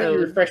 Why don't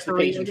you So, refresh the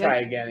page and again? try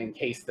again in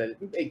case it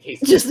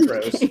Just in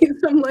throws.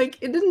 case. I'm like,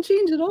 it didn't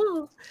change at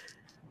all.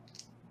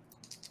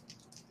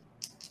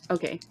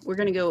 Okay, we're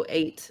gonna go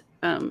 8,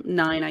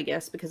 9, I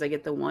guess, because I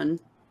get the 1.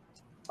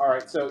 All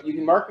right, so you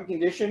can mark a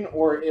condition,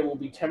 or it will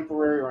be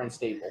temporary or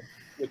unstable.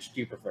 Which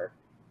do you prefer?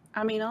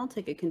 I mean, I'll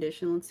take a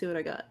condition. Let's see what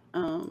I got.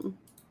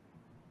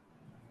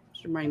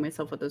 Just reminding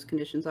myself what those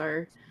conditions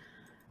are.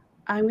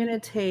 I'm gonna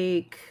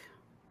take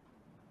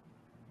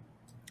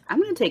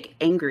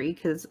angry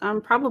because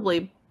I'm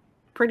probably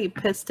pretty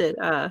pissed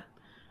at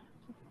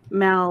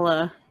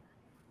Mal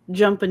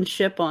jumping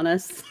ship on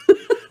us.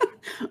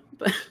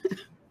 But,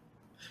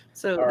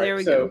 so All right, there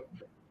we go.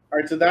 All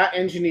right, so that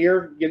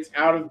engineer gets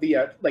out of the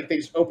like they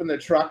just open the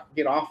truck,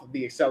 get off of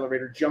the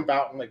accelerator, jump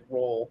out and like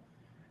roll,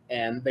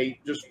 and they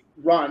just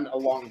run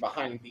along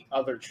behind the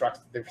other trucks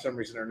that they for some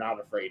reason are not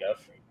afraid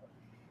of.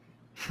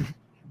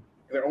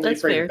 They're only That's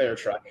afraid fair. of their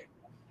truck.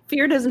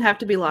 Fear doesn't have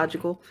to be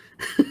logical.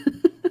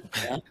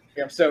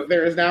 Yep. So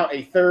there is now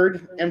a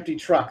third empty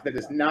truck that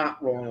is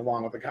not rolling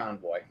along with the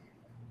convoy.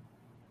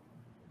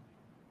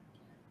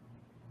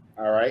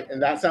 All right,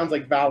 and that sounds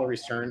like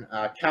Valerie's turn.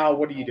 Cal,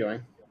 what are you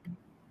doing?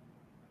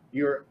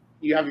 You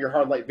have your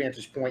hard light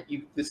vantage point.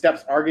 The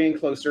steps are getting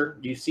closer.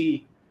 You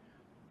see,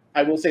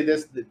 I will say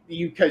this: that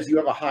because you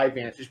have a high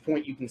vantage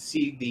point, you can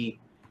see the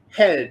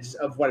heads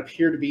of what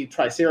appear to be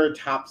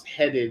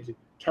Triceratops-headed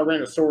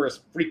Tyrannosaurus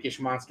freakish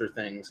monster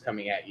things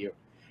coming at you.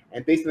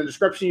 And based on the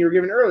description you were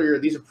given earlier,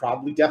 these are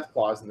probably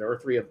Deathclaws, and there are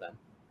 3 of them.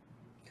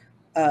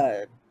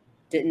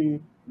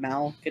 Didn't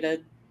Mal get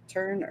a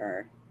turn,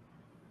 or?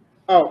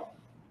 Oh,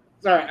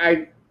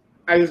 sorry.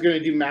 I was going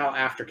to do Mal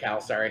after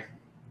Cal. Sorry.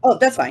 Oh,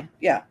 that's fine.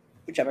 Yeah,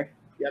 whichever.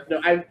 Yep.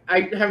 No, I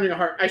having a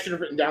hard. I should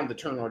have written down the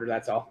turn order.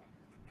 That's all.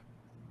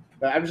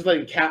 But I'm just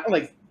letting Cal.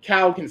 Like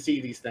Cal can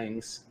see these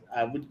things.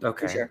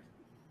 Okay. For sure.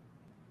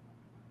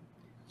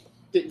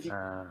 Okay.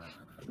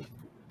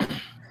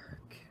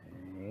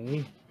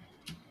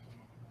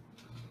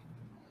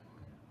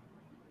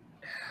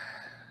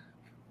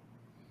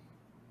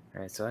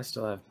 All right, so I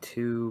still have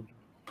 2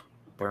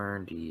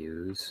 burn to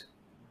use.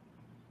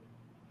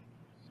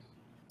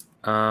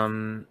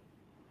 So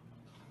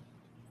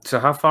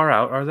how far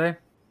out are they?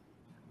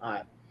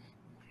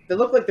 They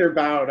look like they're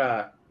about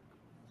I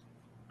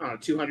don't know,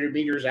 200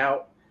 meters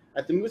out.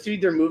 At the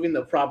speed they're moving,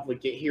 they'll probably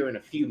get here in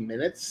a few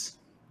minutes.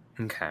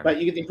 Okay. But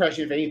you get the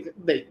impression if anything,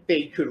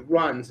 they could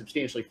run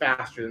substantially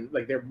faster than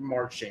like they're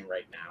marching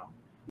right now.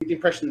 You get the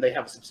impression they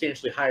have a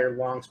substantially higher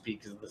long speed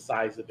because of the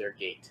size of their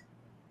gait.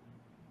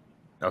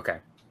 Okay.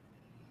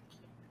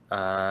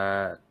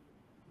 I'm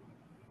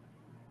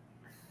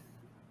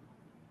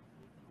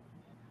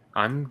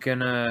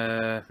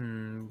gonna.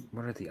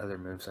 What are the other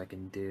moves I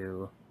can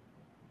do?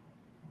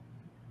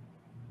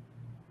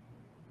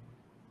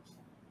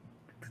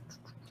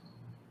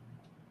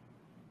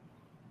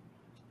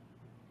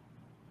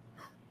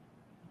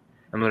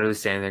 I'm literally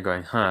standing there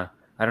going, "Huh?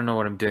 I don't know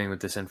what I'm doing with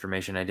this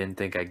information. I didn't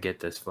think I'd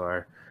get this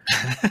far."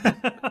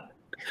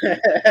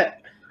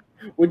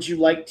 Would you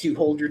like to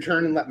hold your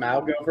turn and let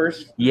Mal go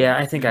first? Yeah,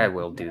 I think I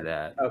will do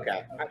that.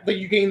 Okay. But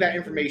you gain that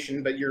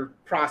information, but you're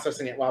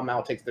processing it while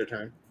Mal takes their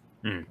turn.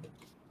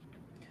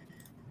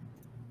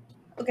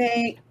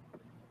 Okay.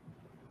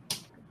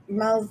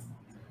 Mal's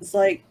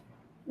like,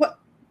 what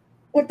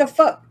the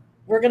fuck?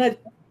 We're gonna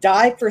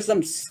die for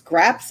some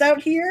scraps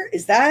out here?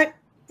 Is that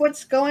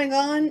what's going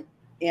on?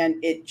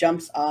 And it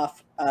jumps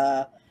off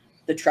the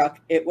truck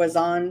it was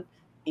on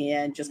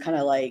and just kind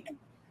of like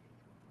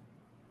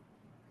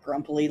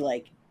grumpily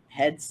like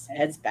heads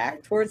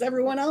back towards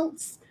everyone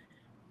else.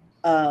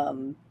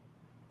 And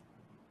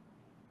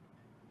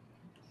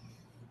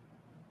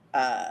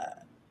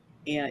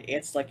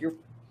it's like, you're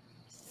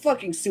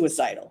fucking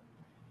suicidal.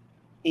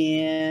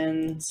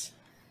 And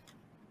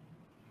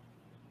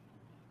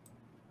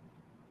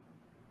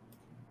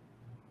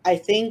I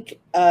think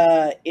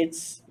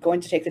it's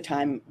going to take the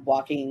time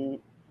walking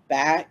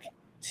back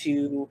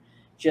to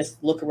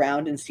just look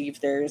around and see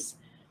if there's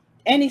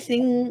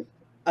anything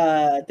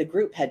the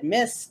group had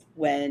missed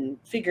when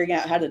figuring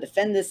out how to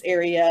defend this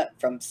area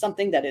from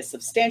something that is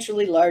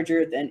substantially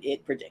larger than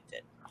it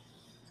predicted.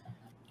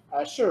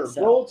 Sure.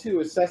 So- Roll to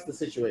assess the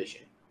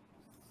situation.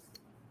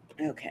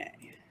 Okay.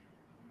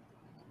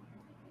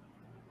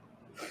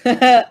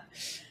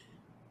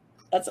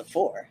 That's a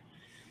 4.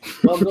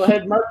 Well, go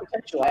ahead and mark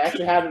potential. I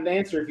actually had an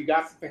answer if you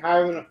got something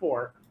higher than a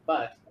 4,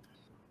 but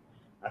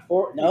a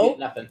 4, you Nope. get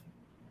nothing.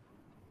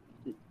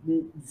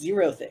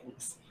 0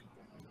 things.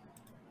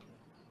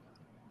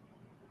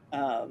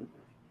 Yeah,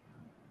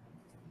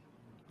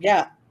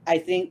 I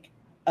think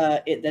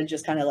it then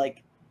just kind of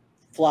like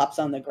flops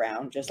on the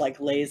ground, just like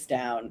lays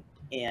down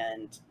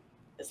and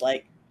is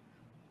like,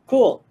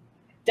 cool,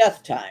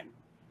 death time.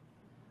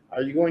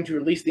 Are you going to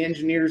release the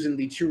engineers and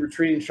the 2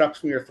 retreating trucks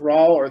from your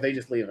thrall, or are they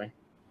just leaving?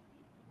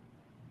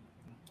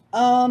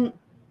 I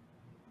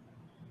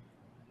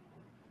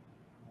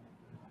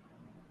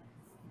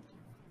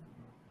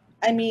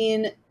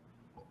mean,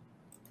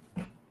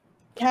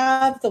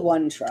 have the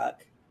one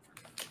truck.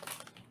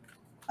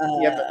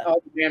 Yeah, but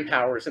all the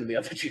manpower's in the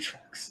other 2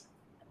 trucks.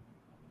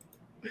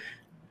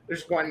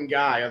 There's one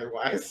guy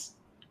otherwise.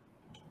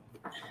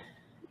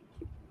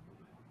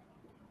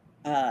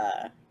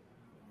 Well,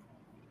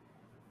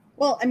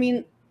 I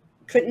mean,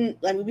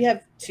 we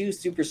have 2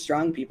 super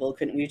strong people.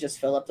 Couldn't we just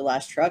fill up the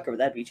last truck, or would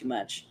that be too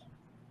much?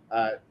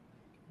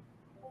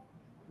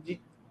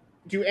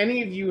 Do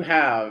any of you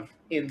have,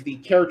 in the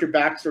character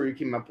backstory you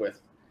came up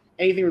with,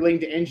 anything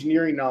relating to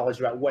engineering knowledge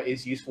about what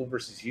is useful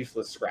versus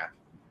useless scrap?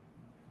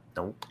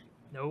 Nope.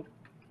 Nope.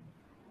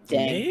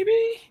 Dang.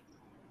 Maybe.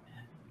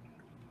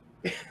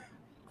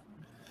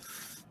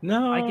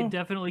 No. I could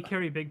definitely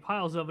carry big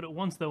piles of it at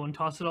once, though, and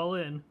toss it all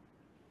in.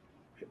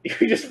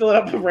 You just fill it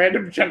up with a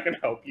random chunk and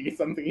hope you get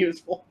something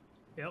useful.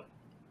 Yep.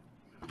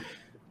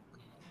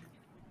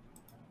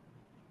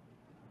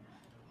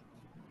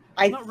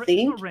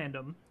 think not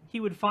random. He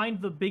would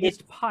find the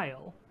biggest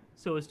pile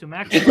so as to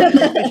maximize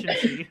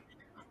efficiency.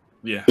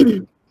 Yeah.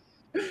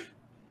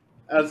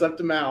 That's up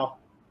to Mal.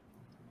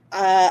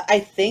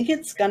 I think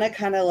it's gonna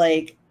kind of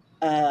like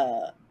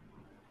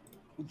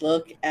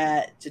look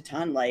at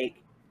Jatan,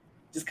 like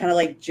just kind of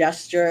like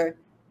gesture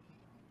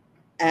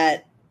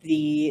at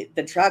the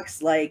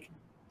trucks, like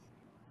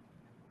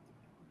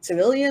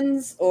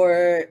civilians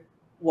or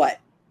what?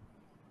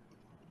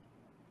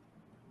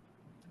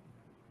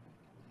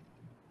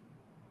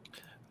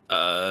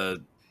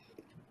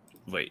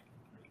 Wait.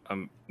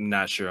 I'm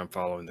not sure I'm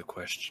following the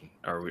question.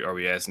 Are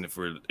we asking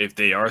if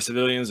they are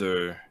civilians,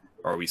 or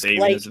are we saving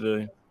Like, the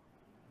civilian?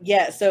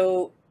 Yeah,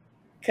 so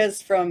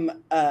because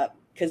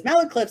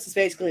Malaclips is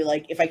basically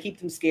like, if I keep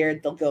them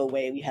scared, they'll go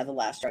away. We have the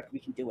last truck, we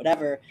can do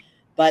whatever.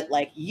 But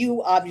like,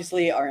 you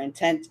obviously are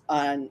intent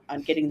on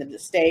getting them to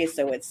stay,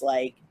 so it's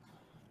like,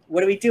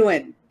 what are we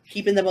doing?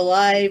 Keeping them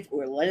alive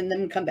or letting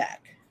them come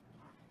back?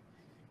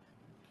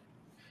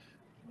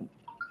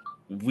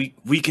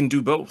 We can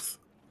do both.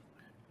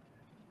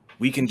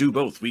 We can do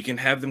both. We can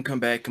have them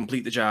come back,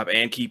 complete the job,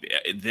 and keep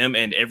them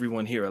and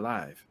everyone here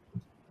alive.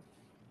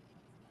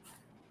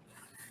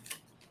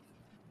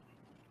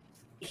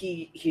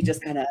 He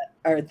just kind of,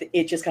 or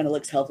it just kind of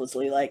looks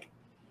helplessly like,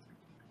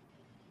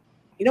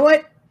 you know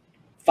what?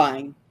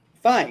 Fine.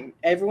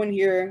 Everyone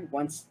here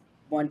wants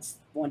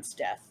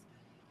death.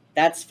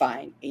 That's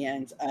fine,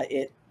 and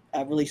it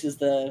releases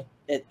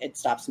it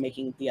stops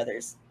making the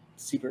others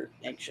super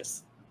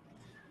anxious.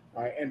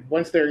 All right, and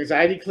once their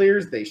anxiety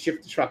clears, they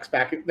shift the trucks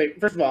back.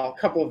 First of all, a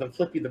couple of them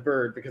flip you the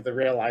bird because they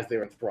realize they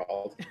were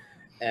enthralled,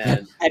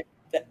 and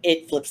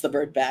it flips the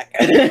bird back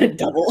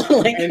double.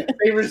 And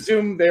they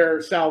resume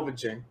their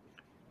salvaging.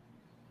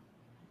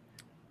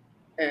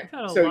 And We've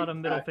had a lot of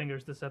middle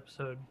fingers this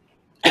episode.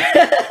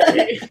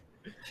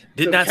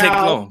 Did not take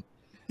long.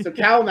 So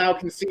Cal now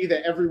can see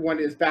that everyone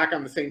is back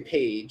on the same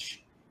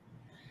page.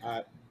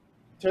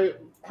 So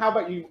how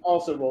about you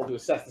also roll to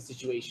assess the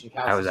situation,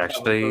 Cal? I was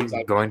actually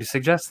going to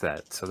suggest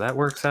that, so that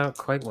works out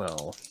quite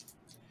well.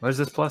 What is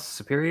this plus?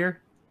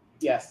 Superior?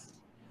 Yes.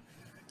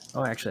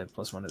 Oh, actually, I have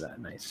 +1 to that.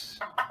 Nice.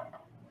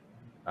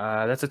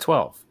 That's a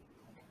 12.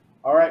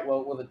 All right.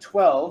 Well, with a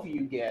 12,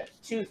 you get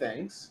 2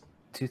 things.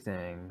 2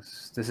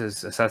 things. This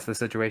is assess the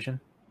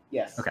situation?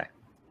 Yes. Okay.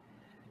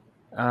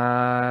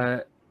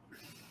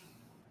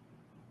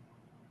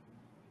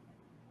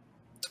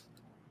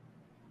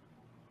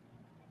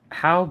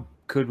 How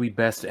could we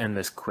best end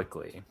this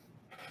quickly?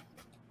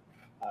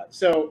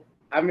 So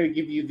I'm going to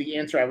give you the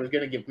answer I was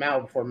going to give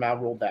Mal before Mal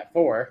rolled that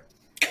 4.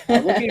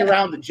 Looking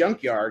around the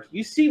junkyard,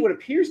 you see what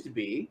appears to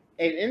be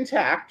an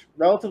intact,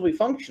 relatively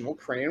functional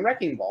crane and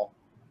wrecking ball.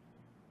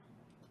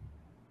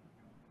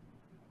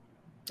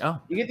 Oh.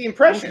 You get the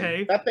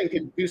impression that thing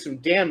could do some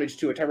damage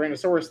to a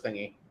Tyrannosaurus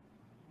thingy.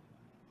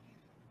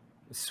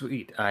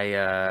 Sweet.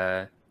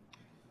 I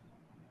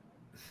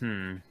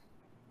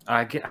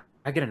get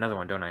another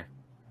one, don't I?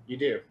 You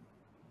do.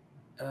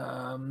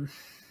 I'll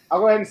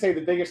go ahead and say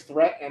the biggest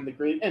threat and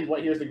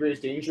here's the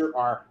greatest danger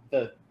are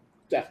the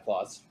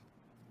Deathclaws.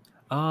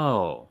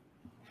 Oh.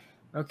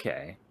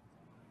 Okay.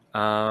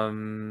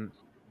 And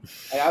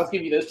I'll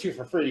give you those 2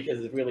 for free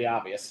because it's really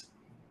obvious.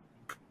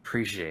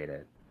 Appreciate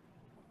it.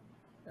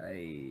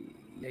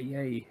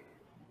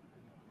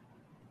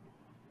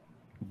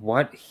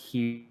 What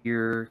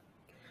here?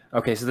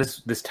 Okay, so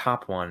this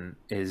top one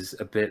is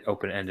a bit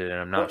open-ended, and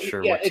I'm not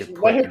sure what to put.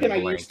 What here can I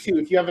use too?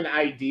 If you have an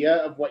idea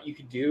of what you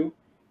could do,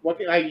 what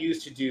can I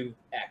use to do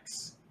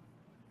X?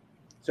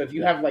 So if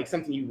you have like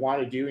something you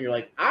want to do, and you're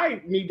like,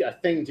 I need a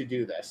thing to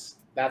do this.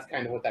 That's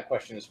kind of what that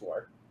question is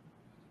for.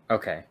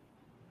 Okay.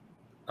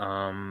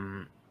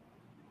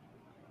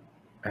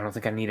 I don't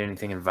think I need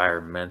anything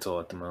environmental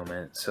at the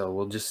moment, so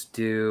we'll just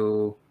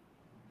do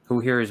who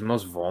here is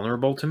most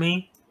vulnerable to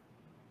me.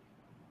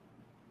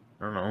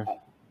 I don't know.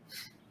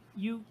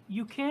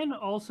 You can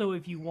also,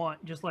 if you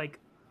want, just like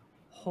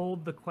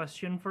hold the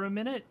question for a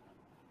minute.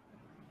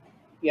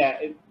 Yeah.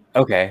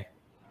 Okay.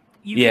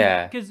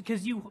 Yeah.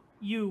 Because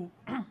you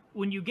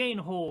when you gain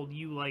hold,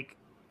 you like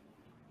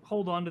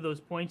hold on to those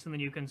points, and then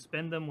you can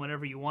spend them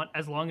whenever you want,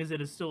 as long as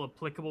it is still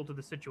applicable to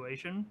the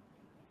situation.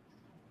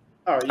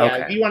 Oh yeah.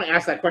 Okay. If you want to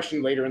ask that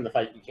question later in the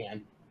fight, you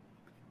can.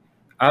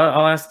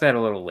 I'll ask that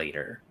a little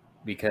later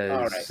because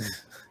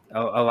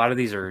All right. a lot of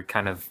these are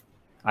kind of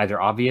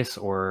either obvious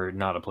or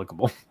not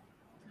applicable.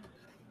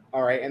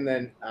 All right, and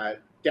then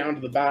down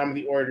to the bottom of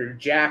the order,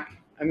 Jack.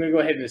 I'm going to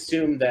go ahead and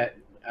assume that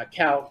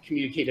Cal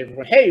communicated to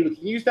everyone, hey, we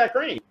can use that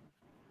crane.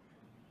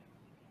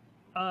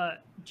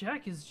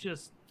 Jack is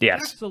just Yes.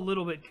 Jack's a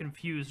little bit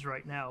confused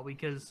right now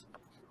because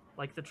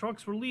like the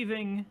trucks were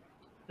leaving,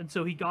 and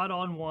so he got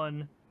on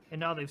one, and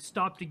now they've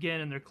stopped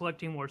again and they're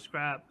collecting more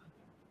scrap.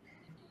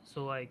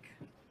 So like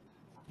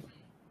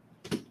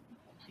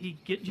he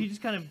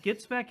just kind of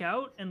gets back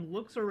out and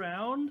looks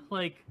around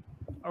like,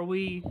 are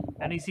we?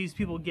 And he sees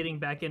people getting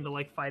back into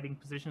like fighting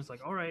positions.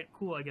 Like, all right,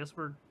 cool. I guess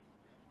we're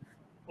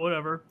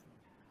whatever.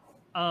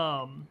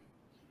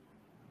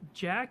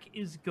 Jack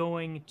is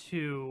going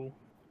to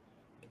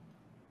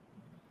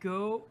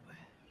go.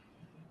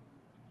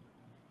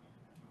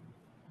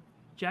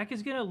 Jack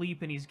is gonna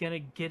leap and he's gonna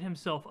get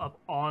himself up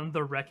on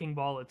the wrecking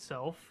ball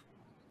itself,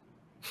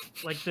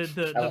 like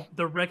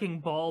the wrecking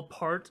ball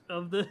part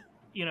of the,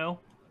 you know.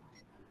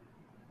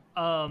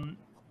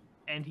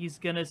 And he's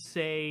gonna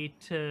say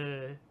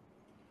to,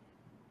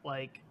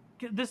 like,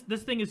 this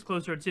thing is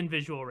closer. It's in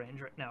visual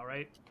range right now,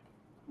 right?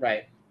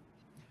 Right.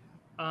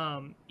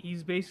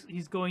 He's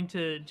going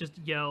to just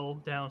yell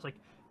down. It's like,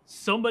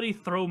 somebody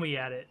throw me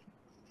at it.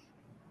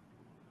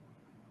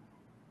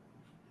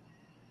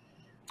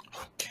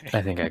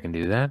 I think I can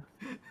do that.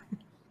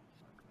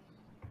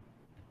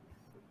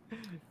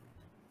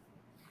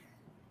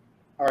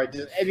 All right.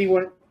 Does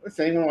anyone want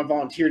to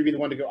volunteer to be the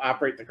one to go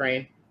operate the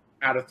crane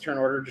out of turn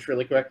order, just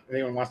really quick? If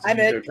anyone wants to use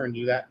their turn to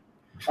do that?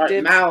 All right.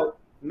 Dibs.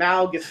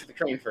 Mal gets to the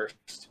crane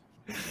first.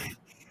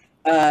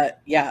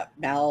 Yeah,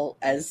 Mal,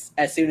 as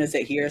soon as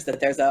it hears that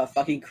there's a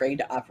fucking crane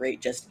to operate,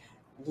 just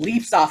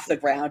leaps off the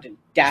ground and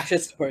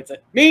dashes towards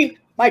it. Me,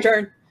 my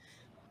turn.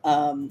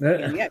 And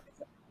yeah,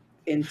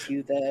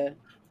 into the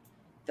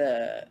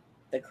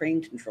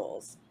crane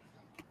controls.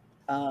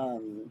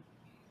 I'm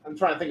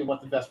trying to think of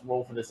what the best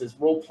role for this is.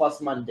 Roll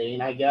plus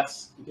mundane, I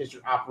guess, because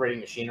you're operating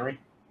machinery.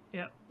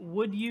 Yeah.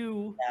 Would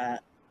you?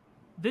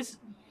 This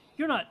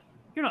you're not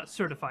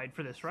certified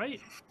for this, right?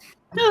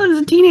 No,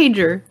 it's a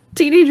teenager.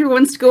 Teenager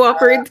wants to go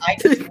operate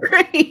the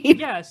crane.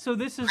 Yeah. So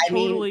this is I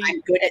mean,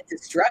 I'm good at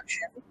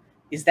destruction.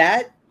 Is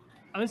that?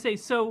 I would say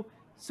so.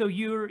 So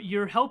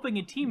you're helping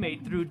a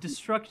teammate through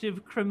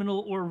destructive,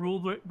 criminal, or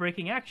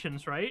rule-breaking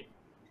actions, right?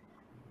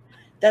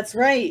 That's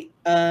right.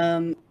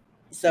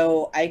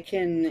 So I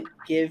can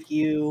give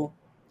you,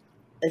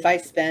 if I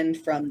spend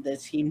from the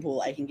team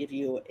pool, I can give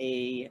you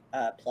a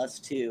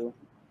 +2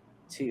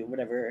 to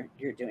whatever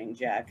you're doing,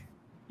 Jack.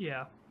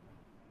 Yeah.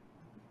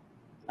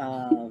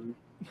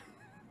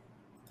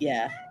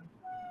 Yeah.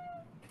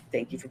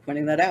 Thank you for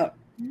pointing that out.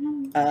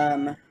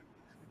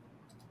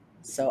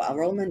 So I'll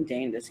roll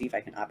mundane to see if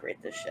I can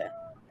operate this shit.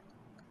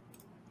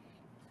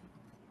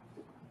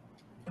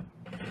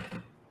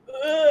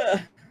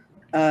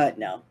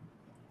 No.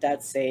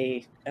 That's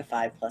a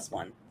 5 +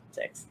 1,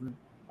 6.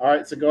 All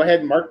right, so go ahead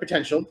and mark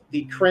potential.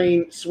 The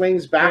crane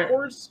swings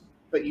backwards,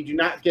 but you do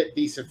not get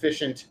the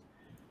sufficient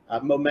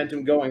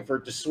momentum going for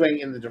it to swing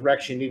in the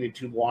direction needed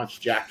to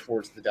launch Jack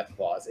towards the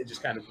Deathclaws. It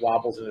just kind of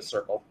wobbles in a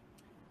circle.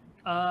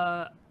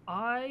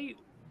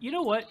 You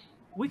know what?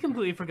 We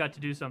completely forgot to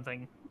do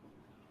something.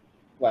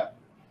 What?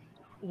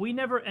 We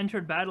never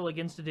entered battle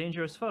against a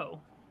dangerous foe.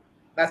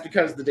 That's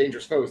because the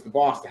dangerous foe is the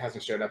boss that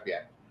hasn't showed up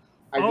yet.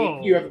 I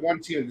mean, you have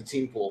 1-2 in the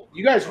team pool.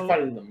 You guys are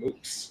fighting the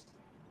mooks.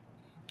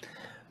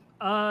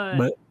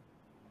 But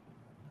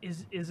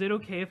is it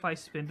okay if I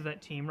spin to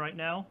that team right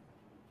now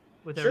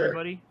with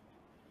everybody?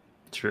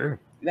 Sure.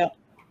 No.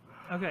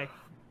 Okay.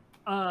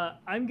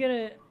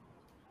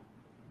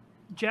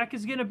 Jack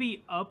is gonna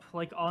be up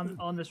like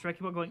on this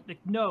wrecking ball, going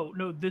like, no,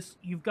 this,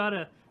 you've got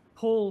to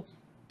pull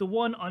the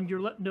one on your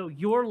left. No,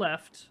 your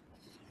left.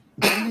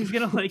 And he's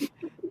gonna like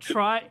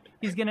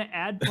he's gonna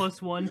add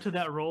 +1 to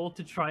that roll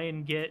to try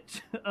and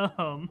get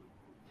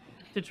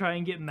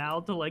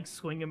Mal to like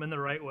swing him in the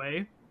right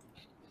way.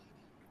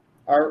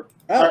 I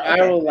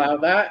will allow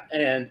that,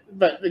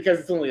 but because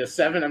it's only a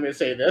 7, I'm going to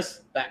say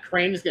this: that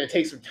crane is going to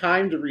take some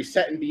time to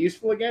reset and be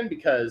useful again,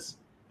 because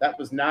that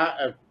was not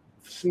a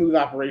smooth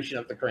operation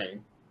of the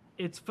crane.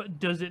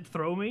 Does it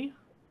throw me?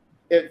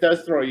 It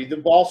does throw you. The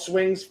ball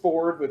swings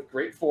forward with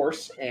great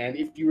force, and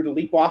if you were to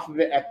leap off of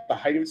it at the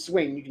height of its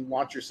swing, you can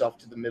launch yourself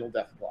to the middle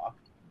Deathclaw.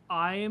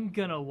 I am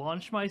gonna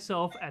launch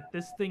myself at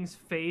this thing's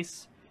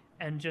face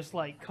and just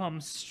like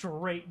come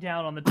straight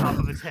down on the top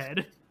of its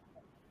head.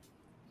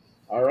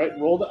 All right,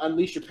 roll to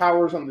unleash your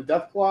powers on the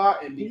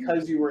Deathclaw, and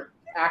because you were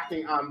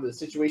acting on the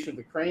situation with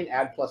the crane,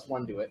 add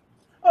 +1 to it.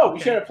 Oh, we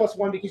should have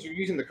 +1 because you're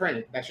using the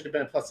crane. That should have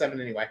been a +7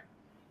 anyway.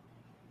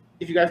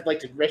 If you guys would like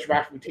to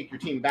retroactively take your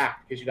team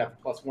back because you got the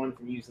 +1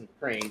 from using the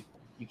crane,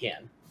 you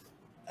can.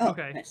 Oh,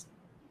 Okay. nice.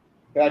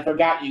 But I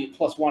forgot you get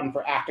 +1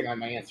 for acting on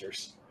my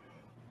answers.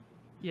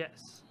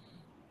 Yes.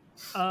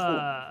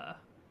 Can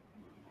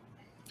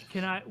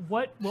I?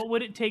 What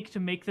would it take to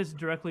make this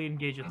directly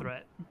engage a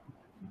threat?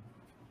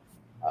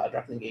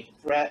 Directly engage a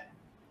threat.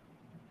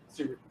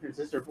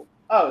 Resistor.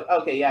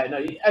 Oh, okay, yeah, no.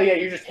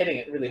 You're just hitting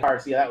it really hard,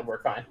 so yeah, that would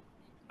work fine.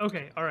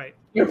 Okay, all right.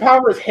 Your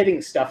power is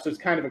hitting stuff, so it's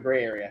kind of a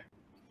gray area.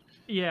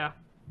 Yeah.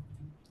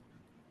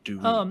 To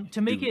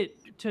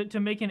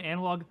make an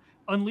analog,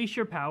 unleash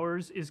your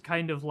powers is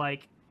kind of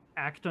like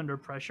act under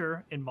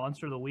pressure in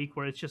Monster of the Week,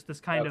 where it's just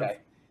this kind of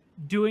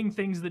doing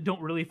things that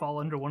don't really fall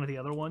under one of the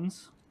other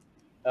ones.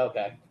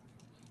 Okay.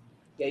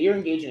 Yeah, you're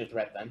engaging a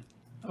threat then.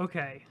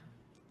 Okay.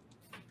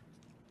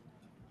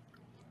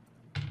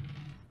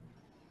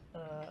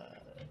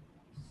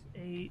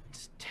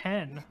 8,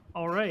 10.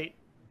 All right.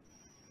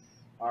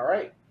 All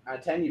right.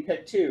 On 10, you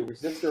pick 2.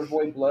 Resist or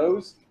avoid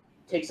blows.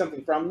 Take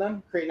something from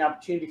them. Create an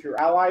opportunity for your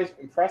allies.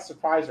 Impress,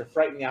 surprise, or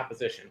frighten the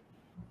opposition.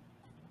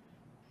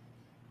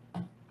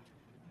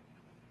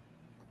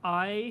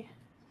 I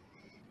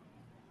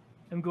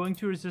am going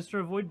to resist or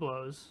avoid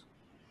blows.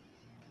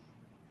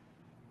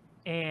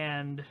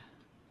 And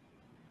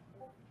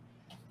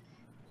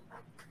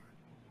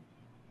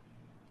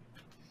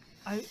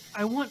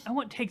I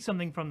want take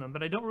something from them,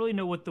 but I don't really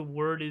know what the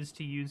word is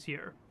to use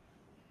here.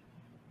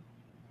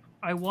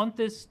 I want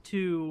this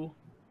to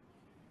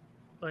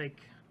like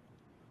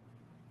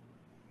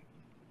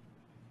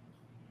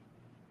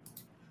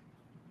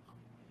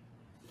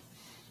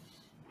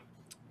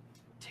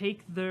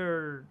take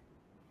their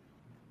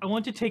I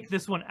want to take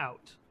this one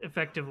out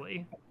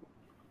effectively.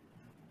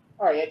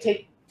 All right, yeah,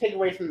 take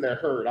away from the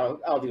herd.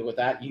 I'll deal with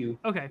that. You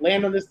Okay.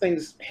 land on this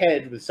thing's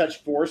head with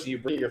such force, you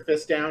bring your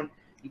fist down,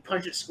 you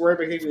punch it square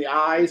between the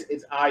eyes,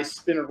 its eyes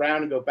spin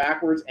around and go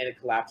backwards, and it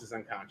collapses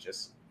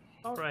unconscious.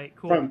 All right,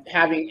 cool. From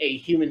having a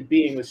human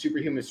being with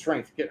superhuman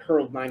strength get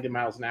hurled 90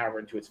 miles an hour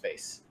into its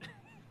face.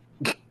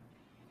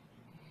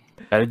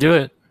 Gotta do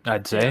it,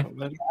 I'd say.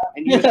 And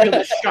you just feel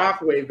the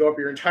shockwave go up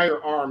your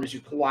entire arm as you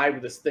collide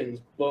with this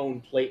thing's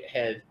bone plate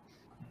head.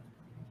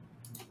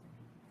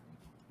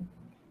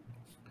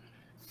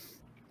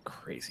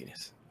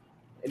 Craziness.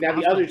 And now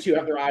the other two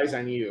have their eyes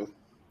on you.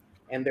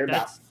 And they're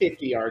about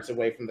 50 yards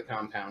away from the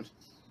compound.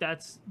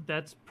 That's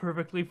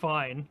perfectly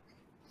fine.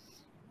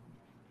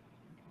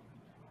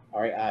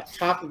 All right,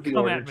 top of the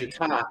Come order, at me.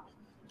 top.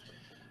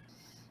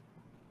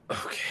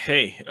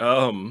 Okay.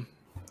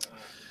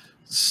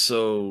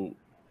 So,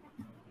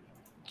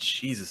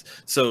 Jesus.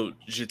 So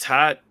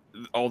Jatat,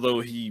 although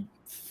he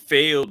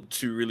failed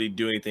to really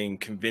do anything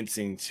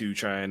convincing to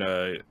try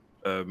and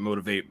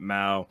motivate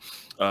Mao,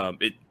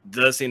 it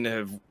does seem to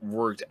have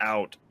worked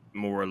out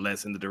more or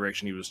less in the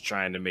direction he was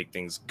trying to make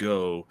things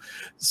go.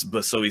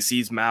 But so he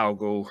sees Mao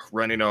go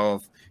running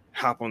off,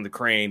 hop on the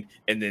crane,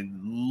 and then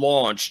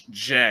launch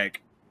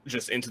Jack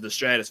just into the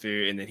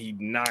stratosphere, and then he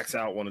knocks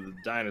out one of the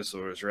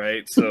dinosaurs,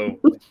 right? So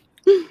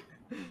that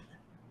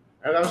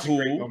was a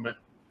great moment.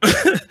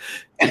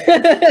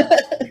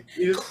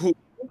 Cool.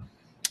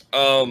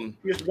 He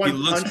just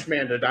one punch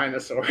man to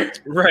dinosaur.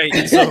 Right.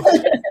 So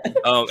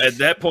at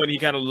that point, he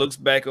kind of looks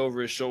back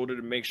over his shoulder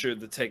to make sure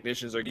the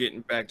technicians are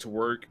getting back to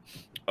work.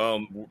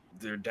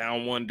 They're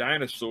down one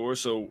dinosaur,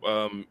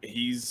 so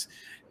he's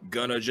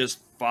gonna just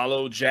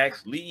follow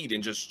Jack's lead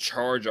and just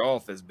charge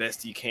off as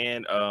best he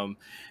can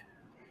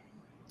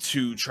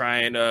to try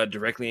and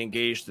directly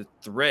engage the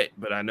threat.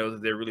 But I know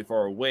that they're really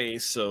far away,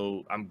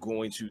 so I'm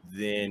going to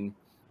then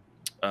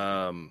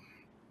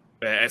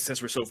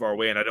since we're so far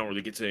away and I don't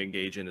really get to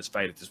engage in this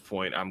fight at this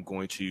point, I'm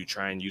going to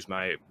try and use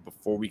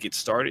before we get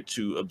started,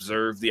 to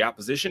observe the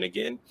opposition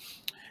again,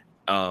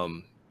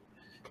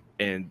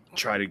 and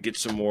try to get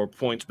some more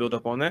points built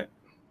up on that.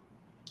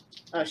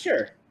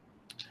 Sure.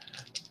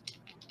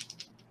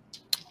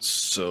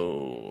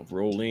 So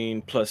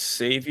rolling plus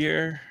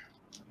savior.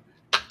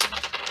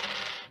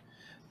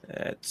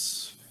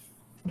 That's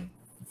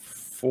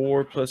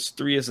 4 plus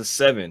 3 is a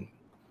 7.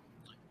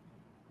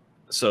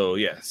 So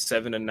yeah,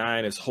 7 and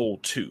 9 is whole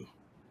 2.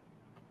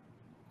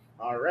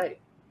 All right.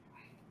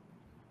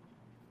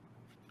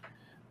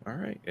 All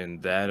right,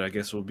 and that I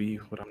guess will be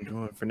what I'm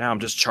doing for now. I'm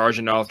just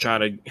charging off,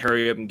 trying to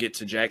hurry up and get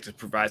to Jack to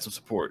provide some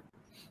support.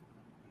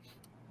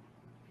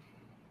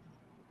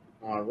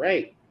 All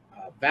right,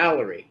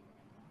 Valerie.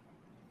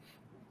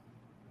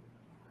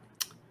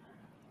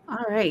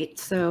 All right,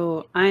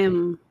 so I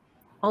am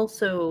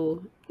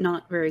also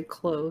not very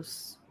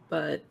close,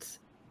 but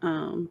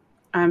I'm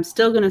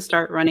still going to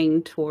start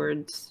running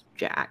towards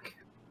Jack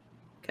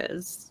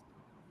because,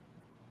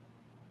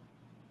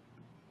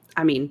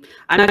 I mean,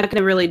 I'm not going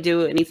to really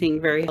do anything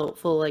very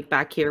helpful like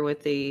back here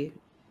with the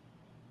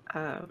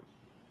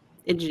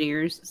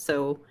engineers.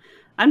 So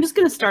I'm just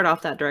going to start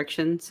off that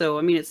direction. So,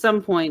 I mean, at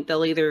some point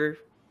they'll either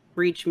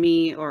reach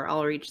me or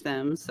I'll reach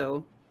them.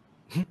 So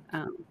that's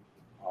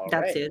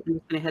right. it. I'm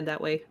just gonna head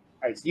that way.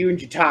 All right, so you and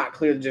Jatat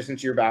clear the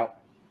distance. You're about,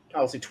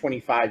 I'll say,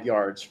 25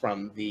 yards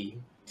from the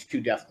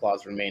 2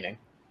 Deathclaws remaining.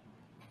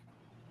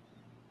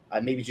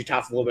 Maybe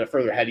Jatat's a little bit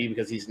further ahead of you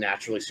because he's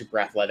naturally super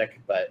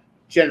athletic, but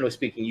generally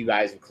speaking, you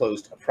guys have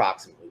closed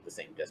approximately the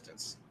same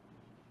distance.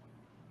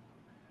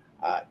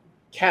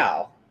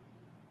 Cal.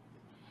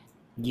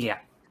 Yeah.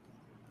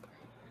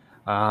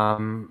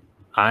 I'm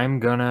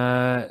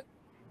gonna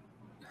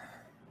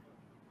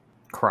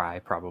cry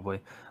probably.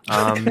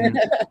 I'm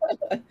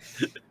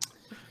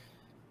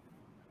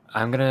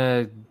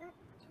gonna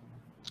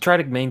try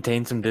to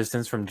maintain some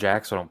distance from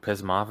Jack so I don't piss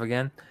him off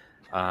again.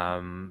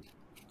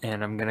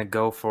 And I'm gonna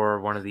go for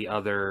one of the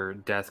other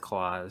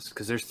Deathclaws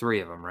because there's 3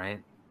 of them, right?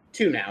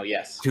 2 now,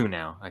 yes. 2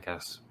 now, I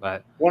guess.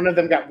 But one of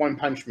them got 1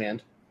 punch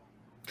man.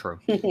 True.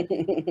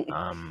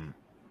 I'm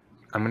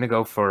gonna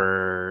go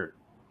for.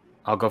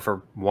 I'll go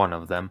for one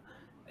of them,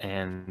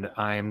 and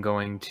I'm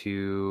going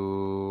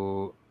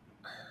to.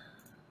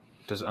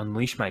 Does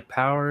unleash my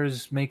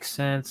powers make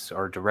sense,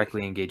 or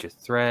directly engage a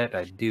threat?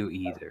 I do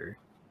either.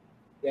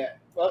 Yeah.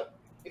 Well,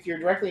 if you're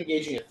directly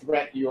engaging a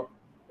threat,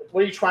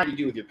 what are you trying to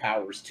do with your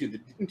powers to the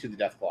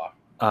Deathclaw?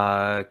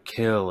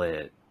 Kill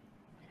it.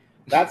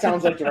 That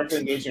sounds like directly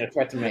engaging a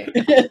threat to me.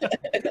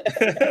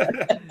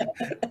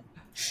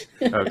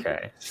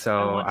 Okay,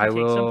 so I want to take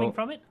will something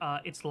from it.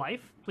 Its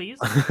life, please.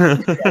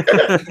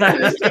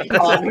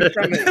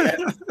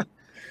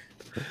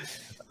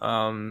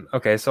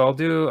 Okay, so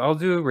I'll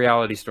do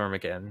Reality Storm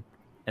again,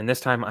 and this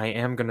time I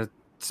am gonna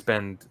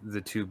spend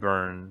the 2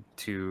 burn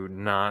to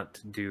not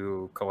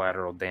do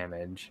collateral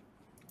damage.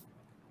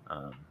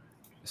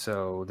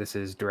 So this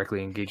is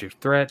directly engage a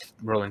threat,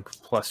 rolling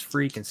plus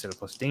freak instead of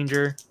plus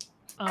danger.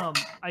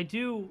 I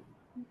do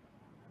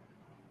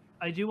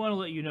want to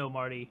let you know,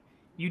 Marty,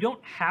 you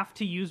don't have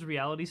to use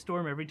Reality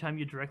Storm every time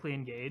you directly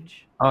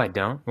engage. Oh, I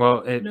don't.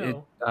 Well, it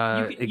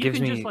gives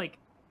me.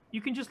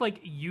 You can just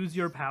use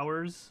your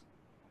powers.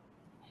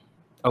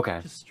 Okay.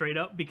 Just straight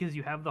up because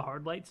you have the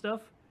hard light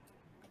stuff.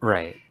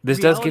 Right. This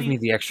does give me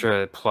the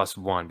extra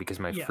 +1 because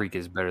my freak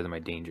is better than my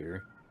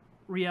danger.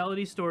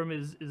 Reality Storm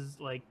is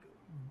like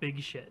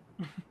big shit.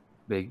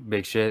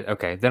 Big shit.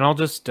 Okay, then I'll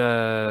just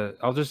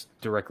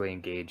directly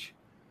engage.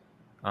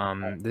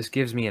 This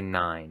gives me a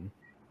 9.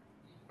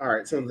 All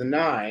right, so the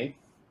 9,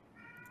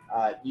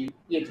 you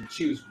have to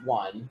choose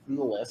one from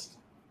the list.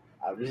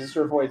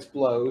 Resistor avoids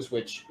blows,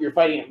 which you're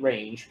fighting at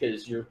range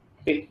because you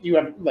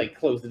have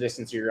closed the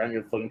distance. You're on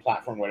your floating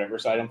platform, whatever.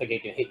 So I don't think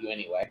it can hit you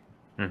anyway.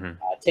 Mm-hmm.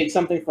 Take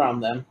something from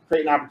them.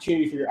 Create an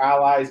opportunity for your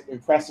allies.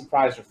 Impress,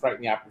 surprise, or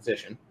frighten the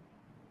opposition.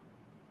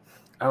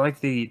 I like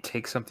the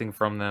take something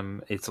from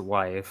them. It's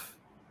life.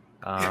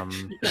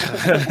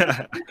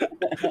 That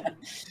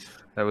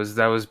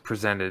was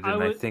presented,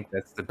 and I think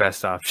that's the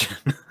best option.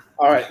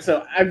 All right,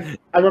 so I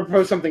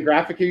propose something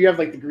graphic here. You have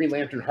the Green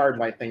Lantern hard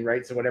light thing,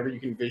 right? So whatever you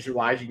can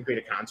visualize, you can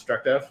create a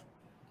construct of.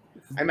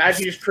 I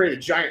imagine you just create a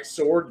giant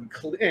sword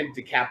and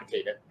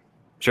decapitate it.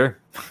 Sure,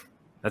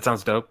 that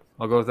sounds dope.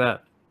 I'll go with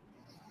that.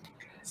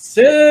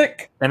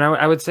 Sick. And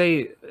I would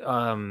say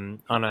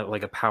on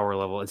a power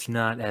level, it's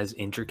not as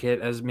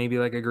intricate as maybe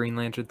like a Green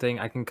Lantern thing.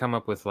 I can come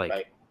up with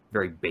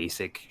very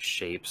basic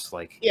shapes,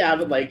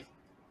 but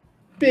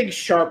big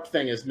sharp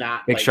thing is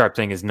not sharp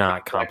thing is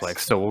not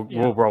complex. So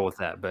we'll roll with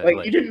that. But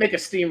you didn't make a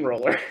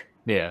steamroller.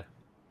 Yeah.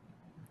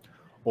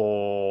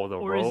 Oh, the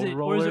or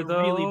roller, is it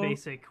though? really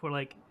basic?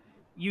 Where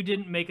you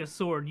didn't make a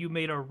sword, you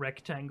made a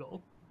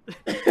rectangle.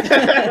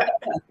 Yeah.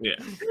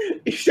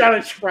 You shot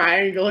a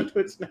triangle into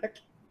its neck.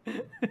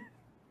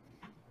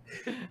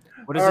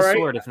 What is a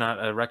sword if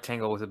not a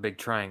rectangle with a big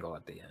triangle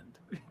at the end?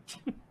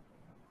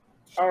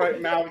 All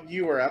right, Mal,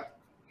 you were up.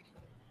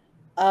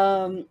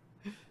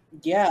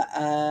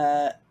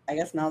 Yeah, I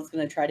guess Mal's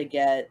going to try to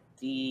get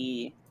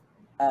the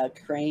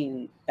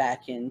crane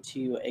back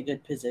into a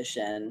good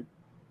position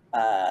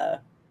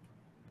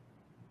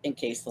in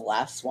case the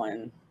last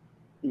one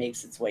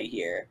makes its way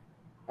here.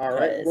 All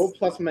right, roll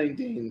plus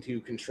maintain to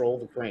control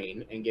the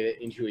crane and get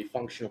it into a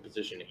functional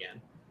position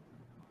again.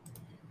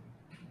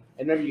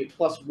 And remember, you get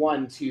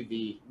 +1 to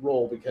the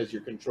roll because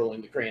you're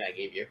controlling the crane I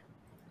gave you.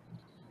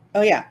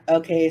 Oh, yeah.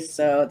 Okay,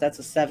 so that's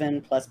a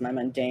 7 plus my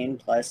mundane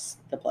plus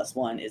the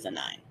 +1 is a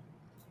 9.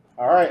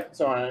 All right,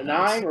 so on a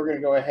 9, we're going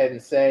to go ahead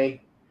and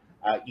say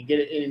you get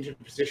it into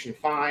position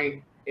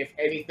fine. If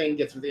anything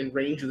gets within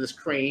range of this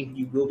crane,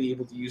 you will be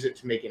able to use it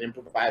to make an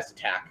improvised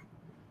attack.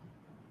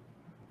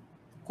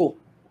 Cool.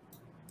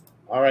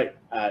 All right,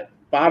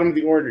 bottom of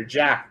the order,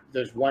 Jack.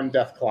 There's 1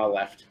 Deathclaw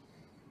left.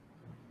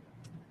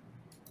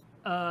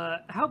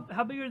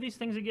 How big are these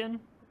things again?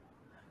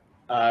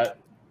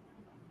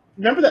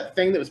 Remember that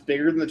thing that was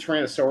bigger than the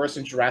Tyrannosaurus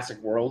in Jurassic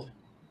World?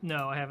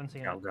 No, I haven't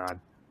seen it. Oh God,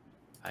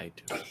 I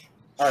do.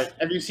 All right,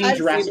 have you seen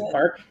Jurassic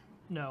Park?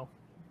 No.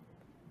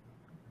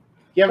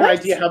 You have an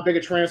idea how big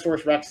a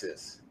Tyrannosaurus Rex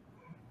is?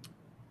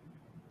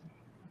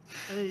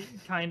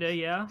 Kinda,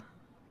 yeah.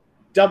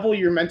 Double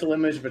your mental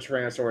image of a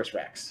Tyrannosaurus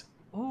Rex.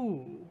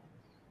 Ooh.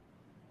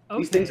 Okay.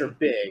 These things are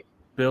big.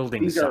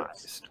 building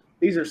sized.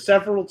 These are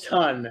several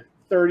ton,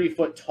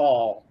 30-foot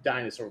tall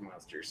dinosaur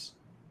monsters.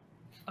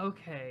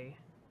 Okay.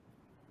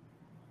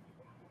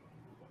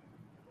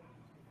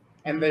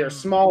 And they are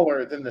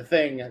smaller than the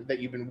thing that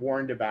you've been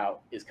warned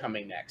about is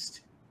coming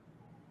next.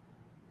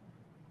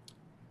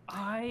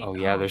 Oh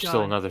yeah, there's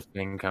still another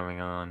thing coming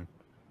on.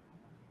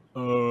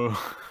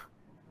 Oh.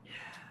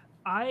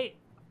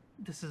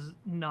 This is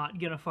not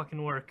gonna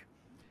fucking work.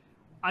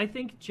 I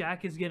think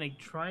Jack is gonna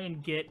try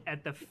and get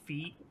at the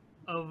feet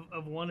of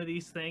one of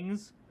these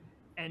things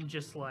and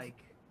just like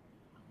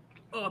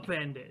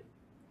upend it.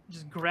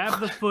 Just grab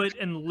the foot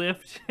and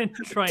lift and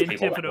try and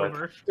tip it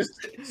over.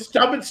 Just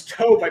stub its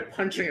toe by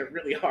punching it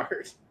really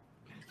hard.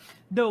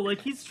 No,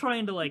 like he's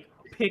trying to like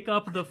pick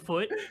up the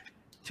foot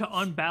to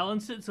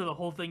unbalance it so the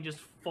whole thing just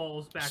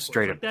falls backwards.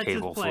 Straight up like, that's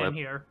table his plan flip.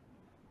 here.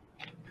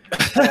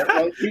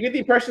 Well, you get the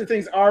impression that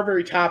things are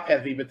very top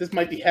heavy, but this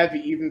might be heavy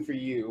even for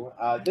you.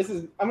 I'm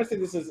gonna say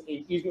this is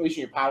using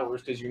your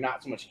powers because you're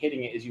not so much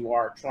hitting it as you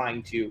are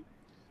trying to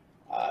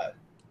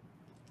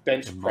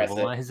bench press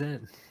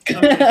it.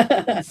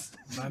 Okay.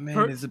 My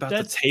man is about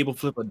to table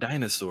flip a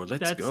dinosaur.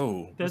 Let's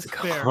go. That's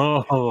fair.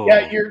 Oh.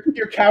 Yeah, you're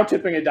cow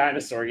tipping a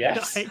dinosaur.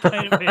 Yes. I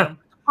kind of am.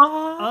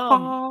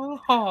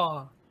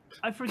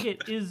 I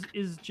forget. Is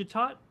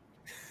Jatat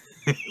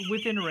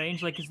within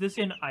range? Like, is this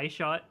in eye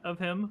shot of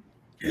him?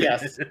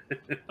 Yes.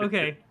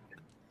 Okay.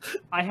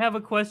 I have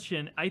a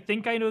question. I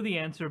think I know the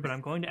answer, but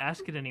I'm going to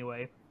ask it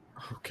anyway.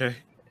 Okay.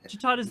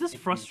 Jatat, is this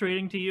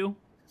frustrating to you?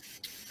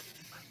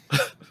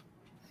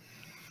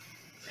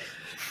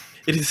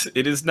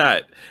 It is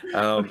not.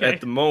 Okay.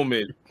 At the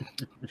moment,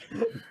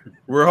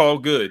 we're all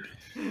good.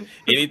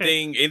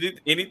 Anything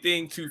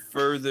to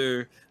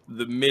further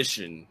the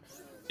mission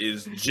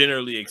is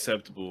generally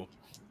acceptable.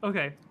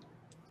 Okay.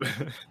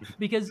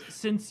 Because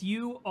since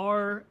you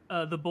are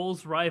the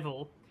bull's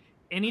rival,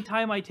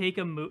 anytime I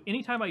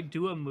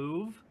do a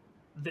move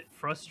that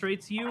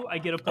frustrates you, I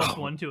get a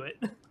 +1 to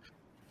it.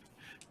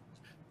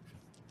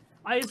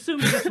 I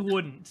assume this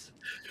wouldn't.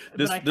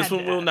 This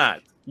one will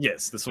not.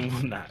 Yes, this one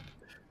will not.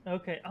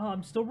 Okay. Oh,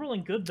 I'm still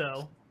rolling good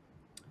though.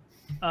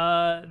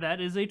 That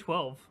is a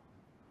 12.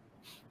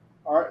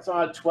 All right, so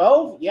on a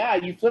 12, yeah,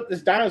 you flip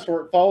this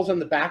dinosaur, it falls on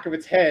the back of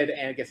its head,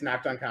 and it gets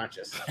knocked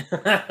unconscious.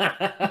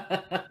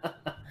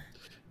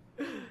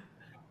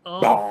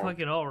 Oh,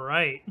 fucking all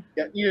right.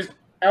 Yeah, you just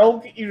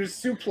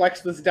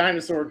suplex this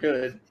dinosaur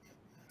good.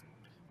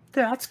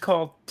 That's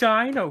called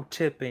dino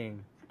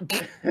tipping.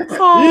 And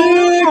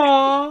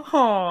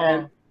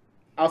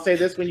I'll say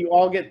this, when you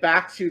all get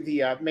back to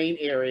the main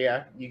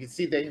area, you can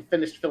see they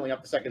finished filling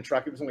up the second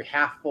truck. It was only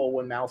half full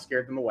when Mal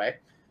scared them away.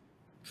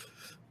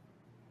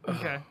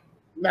 Okay.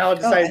 Mal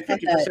decided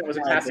 50% was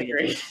a passing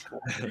grade.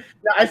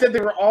 No, I said they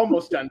were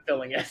almost done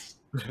filling it.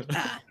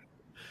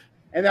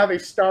 And now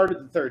they've started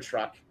the third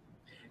truck.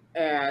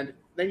 And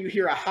then you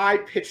hear a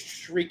high-pitched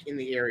shriek in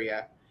the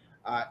area.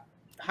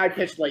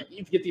 High-pitched, like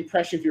you get the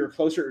impression if you were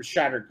closer, it was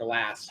shattered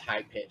glass,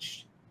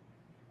 high-pitched.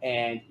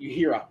 And you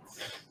hear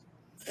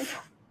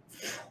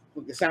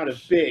the sound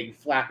of big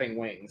flapping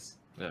wings.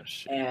 Oh,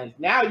 shit. And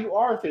now you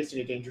are facing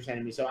a dangerous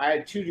enemy, so I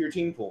add 2 to your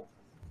team pool.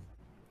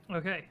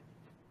 Okay.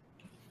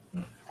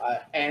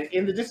 And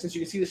in the distance,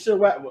 you can see the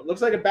silhouette of what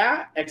looks like a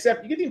bat,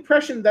 except you get the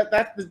impression that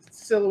that's the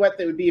silhouette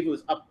that would be if it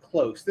was up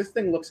close. This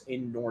thing looks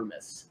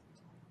enormous.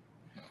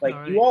 Like,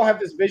 All right. you all have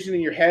this vision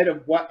in your head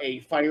of what a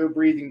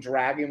fire-breathing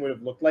dragon would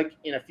have looked like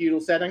in a feudal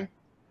setting.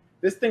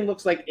 This thing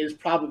looks like it is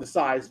probably the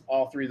size of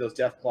all 3 of those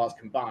Deathclaws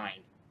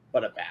combined,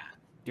 but a bat.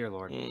 Dear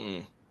Lord.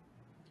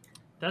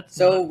 That's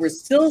So nuts. we're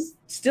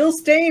still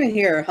staying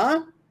here,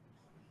 huh?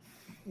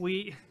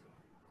 We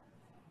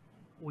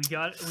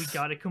got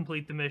to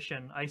complete the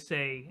mission. I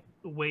say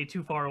way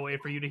too far away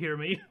for you to hear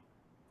me.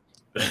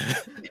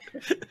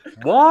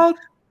 What?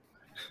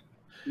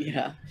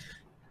 Yeah.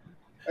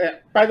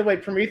 By the way,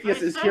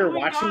 Prometheus is here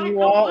watching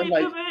you all, and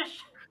like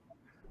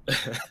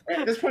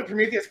at this point,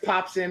 Prometheus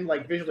pops in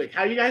like visually.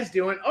 How you guys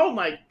doing? Oh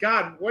my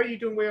God, what are you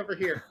doing way over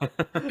here?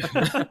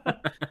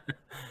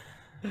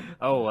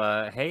 Hey.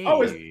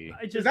 Oh, is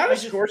that a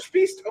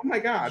Scorchbeats? Oh my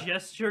God!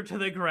 Gesture to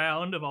the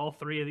ground of all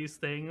 3 of these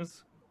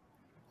things,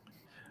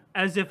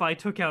 as if I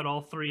took out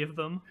all 3 of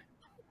them.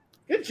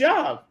 Good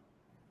job.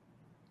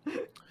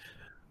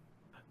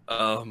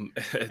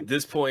 At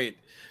this point,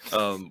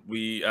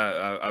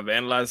 I've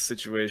analyzed the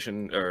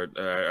situation, or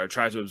I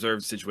tried to observe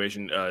the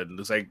situation. It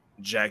looks like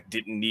Jack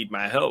didn't need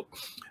my help.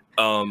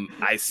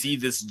 I see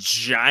this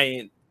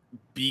giant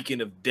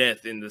beacon of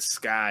death in the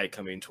sky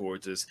coming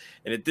towards us,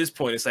 and at this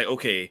point, it's like,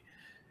 okay,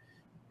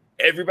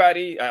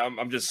 everybody,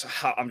 I'm just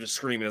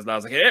screaming as loud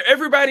as I can.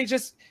 Everybody,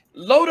 just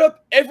load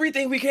up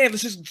everything we can.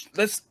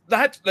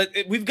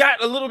 We've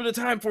got a little bit of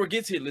time before it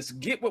gets here. Let's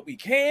get what we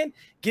can,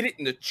 get it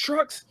in the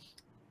trucks.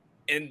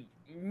 And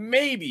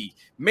maybe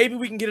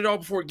we can get it all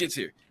before it gets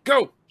here.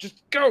 Go,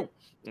 just go.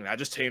 And I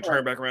just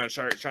turn back around and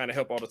start trying to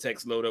help all the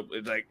techs load up.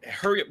 It's like,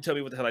 hurry up and tell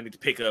me what the hell I need to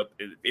pick up.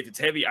 If it's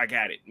heavy, I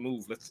got it.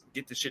 Move. Let's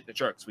get the shit in the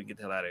truck so we can get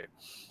the hell out of here.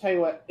 Tell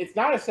you what, it's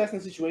not a Cessna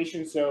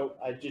situation, so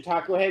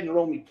Jatak, go ahead and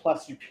roll me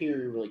plus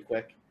superior really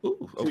quick.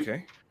 Ooh,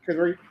 okay.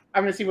 Because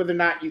I'm going to see whether or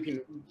not you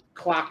can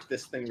clock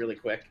this thing really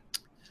quick.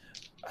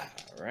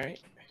 All right.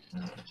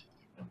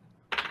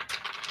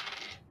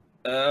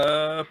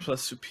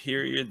 Plus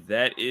superior,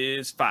 that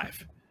is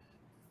 5.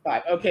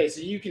 5. Okay,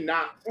 so you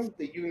cannot get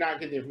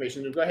the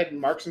information. So go ahead and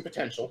mark some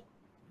potential.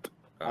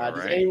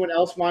 Does anyone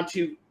else want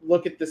to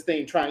look at this thing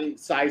and try and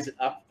size it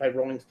up by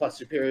rolling plus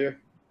superior?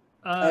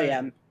 Oh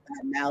yeah,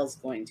 Mal's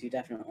going to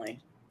definitely.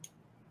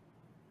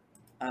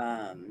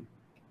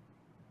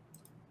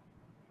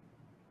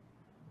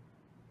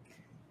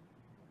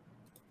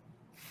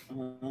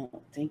 Oh,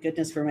 thank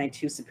goodness for my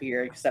 2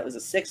 superior, because that was a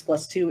 6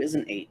 plus 2 is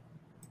an 8.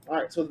 All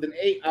right, so with an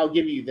 8, I'll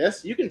give you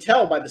this. You can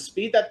tell by the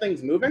speed that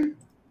thing's moving,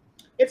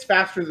 it's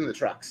faster than the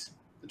trucks.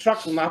 The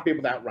trucks will not be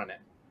able to outrun it,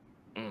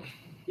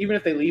 even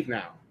if they leave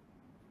now.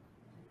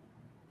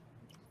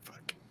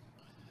 Fuck.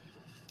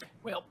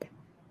 Well,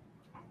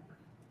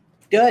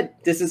 good.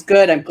 This is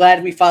good. I'm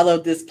glad we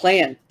followed this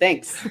plan.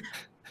 Thanks.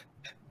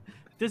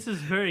 This is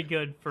very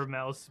good for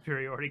Mal's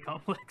superiority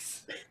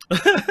complex.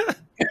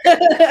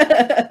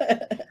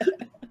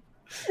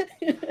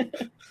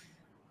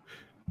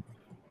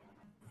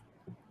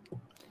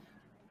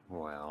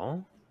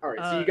 Well, all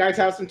right, so you guys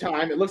have some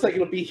time. It looks like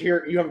it'll be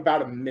here. You have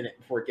about a minute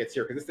before it gets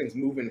here because this thing's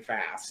moving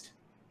fast.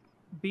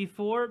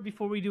 Before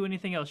we do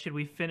anything else, should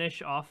we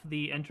finish off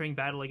the entering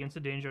battle against a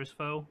dangerous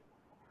foe?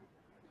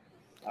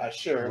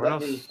 Sure.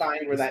 Let me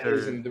find where that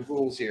is in the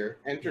rules here.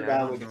 Enter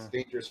battle against a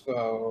dangerous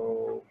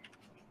foe.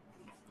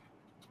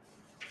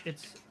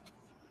 It's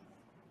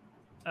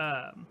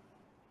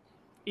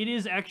it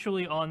is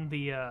actually on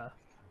the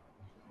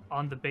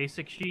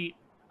basic sheet.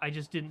 I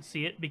just didn't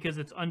see it because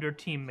it's under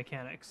team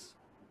mechanics.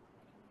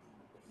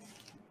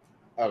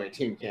 Okay,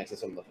 team mechanics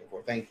is what I'm looking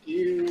for. Thank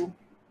you.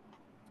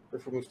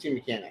 Performance team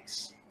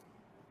mechanics.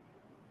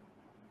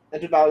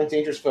 Enter battle against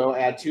dangerous foe.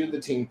 Add 2 to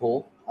the team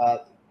pool.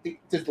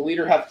 Does the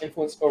leader have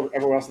influence over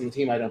everyone else on the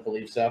team? I don't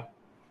believe so.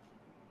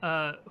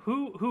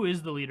 Who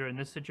is the leader in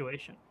this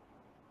situation?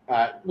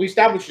 We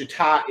established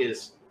Jata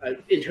is,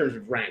 in terms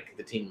of rank,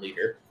 the team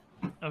leader.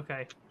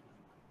 Okay.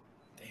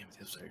 Damn,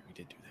 I'm sorry we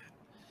did do that.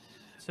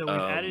 So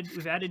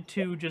we've added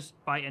 2 just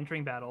by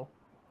entering battle.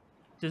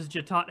 Does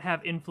Jatat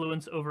have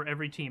influence over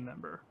every team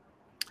member?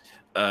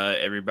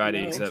 Everybody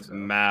except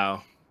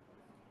Mao.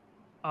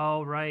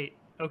 All right.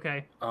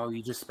 Okay. Oh,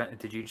 you just spent?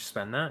 Did you just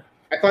spend that?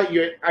 I thought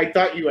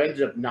you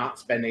ended up not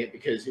spending it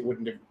because it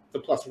wouldn't have the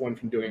 +1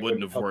 from doing it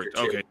Wouldn't have worked.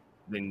 Okay,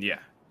 then yeah.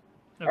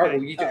 Okay. All right,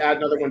 well, you can add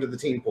another one to the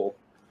team pool.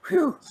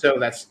 Whew. So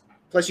that's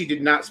plus you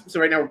did not. So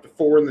right now we're up to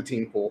 4 in the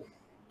team pool.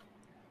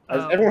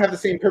 Does everyone have the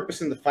same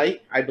purpose in the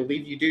fight? I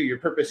believe you do. Your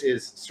purpose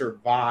is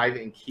survive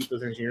and keep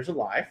those engineers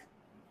alive.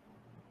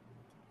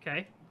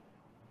 Okay.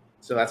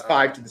 So that's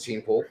 5 to the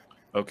team pool.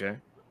 Okay.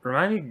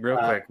 Remind me real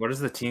quick. What does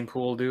the team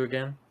pool do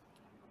again?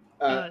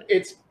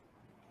 It's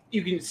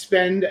you can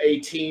spend a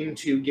team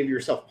to give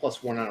yourself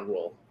 +1 on a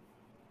roll,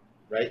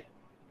 right?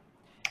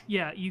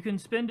 Yeah, you can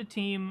spend a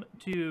team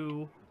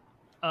to,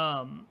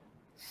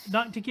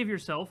 not to give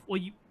yourself.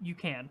 Well, you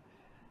can.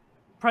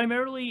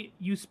 Primarily,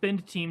 you spend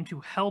a team to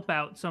help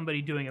out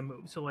somebody doing a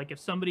move. So, like, if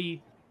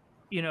somebody,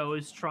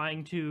 is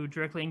trying to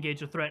directly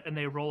engage a threat and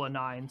they roll a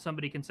 9,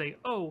 somebody can say,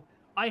 "Oh,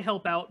 I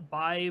help out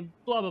by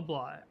blah blah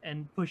blah,"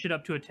 and push it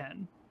up to a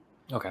 10.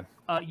 Okay.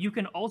 You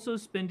can also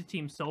spend a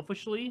team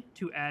selfishly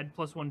to add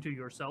 +1 to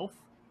yourself.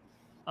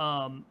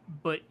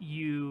 But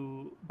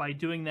by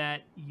doing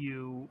that,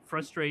 you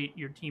frustrate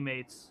your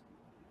teammates.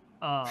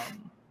 And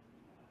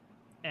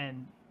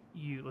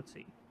let's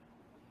see.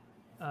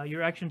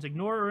 Your actions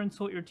ignore or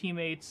insult your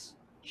teammates.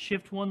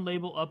 Shift 1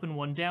 label up and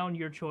 1 down,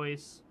 your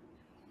choice.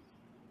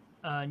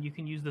 And you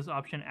can use this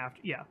option after.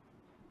 Yeah.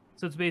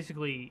 So it's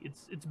basically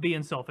it's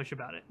being selfish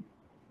about it.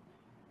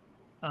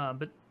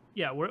 But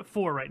yeah, we're at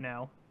 4 right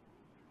now.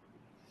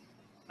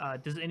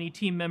 Does any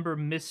team member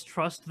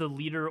mistrust the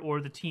leader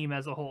or the team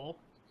as a whole?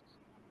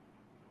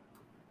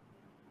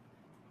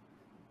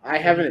 I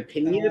have an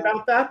opinion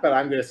about that, but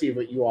I'm going to see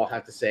what you all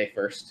have to say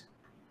first.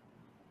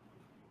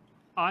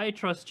 I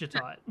trust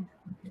Jatat.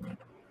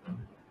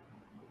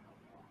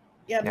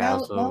 Yeah,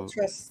 Mal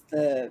trusts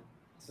the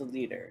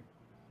leader.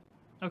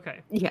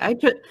 Okay. Yeah,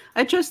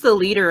 I trust the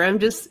leader. I'm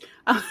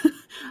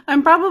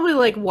probably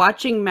like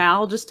watching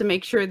Mal just to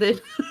make sure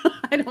that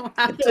I don't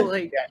have to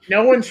like. Yeah,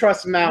 no one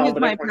trusts Mal, use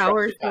but my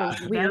powers for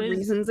weird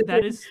reasons.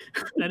 That is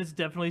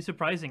definitely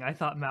surprising. I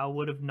thought Mal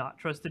would have not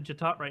trusted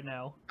Jatat right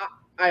now.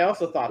 I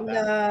also thought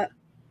that.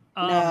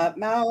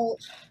 Mal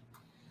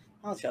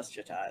trusts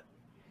Jatat.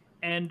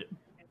 And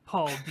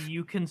Paul, do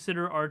you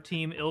consider our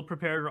team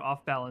ill-prepared or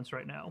off-balance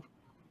right now?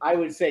 I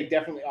would say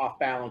definitely off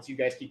balance. You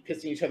guys keep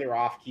pissing each other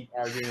off, keep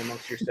arguing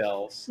amongst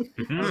yourselves.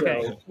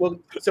 Okay.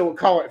 So we'll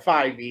call it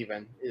 5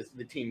 even is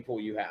the team pool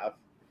you have.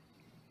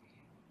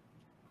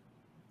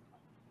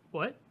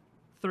 What?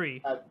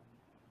 3.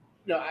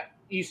 No,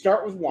 you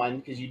start with 1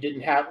 because you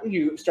didn't have.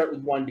 You start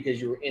with 1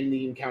 because you were in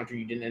the encounter.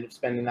 You didn't end up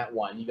spending that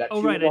 1. You got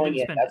 2 rolling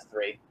in. That's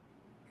 3.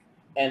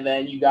 And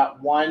then you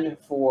got 1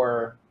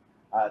 for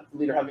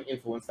leader having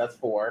influence. That's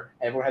 4.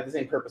 Everyone had the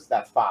same purpose.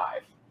 That's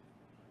 5.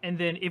 And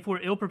then if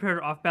we're ill-prepared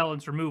or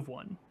off-balance, remove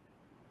 1.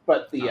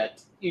 but the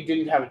you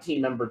didn't have a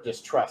team member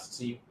distrust.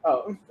 So you.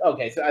 Oh,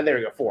 okay. So there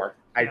we go. 4.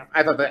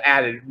 I thought that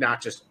added,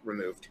 not just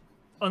removed.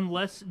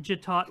 Unless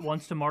Jatat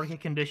wants to mark a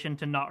condition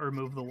to not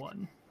remove the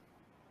 1.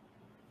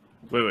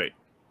 Wait.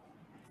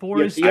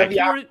 4 is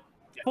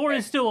four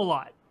is still a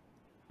lot.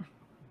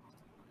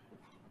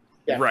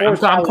 Yeah,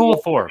 right. I'm cool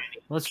with 4.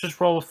 Let's just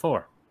roll with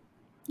 4.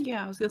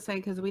 Yeah, I was gonna say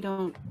because we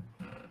don't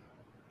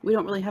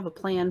really have a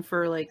plan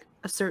for like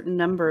a certain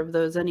number of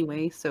those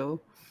anyway.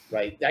 So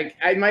right,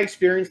 in my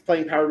experience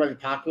playing Powered by the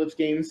Apocalypse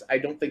games, I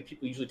don't think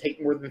people usually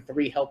take more than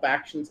 3 help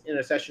actions in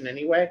a session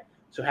anyway.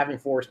 So having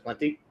 4 is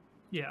plenty.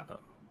 Yeah.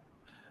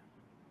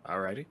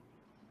 Alrighty.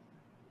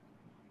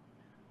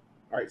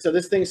 All right, so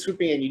this thing's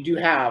swooping in. You do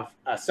have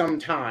some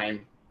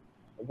time.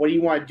 What do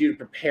you want to do to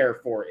prepare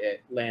for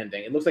it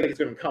landing? It looks like it's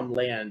going to come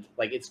land.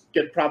 Like it's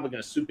probably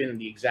going to swoop in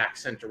the exact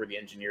center where the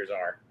engineers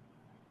are.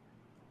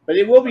 But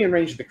it will be in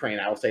range of the crane.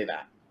 I will say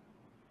that.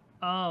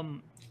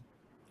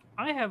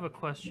 I have a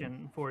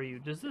question for you.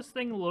 Does this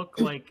thing look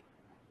like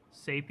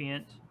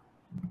sapient?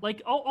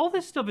 Like all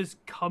this stuff is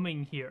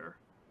coming here.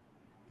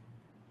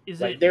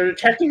 Is it? They're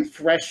detecting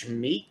fresh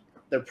meat.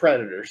 They're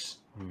predators.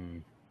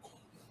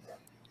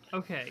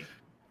 Okay.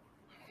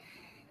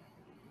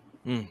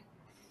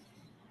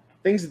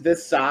 Things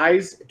this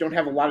size don't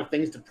have a lot of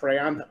things to prey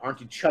on that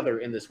aren't each other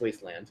in this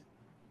wasteland.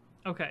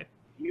 Okay.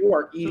 You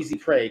are easy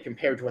prey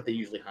compared to what they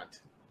usually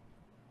hunt.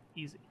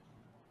 Easy.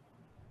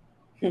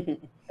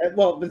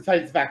 Well,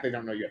 besides the fact they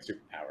don't know you have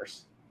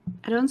superpowers.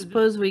 I don't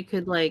suppose we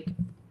could like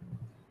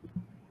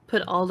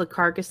put all the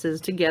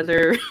carcasses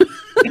together.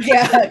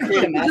 Yeah,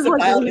 create a massive Just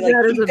pile. like Be leave like,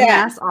 that as "Eat a that."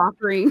 mass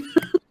offering.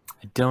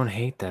 I don't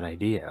hate that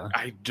idea.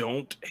 I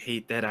don't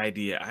hate that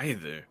idea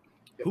either.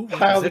 Who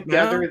Pile was it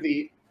now?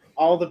 together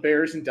all the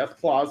bears and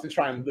Deathclaws and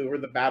try and lure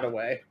the bat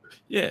away.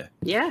 Yeah.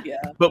 Yeah.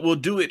 Yeah. But we'll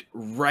do it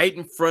right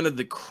in front of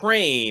the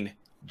crane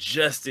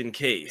just in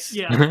case.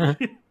 Yeah.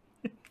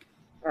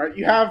 All right,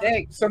 you have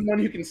Thanks. someone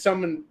who can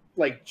summon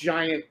like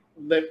giant,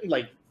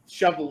 like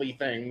shovelly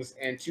things,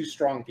 and 2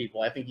 strong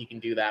people. I think you can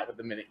do that with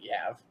the minute you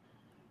have.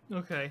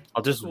 Okay.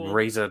 I'll just Cool.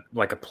 raise a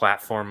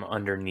platform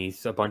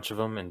underneath a bunch of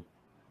them and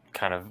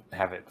kind of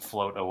have it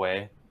float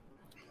away.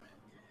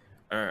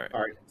 All right.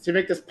 All right, so you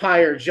make this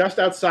pyre just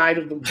outside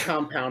of the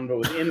compound, but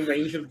within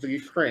range of the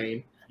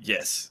crane.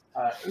 Yes.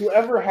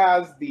 Whoever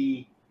has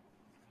the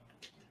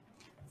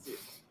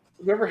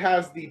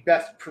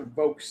best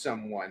provoke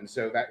someone,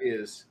 so that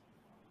is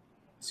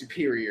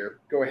superior.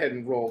 Go ahead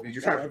and roll because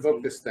you're trying to that's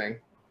provoke me. this thing.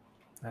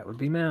 That would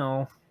be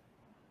Mel.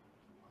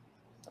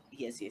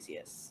 Yes.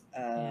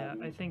 Yeah,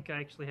 I think I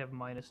actually have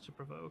minus to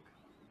provoke.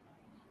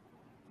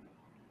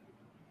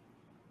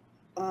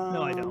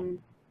 No, I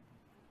don't.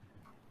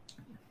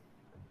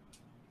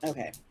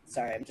 Okay,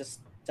 sorry. I'm just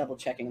double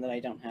checking that I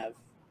don't have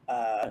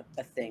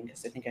a thing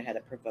because I think I had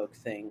a provoke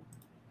thing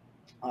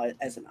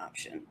as an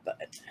option.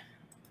 But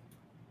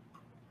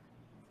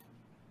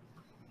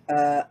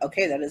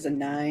okay, that is a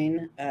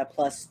 9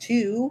 plus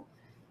 2,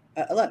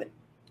 11.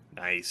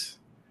 Nice.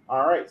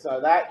 All right, so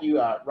that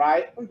you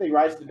they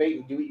rise to the bait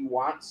and do what you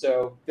want.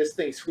 So this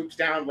thing swoops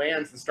down,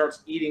 lands, and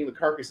starts eating the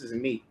carcasses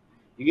and meat.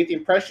 You get the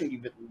impression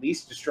you've at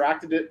least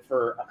distracted it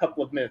for a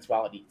couple of minutes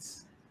while it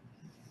eats.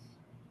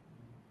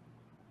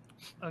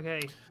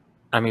 Okay.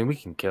 I mean, we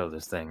can kill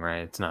this thing, right?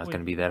 It's not going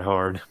to be that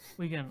hard.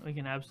 We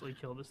can absolutely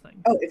kill this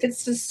thing. Oh, if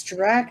it's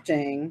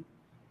distracting,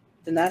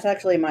 then that's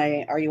actually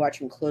my Are You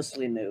Watching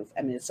Closely move.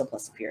 I mean, it's still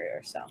plus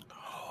superior, so.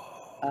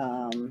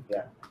 On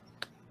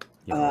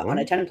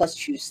a 10 plus,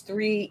 choose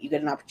 3. You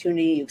get an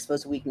opportunity. You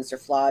expose a weakness or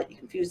flaw. You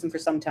confuse them for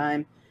some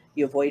time.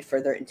 You avoid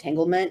further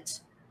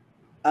entanglement.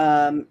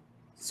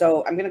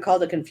 So I'm going to call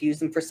the confuse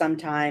them for some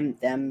time,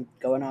 them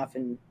going off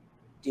and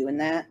doing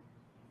that.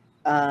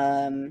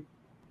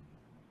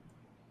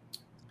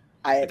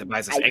 That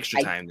buys us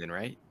extra time then,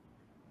 right?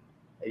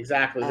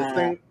 Exactly. This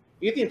thing,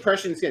 you get the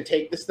impression it's going to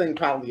take this thing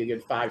probably a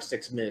good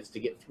 5-6 minutes to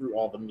get through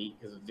all the meat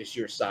because of the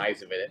sheer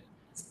size of it.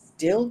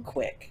 Still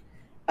quick.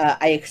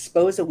 I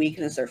expose a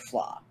weakness or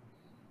flaw.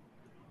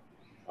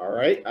 All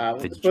right.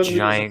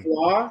 Giant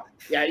flaw.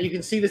 Yeah, you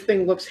can see this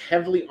thing looks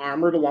heavily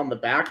armored along the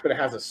back, but it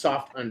has a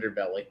soft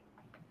underbelly.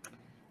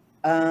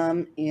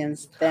 And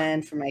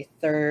then for my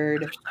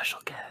third,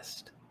 special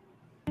guest.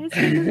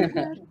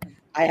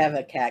 I have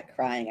a cat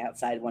crying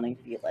outside wanting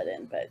to be let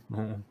in, but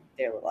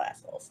they're little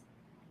assholes.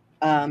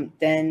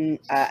 Then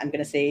I'm going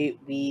to say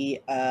we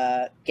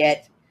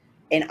get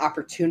an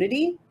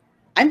opportunity.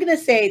 I'm going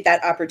to say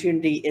that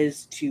opportunity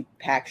is to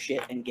pack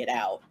shit and get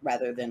out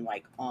rather than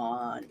like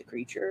on the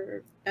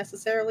creature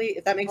necessarily,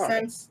 if that makes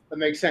sense. That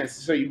makes sense.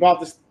 So you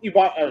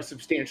bought a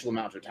substantial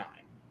amount of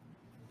time.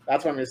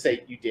 That's what I'm going to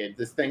say you did.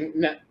 This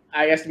thing,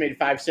 I estimated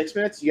 5-6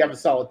 minutes. You have a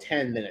solid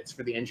 10 minutes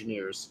for the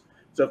engineers.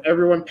 So if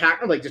everyone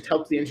just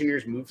helps the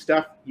engineers move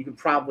stuff, you can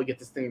probably get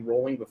this thing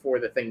rolling before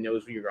the thing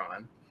knows where you're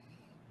on.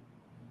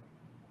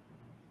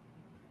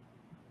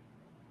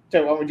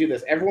 So why don't we do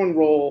this? Everyone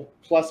roll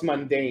plus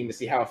mundane to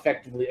see how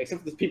effectively,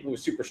 except for the people with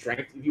super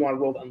strength. If you want to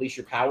roll to unleash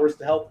your powers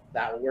to help,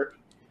 that will work.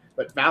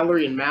 But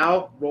Valerie and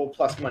Mal, roll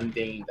plus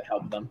mundane to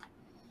help them.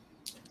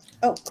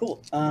 Oh,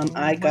 cool. I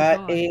my got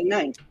God. a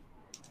 9.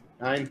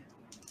 9.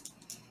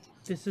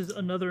 This is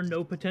another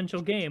no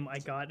potential game. I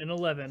got an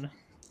 11.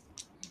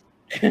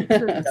 So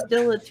it's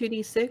still a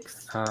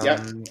 2d6. Yep.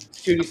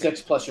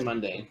 2d6 plus your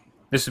mundane.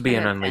 This would be I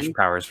an got unleashed 10.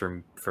 powers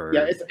for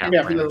Yeah, it's Cal,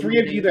 yeah, for the right? three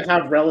of you that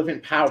have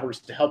relevant powers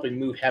to helping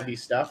move heavy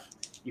stuff,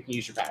 you can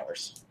use your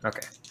powers.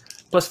 Okay.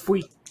 Plus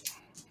freak.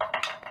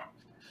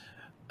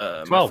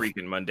 My 12. freak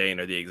and mundane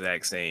are the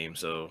exact same,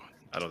 so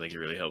I don't think it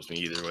really helps me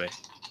either way.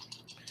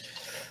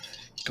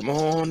 Come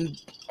on,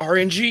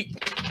 RNG.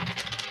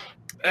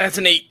 That's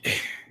an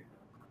 8.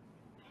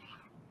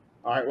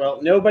 All right, well,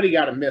 nobody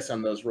got a miss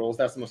on those rolls.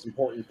 That's the most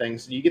important thing.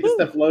 So you get this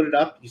stuff loaded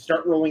up, you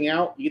start rolling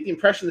out, you get the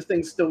impression this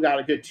thing's still got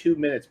a good 2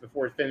 minutes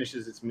before it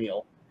finishes its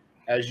meal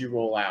as you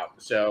roll out.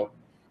 So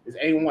does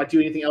anyone want to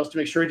do anything else to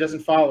make sure it doesn't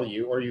follow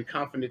you, or are you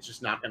confident it's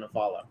just not going to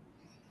follow?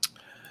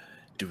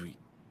 Do we?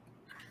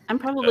 I'm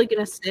probably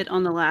gonna sit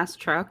on the last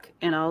truck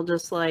and I'll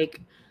just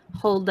like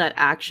hold that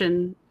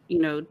action,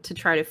 to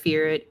try to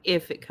fear it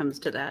if it comes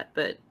to that.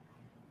 But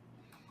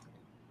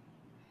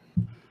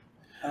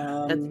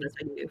that's the best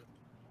I can do.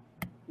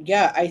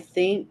 Yeah, I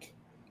think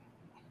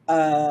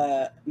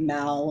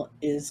Mal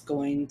is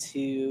going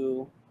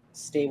to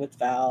stay with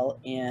Val,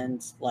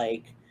 and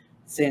like,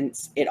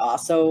 since it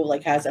also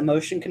like has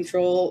emotion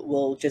control,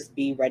 will just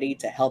be ready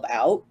to help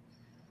out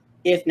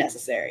if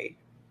necessary.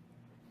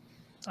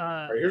 All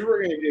right, here's what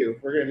we're going to do.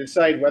 We're going to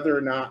decide whether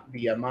or not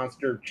the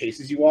monster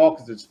chases you all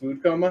because it's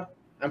food coma.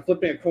 I'm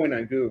flipping a coin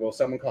on Google.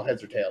 Someone call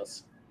heads or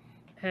tails.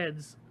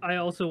 Heads. I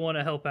also want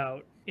to help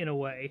out in a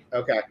way.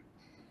 Okay.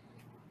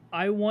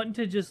 I want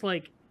to just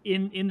like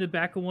in the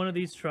back of one of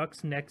these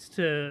trucks next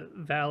to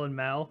Val and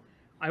Mal.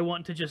 I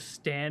want to just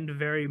stand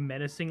very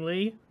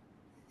menacingly,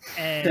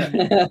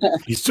 and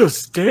He's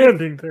just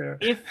standing there.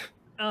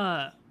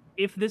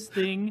 if this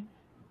thing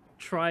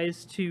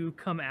tries to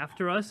come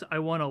after us, I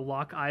want to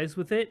lock eyes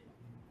with it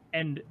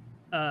and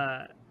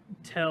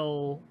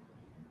tell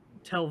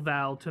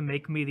Val to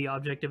make me the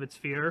object of its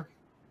fear.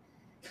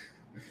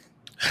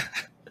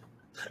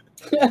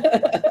 All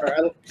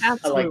right,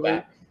 I like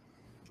that.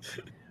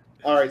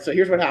 All right, so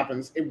here's what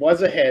happens. It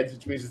was a heads,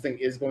 which means this thing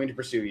is going to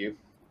pursue you.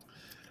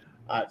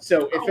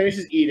 So it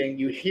finishes eating.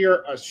 You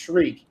hear a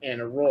shriek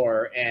and a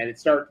roar, and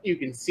you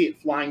can see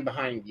it flying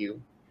behind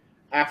you.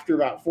 After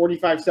about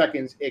 45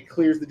 seconds, it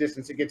clears the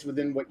distance. It gets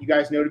within what you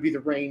guys know to be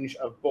the range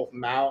of both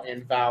Mal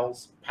and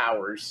Val's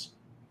powers.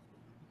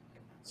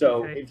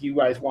 So if you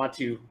guys want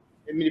to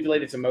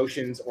manipulate its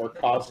emotions or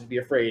cause it to be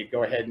afraid,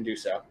 go ahead and do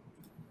so.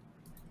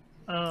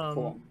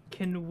 Cool.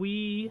 Can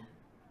we?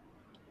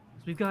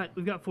 We've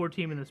got 4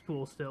 team in this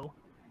pool still.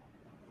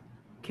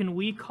 Can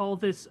we call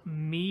this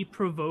me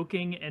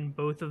provoking and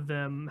both of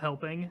them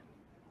helping?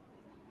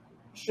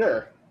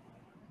 Sure.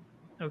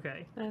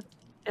 Okay.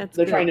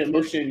 They're trying to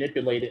emotionally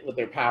manipulate it with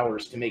their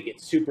powers to make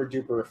it super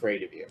duper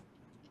afraid of you.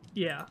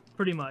 Yeah,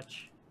 pretty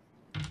much.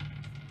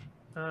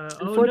 Oh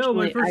no,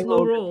 my first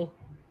low roll.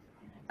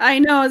 I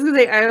know. I was gonna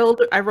say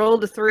I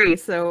rolled a 3,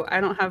 so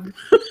I don't have.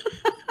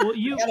 Well,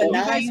 you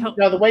guys help.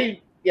 No, the way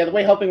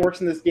helping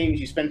works in this game is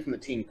you spend from the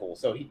team pool.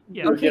 So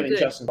you're giving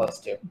Justin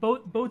 +2.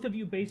 Both of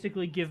you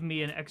basically give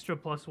me an extra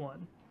 +1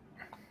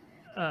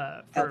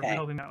 for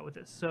helping out with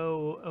this.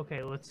 So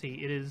okay, let's see.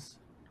 It is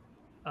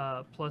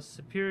plus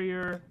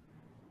superior.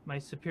 My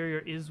superior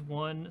is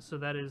 1, so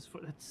that's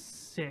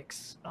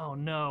 6. Oh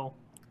no.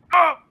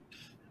 Oh!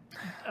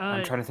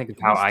 I'm trying to think of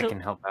how I can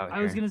help out here.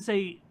 I was gonna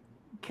say,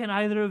 can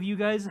either of you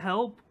guys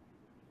help?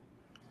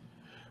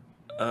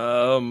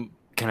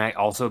 Can I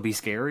also be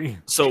scary?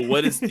 So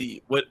what is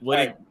the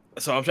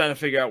so I'm trying to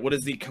figure out what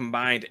is the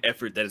combined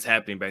effort that is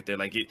happening back there.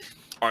 Like,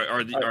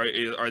 are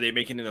they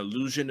making an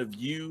illusion of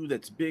you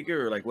that's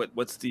bigger, or like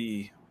what's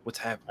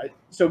happening?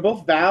 So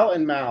both Val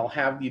and Mal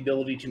have the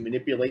ability to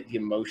manipulate the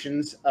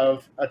emotions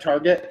of a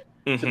target.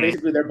 Mm-hmm. So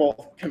basically, they're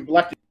both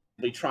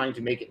collectively trying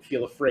to make it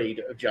feel afraid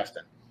of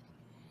Justin.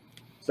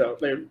 So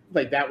they're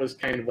like, that was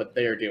kind of what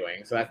they're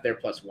doing. So that's their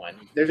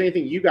 +1. If there's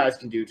anything you guys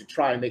can do to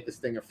try and make this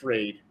thing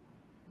afraid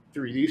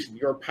through using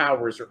your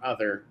powers or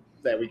other,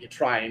 that we could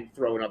try and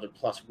throw another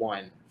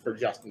 +1 for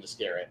Justin to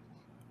scare it.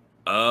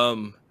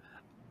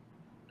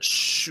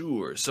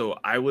 Sure. So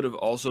I would have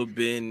also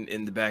been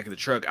in the back of the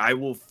truck. I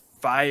will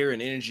fire an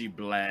energy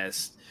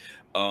blast,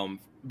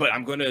 but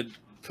I'm gonna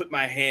put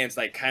my hands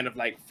like kind of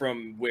like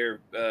from where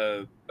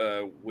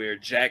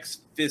Jack's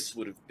fist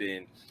would have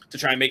been, to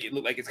try and make it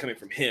look like it's coming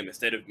from him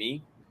instead of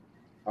me.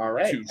 All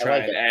right. To try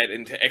and add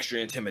into extra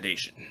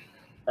intimidation.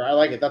 I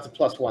like it. That's a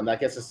 +1. That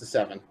gets us to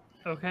 7.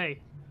 Okay.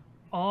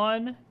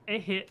 On a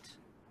hit,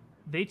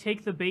 they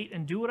take the bait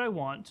and do what I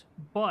want,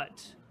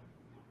 but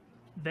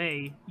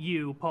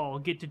you, Paul,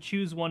 get to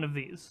choose one of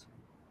these.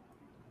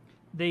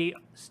 They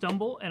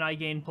stumble, and I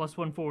gain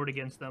 +1 forward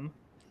against them.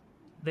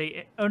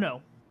 They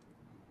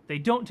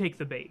don't take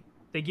the bait.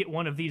 They get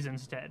one of these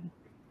instead.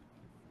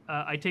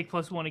 I take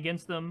 +1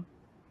 against them.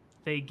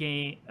 We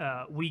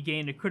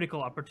gain a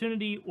critical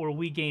opportunity, or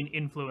we gain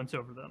influence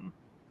over them.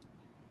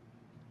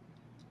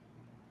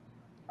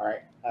 All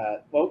right.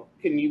 Well,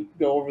 can you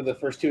go over the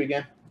first 2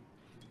 again?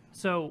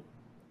 So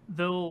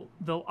they'll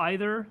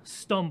either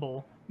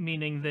stumble,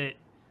 meaning that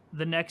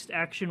the next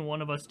action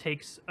one of us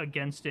takes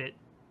against it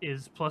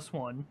is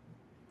 +1.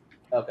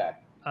 Okay.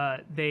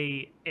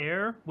 They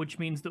err, which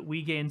means that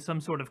we gain some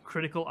sort of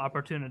critical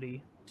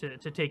opportunity to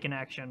take an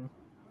action.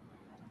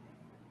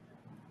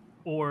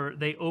 Or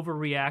they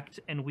overreact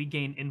and we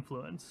gain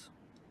influence.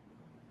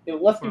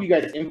 Let's give you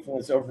guys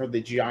influence over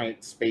the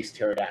giant space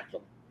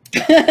pterodactyl.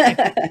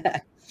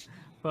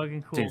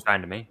 Fucking cool. Seems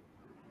fine to me.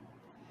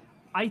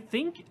 I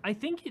think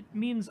it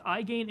means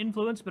I gain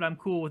influence, but I'm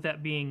cool with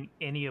that being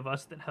any of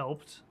us that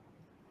helped.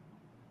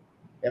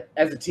 Yep.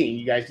 As a team,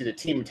 you guys did a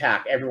team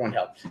attack. Everyone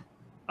helped.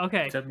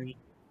 Okay. Except me.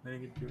 I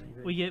didn't get to do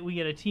anything. We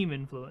get a team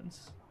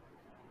influence.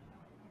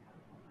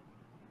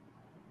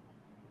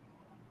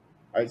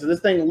 All right, so this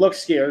thing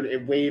looks scared.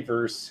 It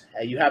wavers.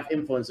 You have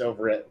influence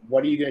over it.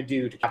 What are you going to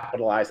do to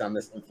capitalize on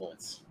this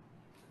influence?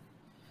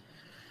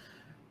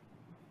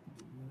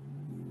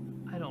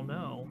 I don't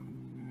know.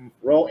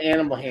 Roll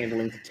animal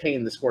handling to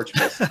tame the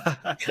Scorchbeats.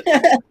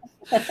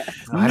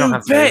 I don't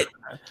have bet.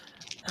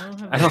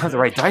 I don't have the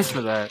right dice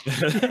for that.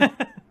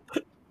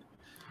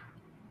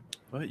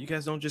 What? You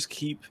guys don't just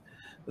keep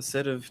a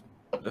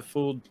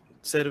full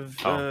set of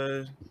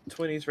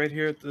 20s right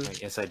here at the I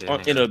guess I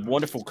did. in a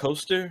wonderful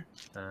coaster?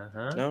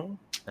 Uh-huh. No?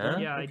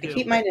 Yeah, I I do.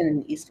 keep mine in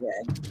an Easter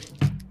egg.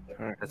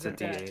 All right. That's a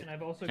D8. And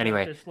I've also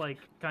Anyway, got this like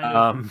kind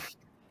of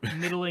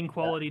middling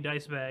quality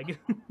dice bag.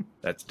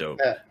 That's dope.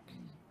 Yeah.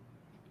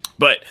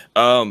 But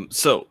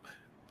so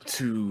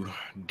to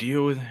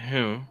deal with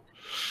him,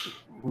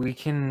 we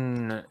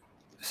can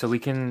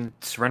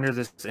surrender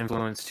this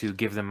influence to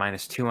give them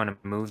 -2 on a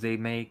move they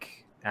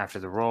make after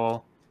the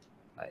roll,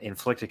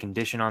 inflict a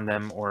condition on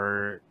them,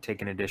 or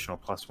take an additional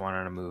 +1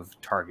 on a move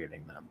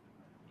targeting them.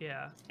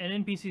 Yeah,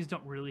 and NPCs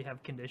don't really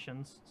have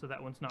conditions, so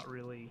that one's not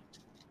really.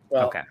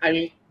 Well, Okay. I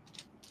mean,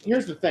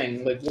 here's the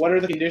thing. Like, what are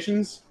the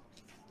conditions?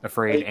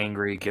 Afraid, Like-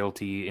 angry,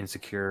 guilty,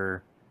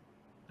 insecure,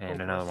 and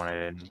Hopeless. another one I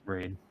didn't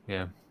read.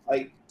 Yeah.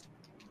 Like,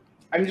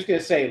 I'm just going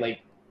to say,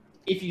 like,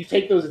 if you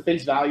take those at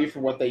face value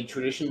for what they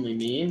traditionally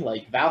mean,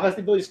 like, Val has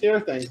the ability to scare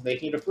things,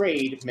 making it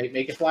afraid,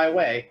 make it fly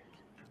away.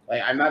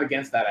 Like, I'm not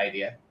against that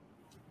idea.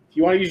 If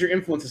you want to use your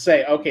influence to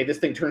say, okay, this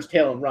thing turns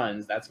tail and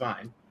runs, that's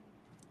fine.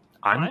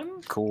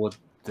 I'm cool with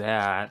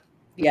that.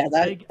 Yeah,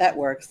 that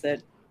works.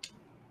 That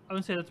I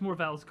would say that's more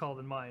Val's call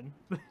than mine.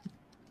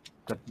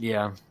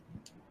 Yeah.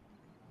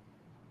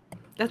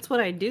 That's what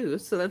I do,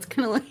 so that's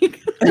kind of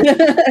like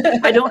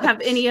I don't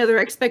have any other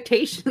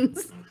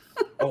expectations.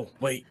 oh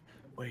wait,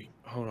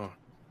 hold on.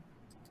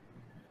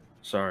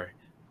 Sorry,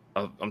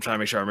 I'm trying to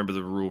make sure I remember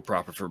the rule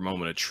proper for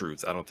moment of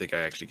truth. I don't think I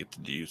actually get to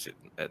use it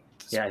at.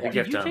 This Yeah, I think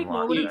Did you you have to take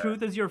unlock moment of that.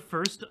 truth as your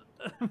first?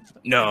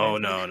 No.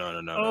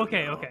 Oh,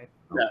 okay. no.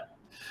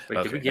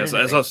 Wait, did we Okay, get that's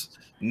what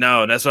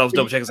I was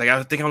double checking. It's like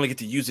I think I only get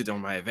to use it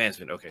on my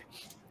advancement. Okay.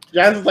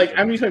 Jazz is like,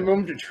 I'm using my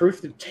moment of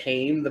truth to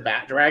tame the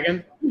bat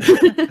dragon.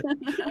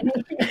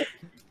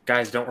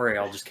 Guys, don't worry.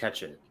 I'll just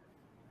catch it.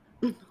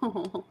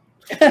 Oh.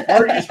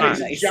 Or he just takes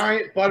a Nice.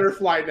 giant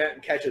butterfly net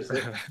and catches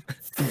it.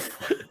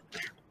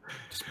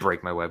 Just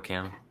break my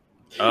webcam.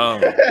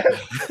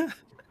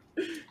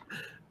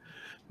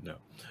 No.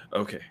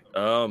 Okay.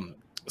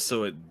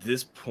 So at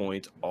this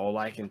point, all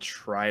I can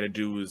try to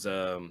do is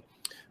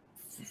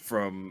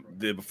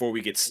before we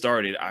get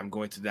started, I'm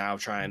going to now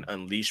try and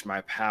unleash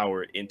my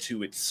power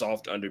into its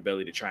soft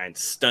underbelly to try and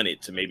stun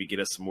it to maybe get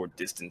us some more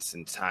distance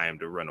and time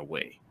to run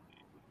away.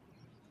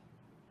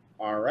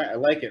 All right, I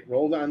like it.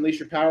 Roll to unleash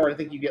your power. I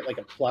think you get like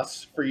a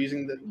plus for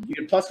using the. You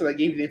get a plus because I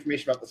gave you the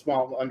information about the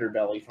small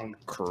underbelly from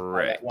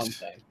Correct. that one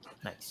thing.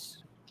 Nice.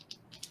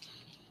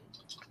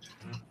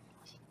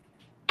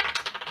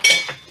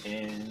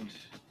 And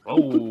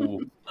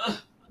Oh,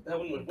 that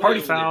one went party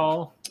way over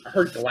foul. I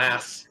heard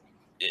glass.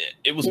 there.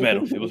 It was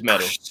metal. It was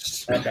metal.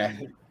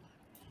 Okay.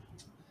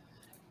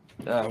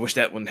 I wish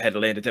that one had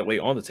landed that way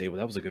on the table.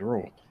 That was a good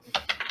roll.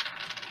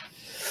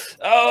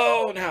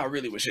 Oh, now I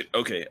really wish it.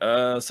 Okay,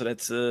 so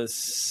that's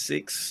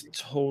 6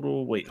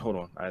 total. Wait, hold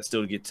on. I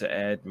still get to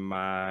add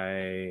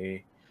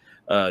my.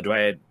 Do I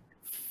add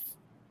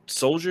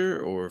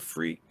soldier or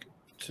freak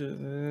to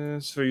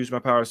this? For use my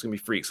power, it's gonna be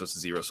freak, so it's a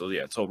 0. So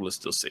yeah, total is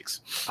still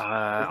 6. Is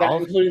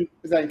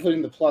that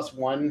including the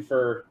 +1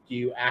 for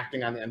you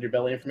acting on the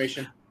underbelly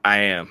information? I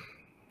am.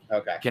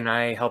 Okay. Can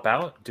I help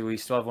out? Do we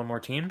still have one more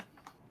team?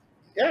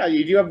 Yeah,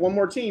 you do have one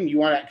more team. You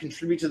want to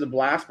contribute to the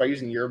blast by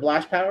using your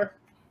blast power?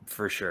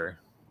 For sure.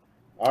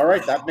 All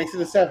right, that makes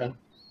it a 7.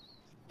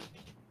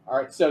 All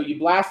right, so you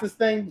blast this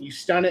thing, you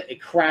stun it,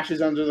 it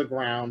crashes under the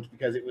ground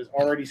because it was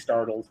already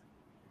startled.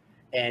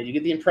 And you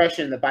get the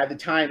impression that by the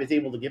time it's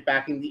able to get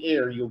back in the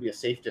air, you'll be a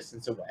safe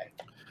distance away.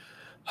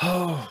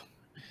 Oh,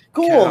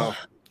 Cool. cow.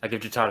 I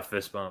give Jatad a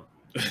fist bump.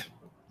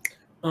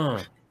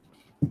 I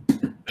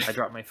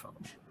dropped my phone.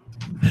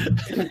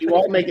 You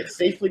all make it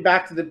safely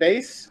back to the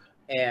base,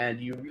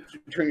 and you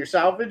return your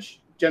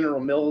salvage.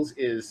 General Mills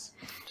is,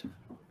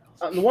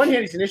 on the one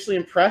hand, he's initially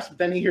impressed, but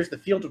then he hears the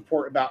field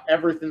report about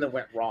everything that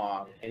went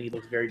wrong, and he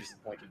looks very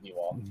disappointed in you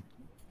all.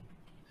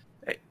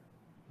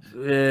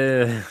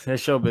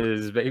 That's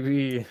showbiz,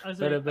 baby. I was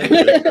Better, like-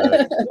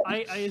 better.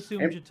 I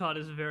assume Jatad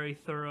is very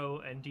thorough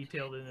and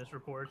detailed in his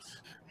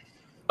reports.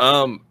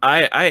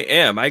 I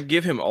am. I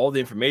give him all the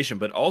information,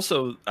 but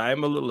also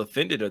I'm a little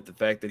offended at the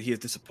fact that he is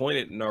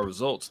disappointed in our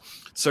results.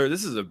 Sir,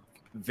 this is a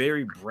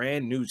very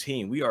brand new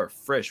team. We are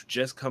fresh,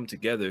 just come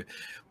together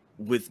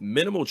with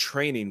minimal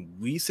training.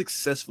 We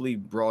successfully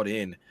brought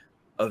in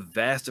a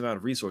vast amount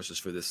of resources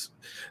for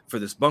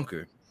this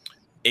bunker.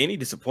 Any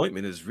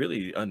disappointment is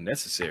really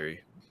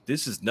unnecessary.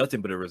 This is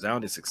nothing but a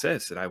resounding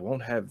success, and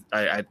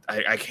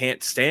I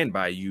can't stand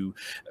by you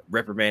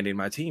reprimanding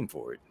my team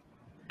for it.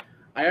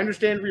 I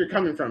understand where you're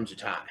coming from,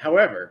 Jatan.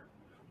 However,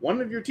 one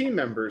of your team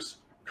members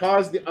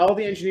caused all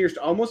the engineers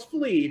to almost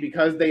flee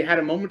because they had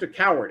a moment of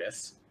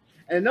cowardice,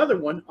 and another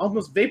one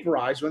almost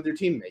vaporized one of their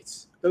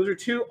teammates. Those are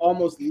two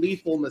almost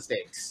lethal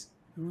mistakes.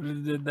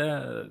 Who did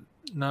that?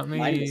 Not me.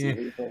 Mine was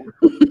lethal.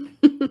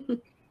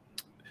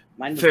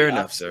 Mine was Fair not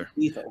enough, sir.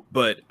 Lethal.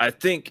 But I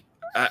think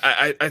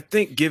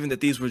given that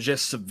these were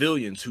just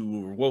civilians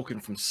who were woken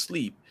from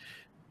sleep,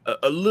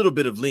 a little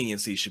bit of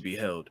leniency should be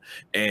held,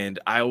 and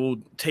I will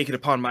take it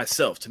upon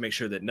myself to make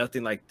sure that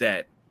nothing like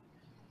that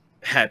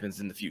happens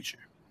in the future.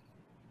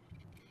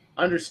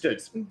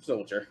 Understood,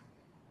 soldier.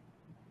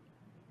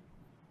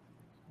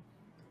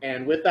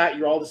 And with that,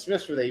 you're all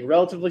dismissed with a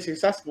relatively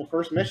successful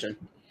first mission.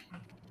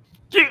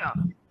 Yeah.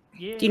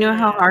 Do you know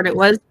how hard it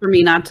was for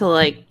me not to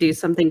like do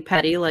something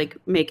petty, like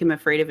make him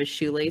afraid of his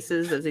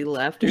shoelaces as he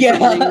left or Yeah.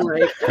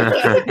 something?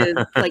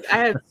 Because, like I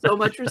have so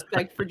much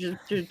respect for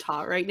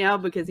Jatad right now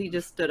because he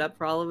just stood up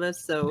for all of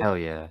us. So Hell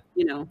yeah.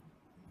 you know,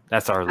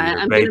 That's our leader,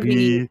 I'm gonna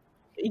baby.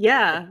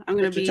 yeah, I'm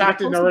gonna If be Jatad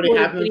didn't already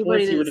have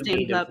anybody influence, he that would have stands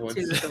gained up to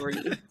influence.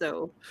 authority.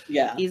 So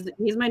Yeah.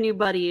 he's my new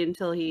buddy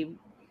until he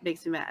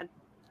makes me mad.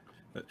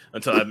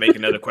 Until I make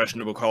another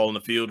questionable call on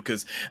the field,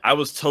 because I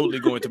was totally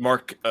going to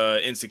mark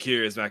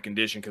insecure as my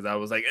condition, because I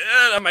was like,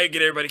 I might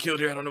get everybody killed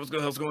here. I don't know what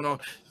the hell's going on.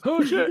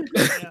 Oh shit!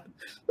 Yeah.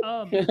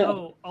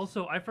 Oh,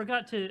 also, I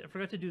forgot to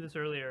do this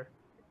earlier.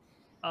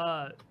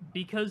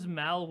 Because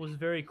Mal was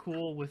very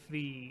cool with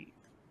the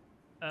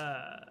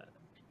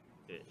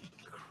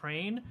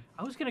crane.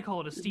 I was gonna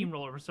call it a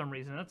steamroller for some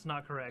reason. That's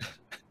not correct.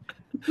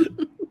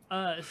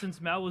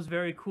 Since Mal was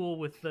very cool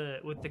with the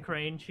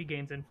crane, she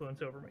gains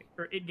influence over me,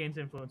 or it gains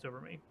influence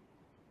over me.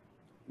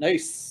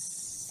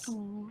 Nice.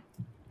 All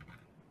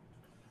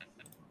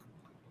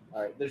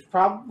right, there's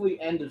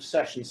probably end of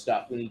session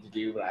stuff we need to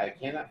do, but I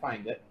cannot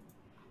find it.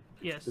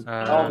 Yes.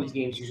 All these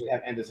games usually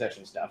have end of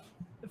session stuff.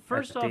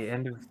 First At off, the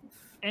end of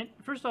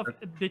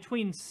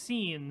between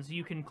scenes,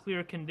 you can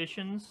clear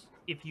conditions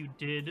if you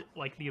did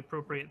like the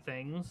appropriate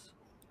things.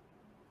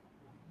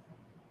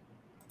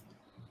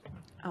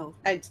 Oh,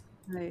 I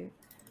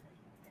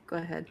go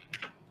ahead.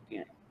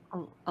 Yeah.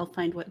 I'll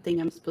find what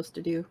thing I'm supposed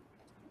to do.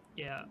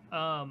 Yeah.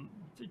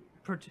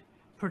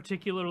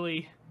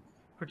 Particularly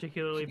for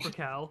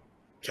Cal.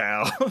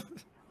 Cow.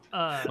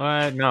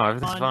 what? No,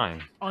 everything's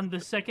fine. On the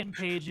second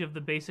page of the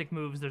basic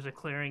moves, there's a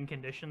clearing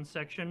conditions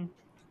section.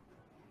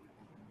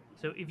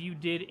 So if you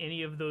did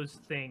any of those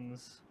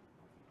things,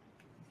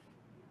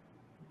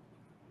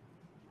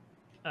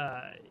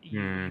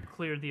 you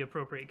cleared the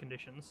appropriate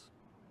conditions.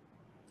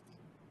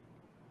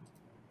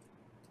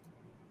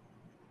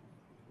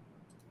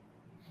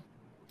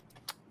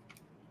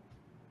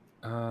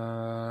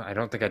 I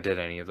don't think I did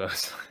any of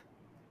those.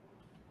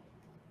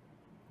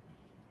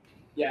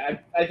 Yeah,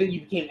 I think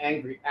you became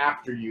angry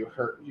after you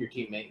hurt your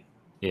teammate.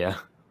 Yeah.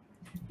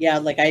 Yeah,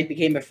 like I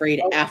became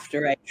afraid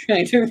after I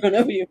tried to run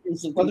over you from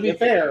something. Well, to be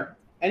different. fair,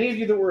 any of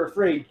you that were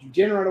afraid, you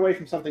didn't run away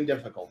from something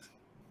difficult.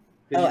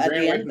 'Cause Oh, you at ran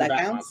the away end, from the that bat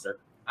counts? monster.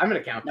 I'm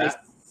going to count Nice.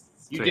 that.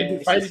 You Sweet.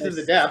 didn't fight it to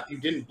the death. You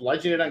didn't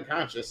bludgeon it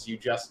unconscious. You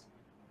just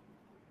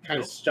kind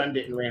of stunned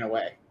it and ran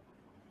away.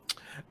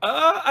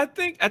 I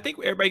think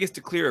everybody gets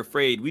to clear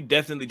afraid. We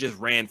definitely just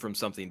ran from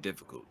something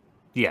difficult.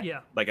 Yeah.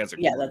 Yeah. Like as a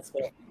Yeah, group.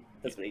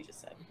 that's what he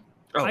just said.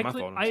 Oh, I, my cle-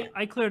 fault. I'm I, sorry.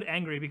 I cleared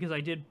angry because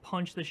I did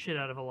punch the shit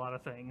out of a lot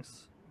of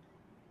things.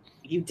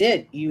 You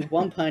did. You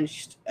one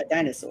punched a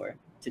dinosaur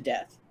to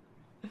death.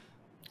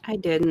 I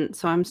didn't,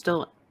 so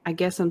I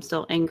guess I'm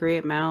still angry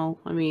at Mal.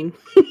 I mean,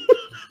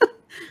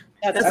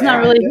 that's okay.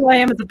 not really who I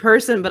am as a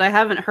person, but I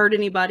haven't hurt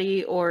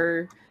anybody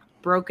or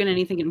broken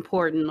anything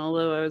important,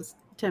 although I was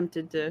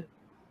tempted to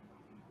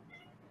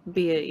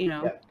be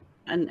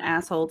an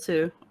asshole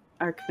to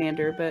our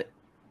commander, but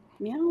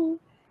meow.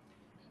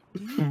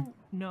 Do you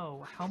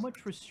know how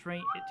much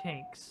restraint it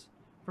takes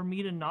for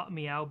me to not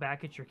meow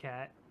back at your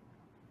cat?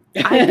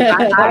 I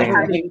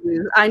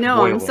know,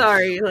 I'm Boiling.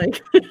 sorry.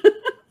 Like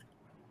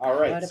All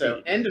right, Gotta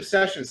so be. end of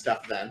session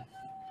stuff then.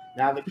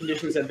 Now the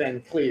conditions have been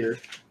cleared.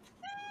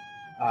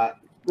 All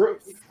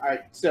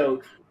right,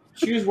 so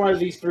choose one of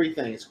these three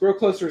things. Grow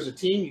closer as a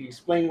team. You can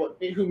explain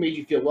who made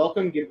you feel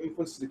welcome, give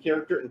influence to the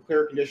character, and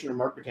clear a condition or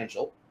mark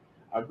potential.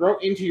 Grow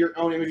into your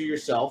own image of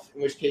yourself,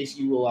 in which case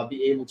you will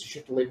be able to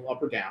shift the label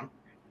up or down.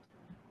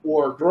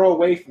 Or grow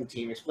away from the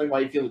team, explain why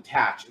you feel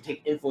attached, and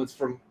take influence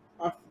from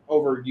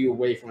over you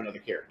away from another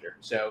character.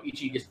 So each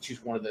of you gets to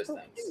choose one of those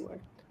things.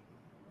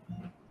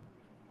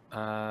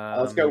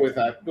 Let's go with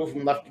go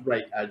from left to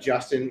right.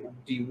 Justin,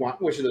 do you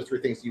want which of those 3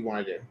 things do you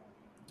want to do?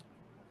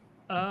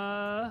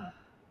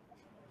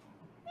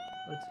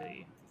 Let's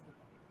see.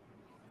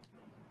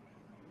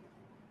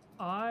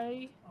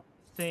 I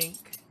think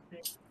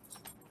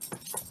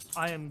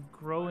I am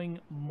growing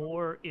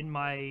more in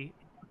my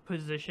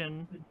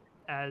position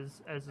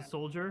as a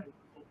soldier.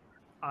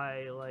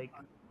 I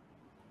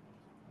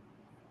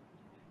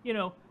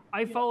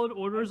I followed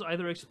orders,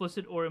 either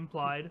explicit or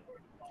implied,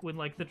 when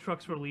the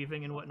trucks were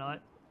leaving and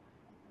whatnot.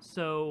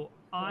 So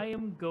I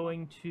am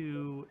going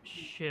to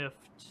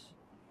shift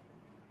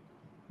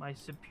my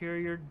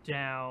superior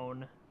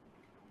down,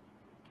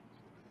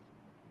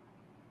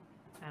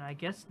 and I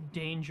guess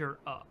danger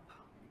up.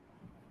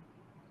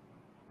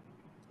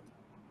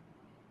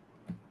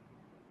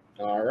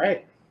 All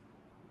right.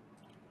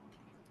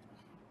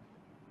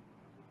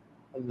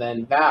 And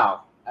then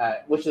Val,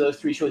 which of those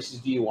 3 choices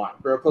do you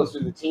want? Grow closer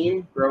to the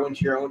team, grow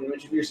into your own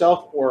image of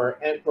yourself, or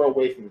grow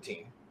away from the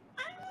team?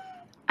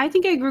 I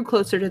think I grew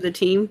closer to the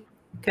team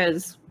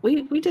because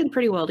we did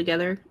pretty well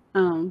together.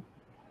 All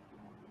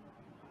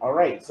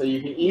right, so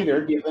you can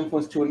either give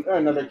influence to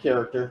another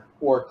character,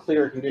 or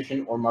clear a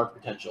condition, or mark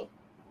potential.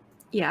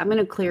 Yeah, I'm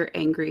gonna clear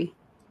angry.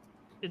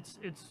 It's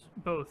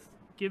both.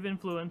 Give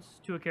influence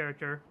to a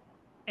character,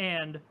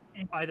 and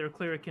either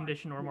clear a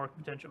condition or mark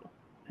potential.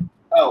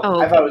 Oh,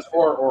 okay. I thought it was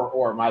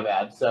or. My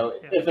bad. So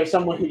if there's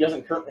someone who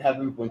doesn't currently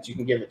have influence, you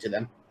can give it to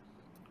them.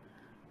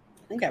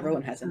 I think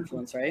everyone has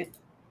influence, right?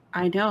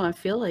 I know. I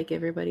feel like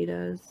everybody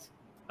does.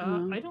 I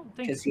don't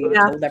think because you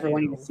told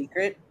everyone in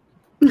secret.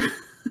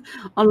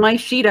 On my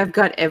sheet, I've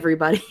got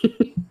everybody.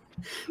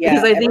 Yeah,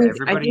 because I think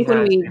everybody when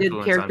has we did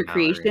influence character on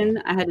Valerie, creation,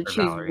 I had to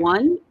choose Valerie.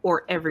 one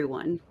or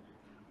everyone,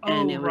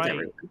 and Oh, it was right.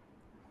 everyone.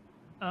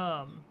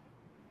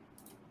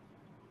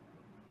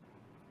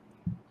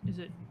 Is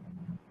it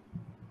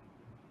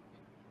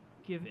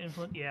give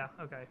influence? Yeah.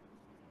 Okay.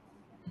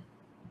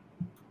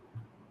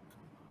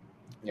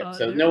 Yep.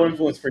 So no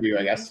influence for you,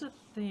 I guess. There's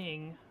a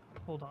thing.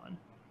 Hold on.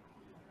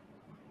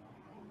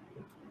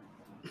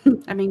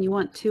 I mean, you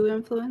want 2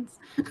 influence?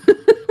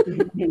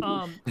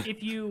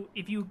 If you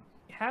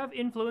have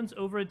influence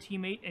over a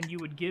teammate and you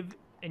would gain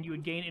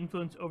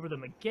influence over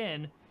them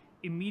again,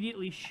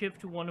 immediately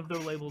shift one of their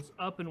labels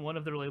up and one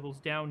of their labels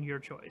down, your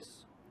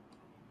choice.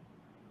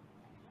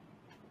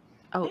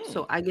 Oh,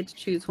 so I get to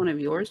choose one of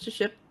yours to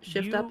shift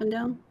up and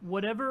down?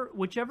 Whichever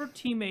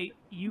teammate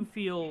you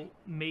feel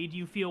made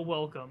you feel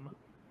welcome,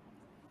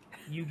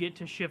 you get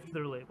to shift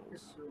their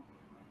labels.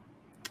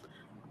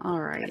 All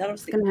right.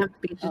 It's gonna have to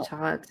be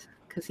Jatat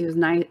because he was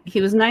nice.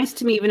 He was nice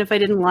to me even if I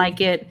didn't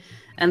like it,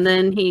 and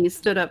then he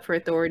stood up for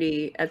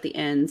authority at the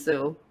end.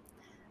 So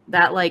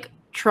that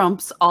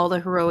trumps all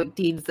the heroic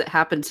deeds that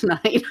happened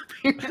tonight.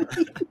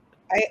 Apparently.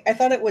 I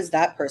thought it was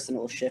that person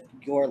will shift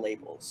your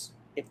labels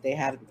if they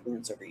have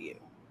influence over you.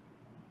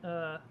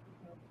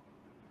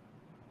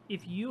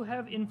 If you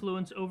have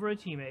influence over a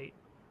teammate,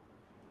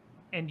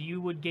 and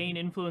you would gain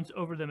influence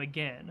over them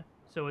again.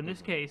 So in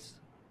this case,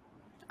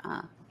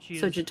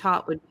 so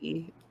Jatat would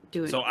be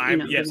doing. So I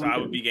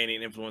would be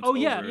gaining influence. Oh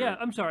yeah.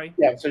 I'm sorry.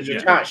 Yeah. So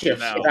Jatat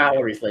shifts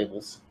Valerie's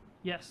labels.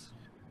 Yes.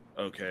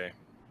 Okay.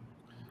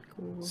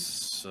 Cool.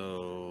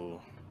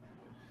 So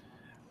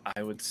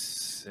I would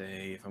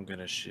say if I'm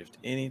gonna shift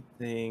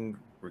anything,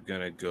 we're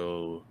gonna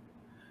go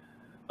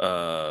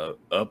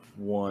up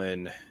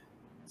 1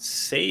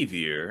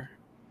 savior.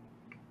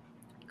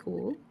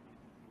 Cool.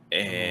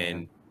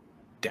 And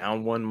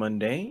down 1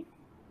 mundane.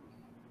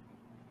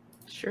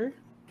 Sure.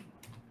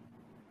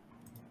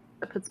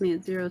 That puts me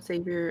at 0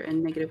 savior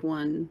and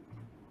 -1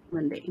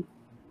 mundane.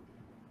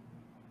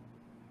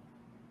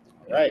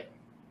 All right.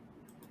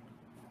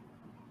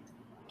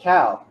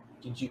 Cal,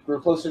 did you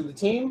grow closer to the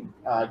team,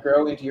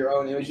 grow into your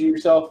own image of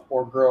yourself,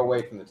 or grow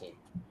away from the team?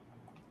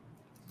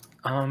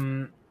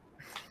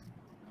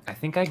 I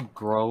think I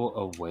grow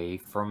away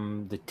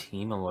from the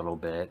team a little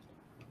bit,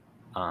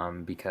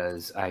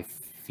 because I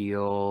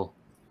feel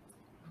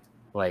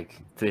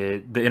like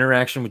the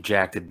interaction with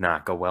Jack did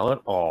not go well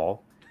at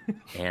all,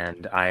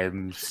 and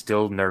I'm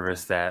still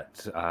nervous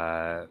that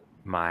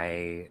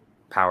my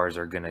powers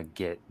are gonna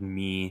get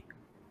me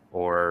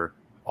or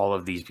all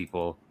of these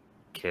people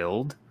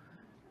killed.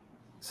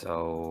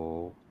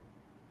 So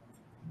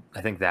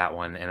I think that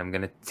one, and I'm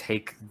gonna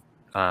take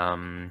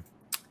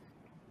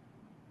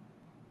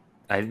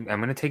I'm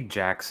gonna take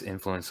Jack's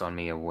influence on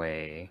me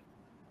away,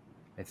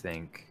 I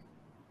think.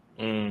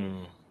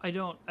 I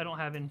don't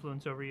have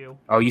influence over you.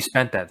 Oh, you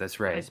spent that. That's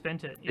right. I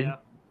spent it. Yeah.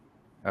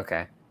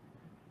 Okay.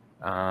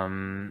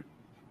 Then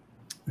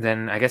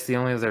I guess the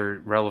only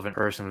other relevant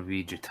person would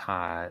be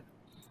Jatat.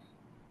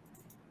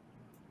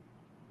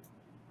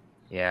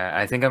 Yeah,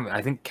 I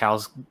think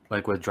Cal's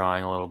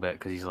withdrawing a little bit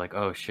because he's like,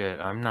 oh shit,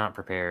 I'm not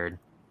prepared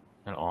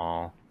at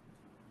all.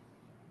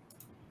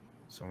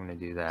 So I'm gonna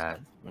do that.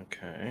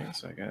 Okay,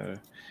 so I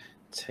gotta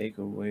take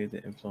away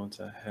the influence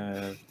I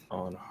have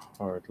on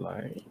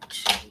Hardlight.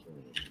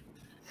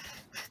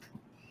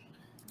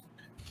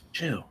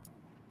 Chill.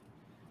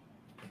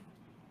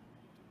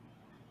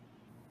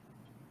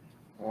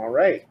 All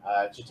right,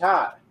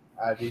 Jatat,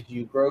 did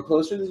you grow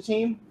closer to the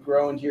team,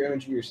 grow into your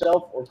image of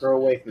yourself, or grow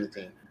away from the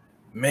team?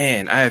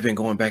 Man, I have been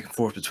going back and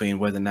forth between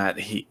whether or not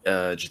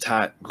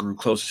Jatat grew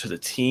closer to the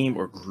team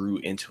or grew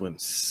into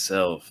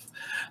himself.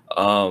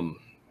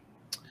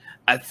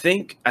 I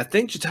think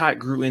Jatat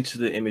grew into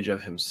the image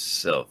of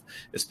himself,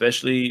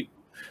 especially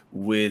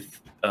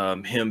with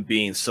him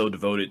being so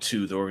devoted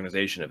to the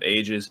organization of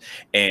ages,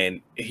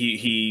 and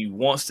he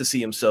wants to see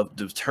himself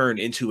turn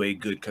into a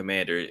good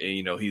commander.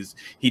 And,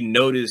 he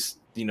noticed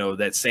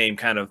that same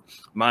kind of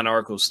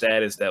monarchical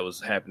status that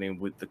was happening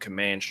with the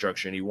command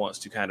structure, and he wants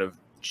to kind of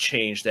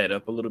change that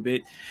up a little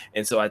bit.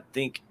 And so I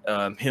think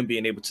him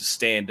being able to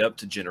stand up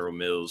to General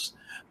Mills.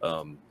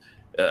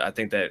 I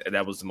think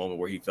that was the moment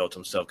where he felt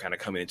himself kind of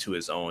coming into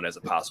his own as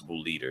a possible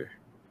leader.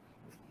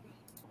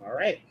 All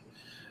right.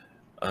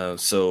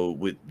 So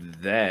with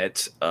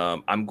that,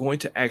 I'm going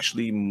to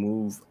actually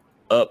move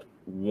up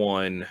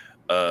one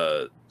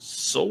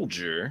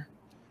soldier.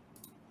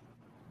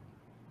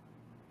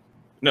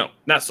 No,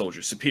 not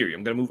soldier, superior.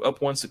 I'm going to move up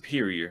one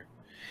superior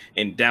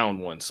and down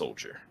one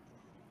soldier.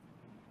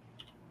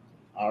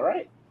 All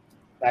right.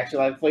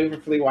 Actually, I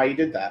flavorfully why you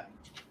did that.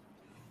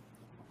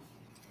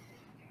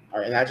 All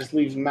right, and that just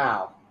leaves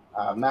Mal.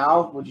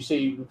 Mal, would you say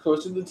you grew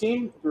closer to the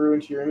team, grew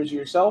into your image of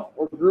yourself,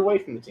 or grew away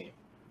from the team?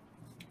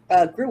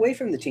 Grew away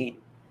from the team.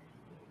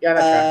 Yeah,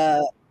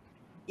 that's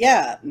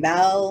Yeah,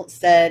 Mal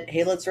said,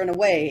 "Hey, let's run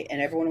away,"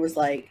 and everyone was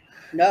like,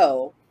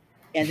 "No,"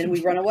 and then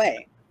we run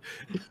away.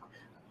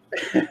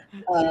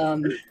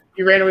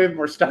 You ran away with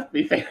more stuff, to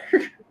be fair.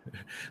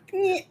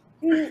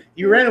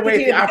 You ran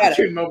away at the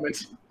opportune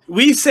moment.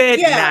 We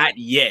said not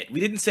yet. We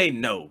didn't say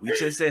no. We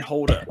just said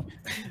hold up.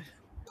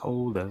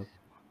 Hold up.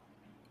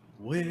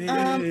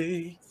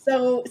 Wait.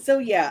 So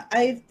yeah,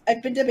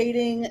 I've been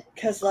debating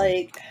because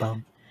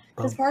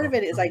part of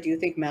it is I do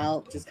think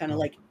Mal just kind of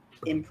like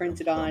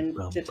imprinted on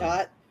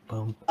Jatat,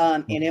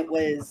 and it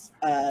was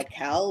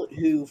Cal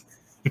who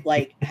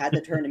like had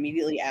the turn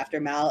immediately after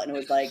Mal and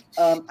was like,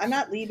 I'm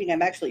not leaving,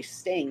 I'm actually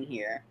staying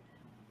here.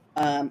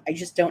 I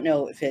just don't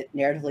know if it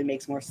narratively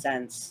makes more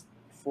sense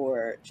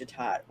for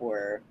Jatat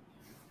or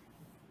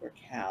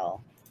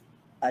Cal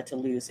to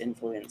lose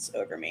influence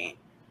over me.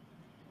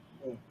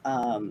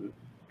 I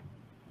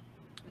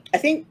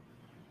think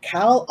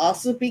Cal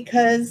also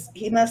because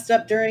he messed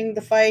up during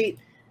the fight,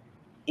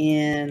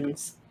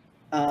 and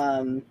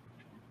I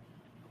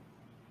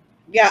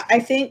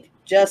think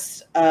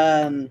just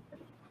Malaclip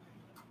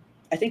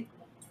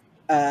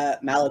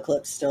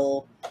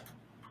still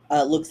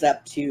looks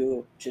up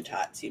to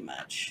Jatat too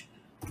much.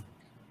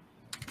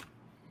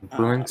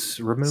 Influence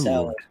removed.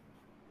 So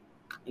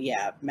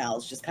yeah,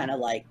 Mal's just kind of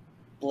like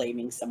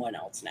blaming someone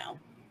else now.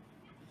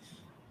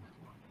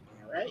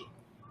 All right.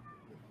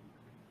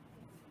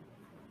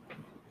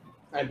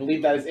 I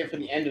believe that is it for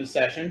the end of the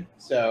session.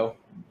 So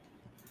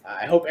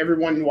I hope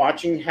everyone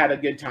watching had a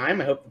good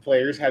time. I hope the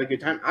players had a good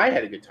time. I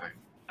had a good time.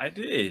 I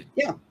did.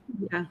 Yeah.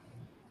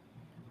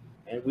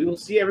 And we will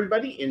see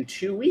everybody in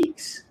 2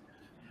 weeks.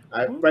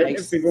 Right,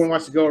 if everyone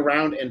wants to go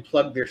around and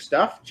plug their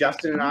stuff,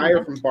 Justin and I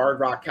are from Bard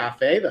Rock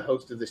Cafe, the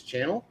host of this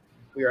channel.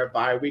 We are a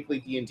bi-weekly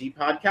D&D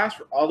podcast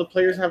where all the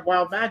players have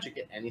wild magic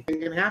and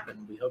anything can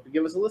happen. We hope you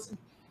give us a listen.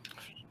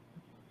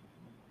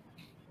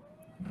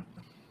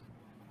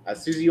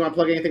 Susie, you want to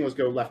plug anything? Let's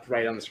go left,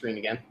 right on the screen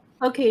again.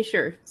 Okay,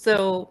 sure.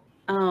 So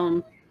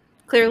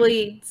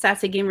clearly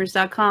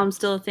sassygamers.com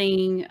still a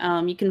thing.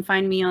 You can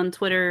find me on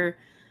Twitter,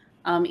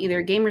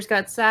 either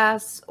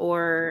GamersGotSass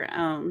or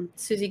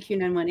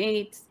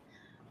SusieQ918.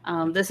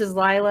 This is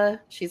Lila.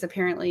 She's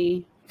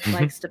apparently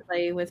likes to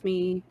play with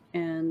me,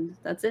 and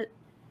that's it.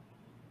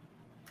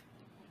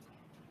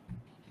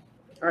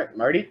 All right,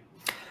 Marty.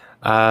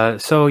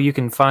 So you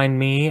can find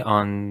me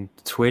on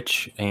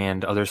Twitch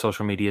and other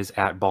social medias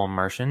at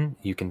Balm_Martian.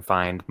 You can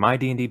find my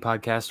D&D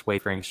podcast,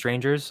 Wayfaring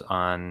Strangers,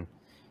 on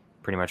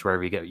pretty much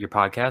wherever you get your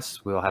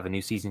podcasts. We'll have a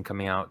new season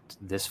coming out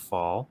this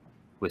fall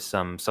with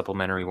some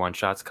supplementary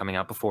one-shots coming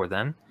out before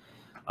then.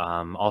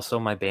 Also,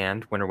 my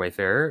band, Winter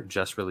Wayfarer,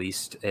 just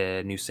released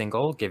a new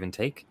single, Give and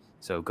Take.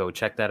 So go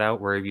check that out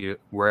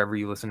wherever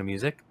you listen to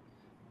music.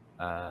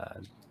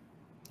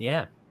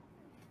 Yeah.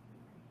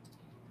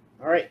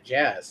 All right,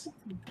 Jazz.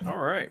 All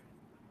right.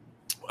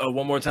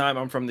 One more time,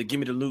 I'm from the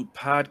Gimme the Loot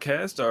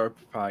podcast. Our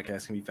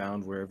podcast can be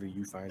found wherever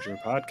you find your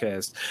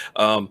podcast.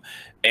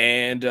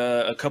 And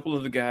a couple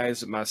of the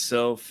guys,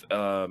 myself,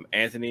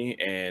 Anthony,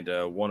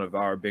 and one of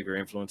our bigger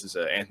influences,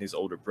 Anthony's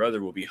older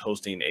brother, will be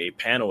hosting a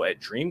panel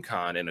at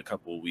DreamCon in a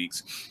couple of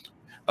weeks.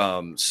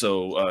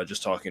 So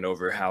just talking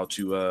over how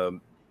to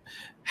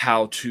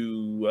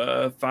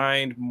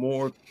find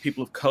more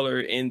people of color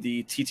in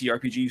the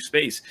TTRPG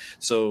space.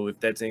 So if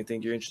that's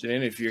anything you're interested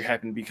in, if you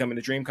happen to be coming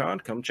to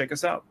DreamCon, come check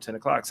us out. 10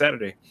 o'clock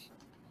Saturday.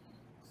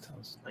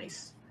 Sounds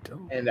nice.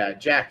 And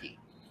Jackie.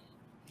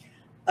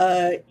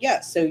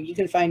 So you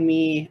can find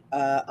me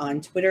on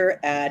Twitter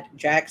at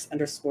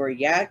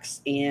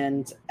Jax_Yaks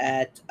and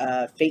at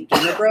Fake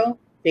Gamer Bro.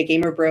 Fake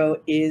Gamer Bro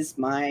is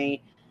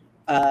my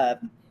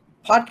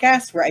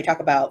podcast where I talk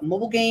about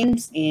mobile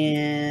games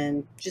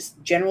and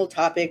just general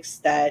topics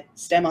that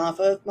stem off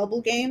of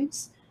mobile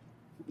games.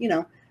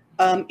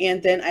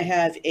 And then I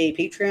have a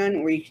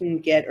Patreon where you can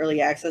get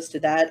early access to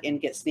that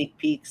and get sneak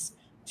peeks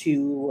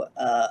to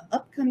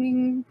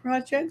upcoming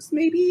projects,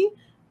 maybe.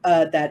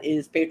 That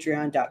is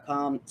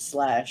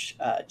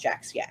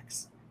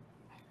patreon.com/JaxYaks.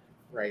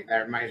 Right.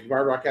 That reminds me,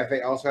 Bard Rock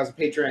Cafe also has a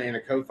Patreon and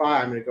a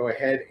Ko-Fi. I'm going to go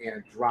ahead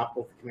and drop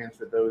both the commands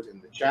for those in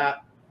the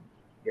chat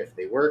if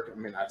they work. I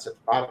mean, I set the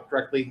bot up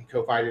correctly.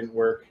 Ko-Fi didn't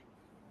work.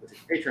 The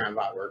Patreon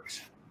bot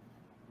works.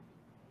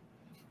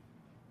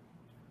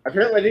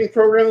 Apparently, I didn't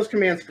program those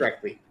commands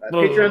correctly.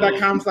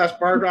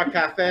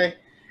 Patreon.com/BardRockCafe,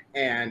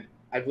 and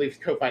I believe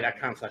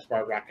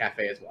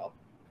Ko-Fi.com/BardRockCafe as well.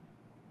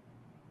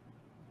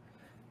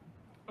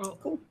 Oh,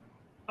 cool.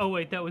 Oh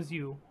wait, that was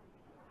you.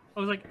 I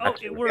was like, oh,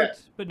 it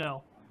worked, but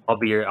no. I'll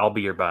be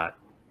your bot.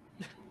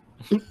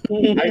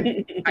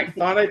 I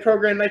thought I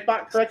programmed my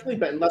bot correctly,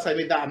 but unless I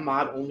made that a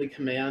mod-only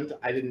command,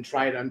 I didn't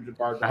try it under the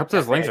Bard Rock I hope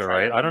those Cafe. links are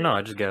right. I don't know.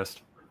 I just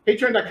guessed.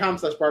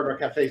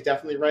 Patreon.com/BardRockCafe is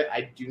definitely right.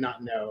 I do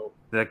not know.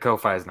 The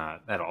Ko-Fi is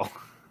not at all.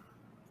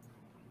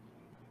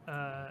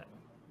 Yeah,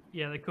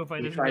 the Ko-Fi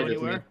You doesn't tried go it with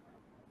anywhere. me.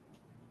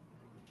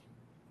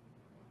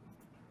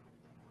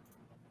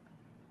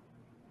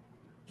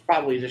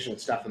 Probably additional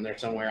stuff in there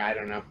somewhere. I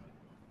don't know.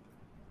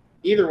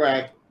 Either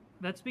way,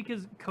 That's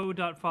because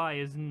co.fi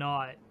is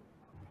not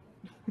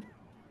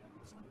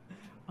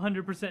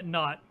 100%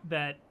 not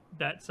that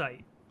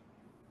site.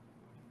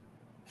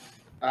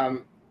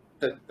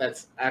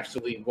 that's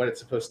actually what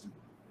it's supposed to.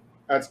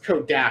 It's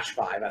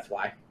code-5. That's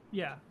why.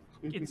 Yeah,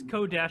 it's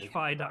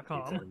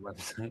co-fi.com.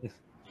 Website.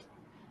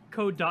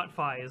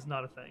 Co.fi is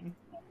not a thing.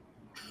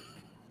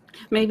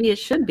 Maybe it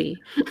should be.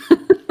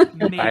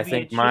 Maybe I it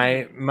think should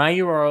my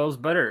URL is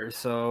better.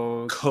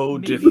 So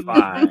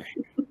Codify.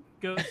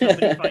 go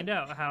somebody find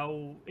out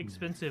how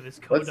expensive is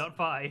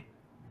co.fi.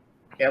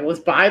 Yeah, let's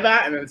buy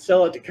that and then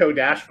sell it to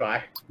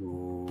code-5.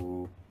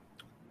 Ooh.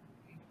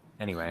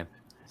 Anyway,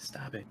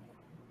 Stop it.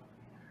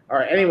 All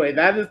right. Anyway,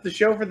 that is the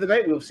show for the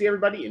night. We'll see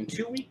everybody in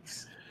 2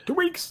 weeks. 2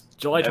 weeks,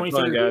 July Have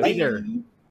fun, 23rd. guys. Be there.